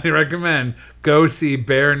highly recommend go see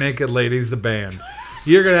Bare Naked Ladies, the band.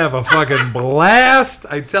 You're going to have a fucking blast.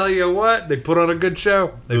 I tell you what, they put on a good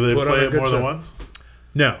show. Do they play it more than once?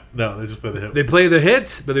 No. No, they just play the hits. They play the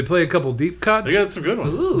hits, but they play a couple deep cuts. They got some good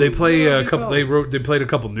ones. Ooh. They play a couple. They played a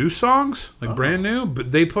couple new songs, like brand new.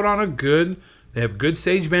 But they put on a good. They have good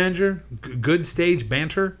stage banter, good stage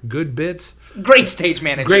banter, good bits. Great stage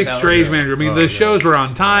manager. Great stage manager. I mean, the shows were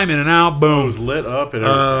on time, in and out, It boom. was lit up and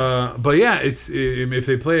everything. But yeah, if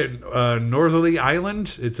they play at Northerly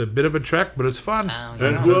Island, it's a bit of a trek, but it's fun.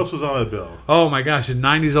 And who else was on that bill? Oh my gosh, in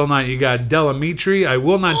 90s all night, you got Delamitri. I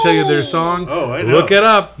will not tell you their song. Oh, I know. Look it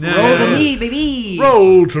up. Roll to me, baby.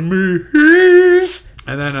 Roll to me.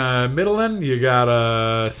 And then Midland, you got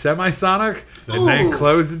Semisonic, and then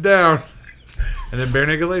closed it down. And then Bare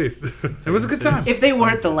Naked Ladies. It was a good time. If they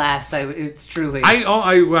weren't the last, it's truly.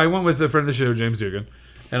 I went with a friend of the show, James Dugan,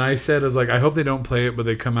 and I said, I hope they don't play it, but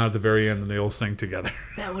they come out at the very end and they all sing together.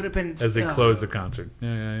 That would have been as they close the concert.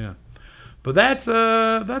 Yeah. But that's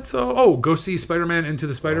go see Spider-Man Into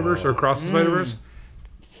the Spider-Verse or Across the Spider-Verse.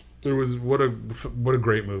 There was what a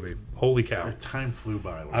great movie. Holy cow! Time flew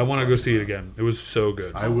by. I want to go see it again. It was so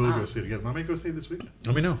good. I will go see it again. I may go see it this weekend.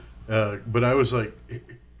 Let me know. But I was like,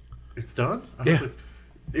 it's done? I Yeah. was like,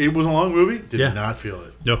 it was a long movie. Did not feel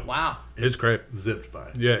it. No. Wow. It's great. Zipped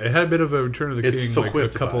by. Yeah, it had a bit of a Return of the King, like a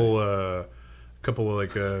couple of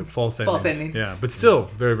false endings. False endings. Yeah, but still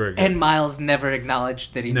very, very good. And Miles never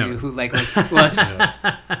acknowledged that he knew who Legolas was.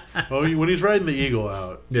 Well, when he's riding the eagle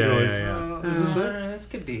out. Yeah. Is this it? That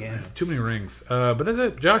could be it. It's too many rings. But that's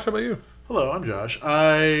it. Josh, how about you? Hello, I'm Josh.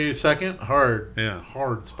 I second hard. Yeah.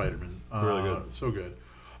 Hard Spider-Man. Really good. So good.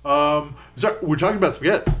 Sorry, we're talking about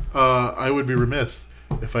Spagett. I would be remiss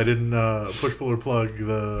if I didn't push, pull, or plug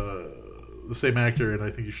the same actor, and I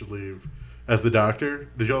Think You Should Leave as the Doctor.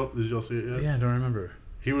 Did y'all see it yet? Yeah, I don't remember.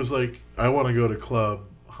 He was like, I want to go to Club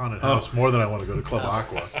Haunted House more than I want to go to Club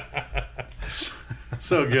Aqua.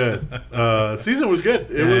 So good. Season was good.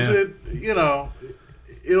 It'll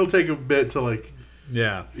take a bit to like.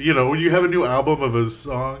 Yeah. When you have a new album of a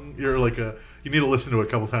song, you're like you need to listen to it a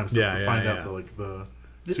couple times to find out the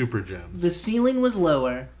super gems. The ceiling was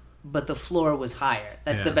lower, but the floor was higher.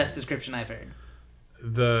 That's the best description I've heard.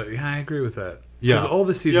 I agree with that. Yeah. Because all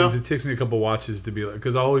the seasons, it takes me a couple watches to be like,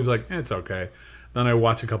 because I'll always be like, it's okay. Then I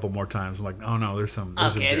watch a couple more times. I'm like, oh no, there's some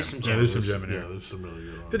gem. There's some gem. There's some gem in here. Yeah, there's some really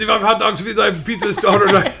good ones. 55 hot dogs, 55 pizzas,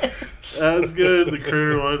 100. That's good. The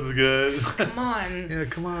Critter one's good. Come on. Yeah,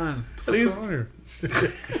 come on. What's going on here?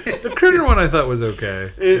 The Critter one I thought was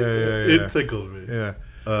okay. It tickled me. Yeah.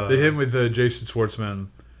 The him with Jason Schwartzman.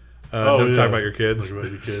 Don't talk about your kids. Talk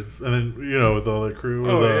about your kids. And then, with all the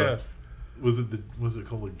crew. Was it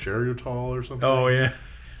called like Geritol or something? Oh, yeah.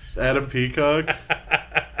 Adam Peacock.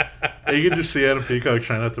 You can just see Adam Peacock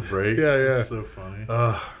trying not to break. Yeah. It's so funny.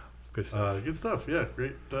 Good stuff. Good stuff. Yeah,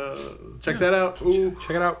 great. Check that out. Ooh.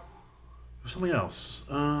 Check it out. Something else.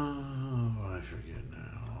 I forget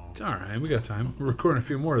now. It's all right. We got time. We're recording a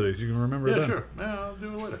few more of these. You can remember Yeah, them. sure. Yeah, I'll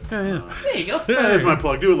do it later. Yeah. There you go. That's my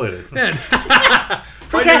plug. Do it later.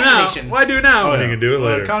 Procrastination. Why do now? You can do it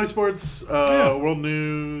later. Comedy Sports, World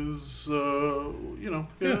News, Google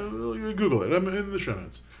it. I'm in the show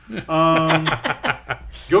notes.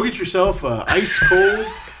 Go get yourself ice cold,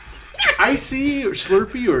 icy, or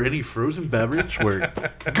Slurpee, or any frozen beverage where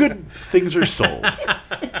good things are sold.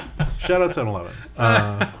 Shout out 7-Eleven.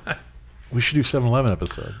 We should do 7-Eleven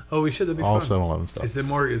episode. Oh, we should. That'd be all fun. 7-Eleven stuff.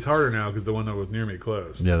 It's harder now because the one that was near me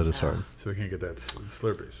closed. Yeah, that is hard. So we can't get that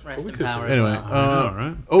Slurpees. Rest in power. Anyway,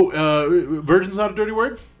 Virgin's not a dirty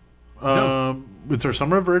word. No. It's our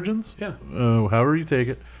summer of virgins. Yeah. However you take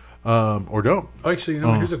it. or don't. Actually,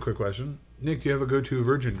 here's a quick question. Nick, do you have a go-to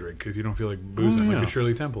virgin drink if you don't feel like boozing, like a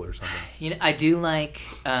Shirley Temple or something? I do like.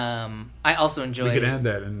 I also enjoy. We could add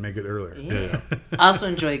that and make it earlier. Yeah. I also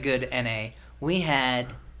enjoy good NA. We had,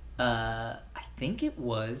 I think it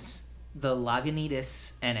was the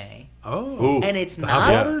Lagunitas NA. Oh, and it's the not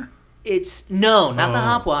hop water. It's not the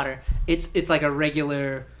hop water. It's like a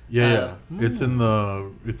regular. It's in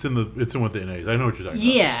with the NAs. I know what you're talking about.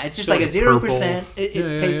 Yeah, it's just like a 0%.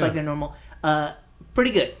 It tastes like they're normal.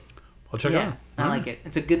 Pretty good. I'll check it out. I like it.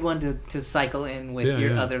 It's a good one to cycle in with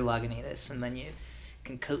your other Lagunitas, and then you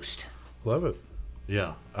can coast. Love it.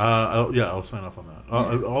 Yeah. I'll sign off on that.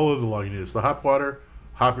 All of the Lagunitas, the hop water,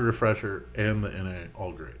 hoppy refresher, and the NA,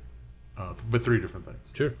 all great. But 3 different things.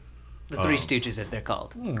 Sure. The Three Stooges, as they're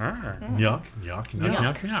called. Yuck.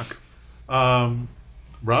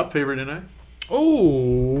 Rob, favorite NA?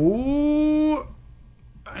 Oh,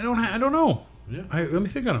 I don't know. Yeah. Let me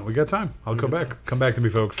think on it. We got time. I'll come back. Come back to me,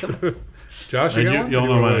 folks. Josh, you got one? You'll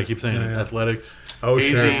know mine. I keep saying it. Athletics.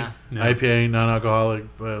 Hazy, sure. IPA, non-alcoholic,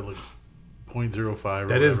 like 0.05.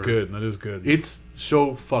 That is good. It's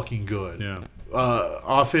so fucking good. Yeah.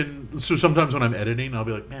 So sometimes when I'm editing, I'll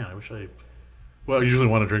be like, man, I wish I. Well, I usually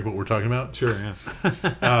want to drink what we're talking about. Sure, yeah.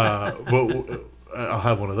 But I'll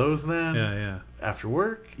have one of those then. Yeah. After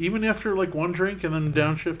work, even after like one drink and then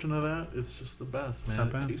downshift into that, it's just the best, man.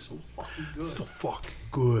 It tastes so fucking good. So fucking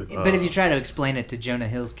good. But if you try to explain it to Jonah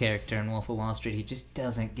Hill's character in Wolf of Wall Street, he just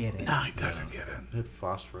doesn't get it. No, he doesn't get it. It's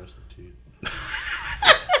phosphorescent teeth.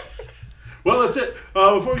 Well, that's it.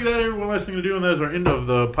 Before we get out of here, one last thing to do, and that is our end of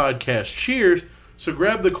the podcast. Cheers. So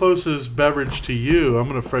grab the closest beverage to you. I'm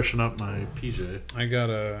going to freshen up my PJ. I got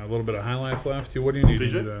a little bit of High Life left. What do you need?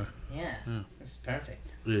 PJ? Yeah, this is perfect.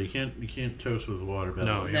 Yeah, you can't toast with water.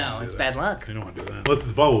 No, it's bad luck. You don't want to do that. Unless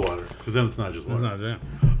it's bubble water, because then it's not just water. It's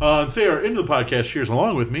not, and say our end of the podcast. Cheers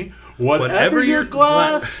along with me. Whatever your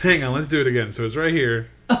glass. Hang on, let's do it again. So it's right here.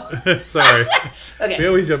 Sorry. Okay. We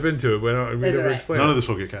always jump into it. We never explain None it. of this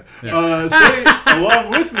will get cut. Yeah. Say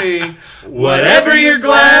along with me. Whatever your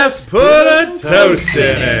glass, put a toast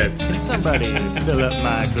in it. Can somebody fill up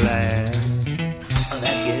my glass? Oh,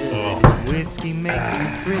 that's good. Whiskey makes you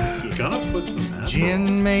frisky. Gonna put some apple.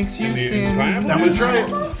 Gin makes you sin. I'm gonna try it.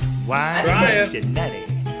 Wine Try makes it. you nutty.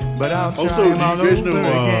 But I'll try Also, do you them all guys over know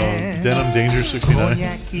again. Denim Danger 69?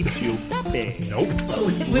 Cognac keeps you happy. Nope.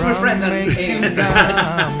 We were friends on Makes you AIM. dumb.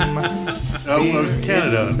 When I was in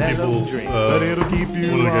Canada, and people, But it'll keep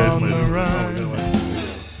you one of the guys on might the have run.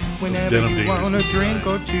 Whenever Denim you Danger want a 69. drink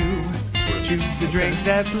or two, choose the drink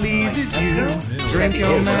that pleases you. Drink your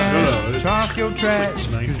No, mash, it's talk your trash, it's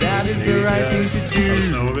like 'cause that is the right thing to on a do.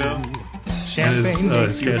 snowmobile. Champagne And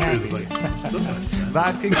makes his you catchphrase is happy. like, still got a scent.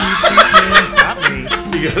 Vodka keeps you happy.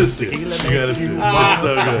 You gotta see it. You gotta see it. It's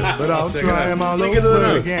so good. But I'll try them all Link it to the over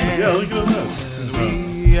notes. again. Yeah, look at those.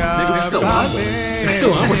 We are still on? popping. It's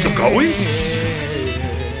still on? We're still going?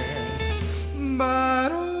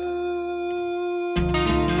 But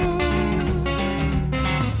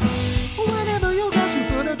whenever you got you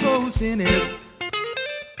put a ghost in it.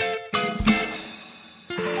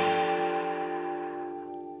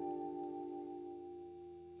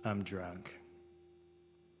 I'm drunk.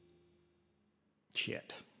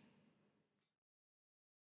 Shit.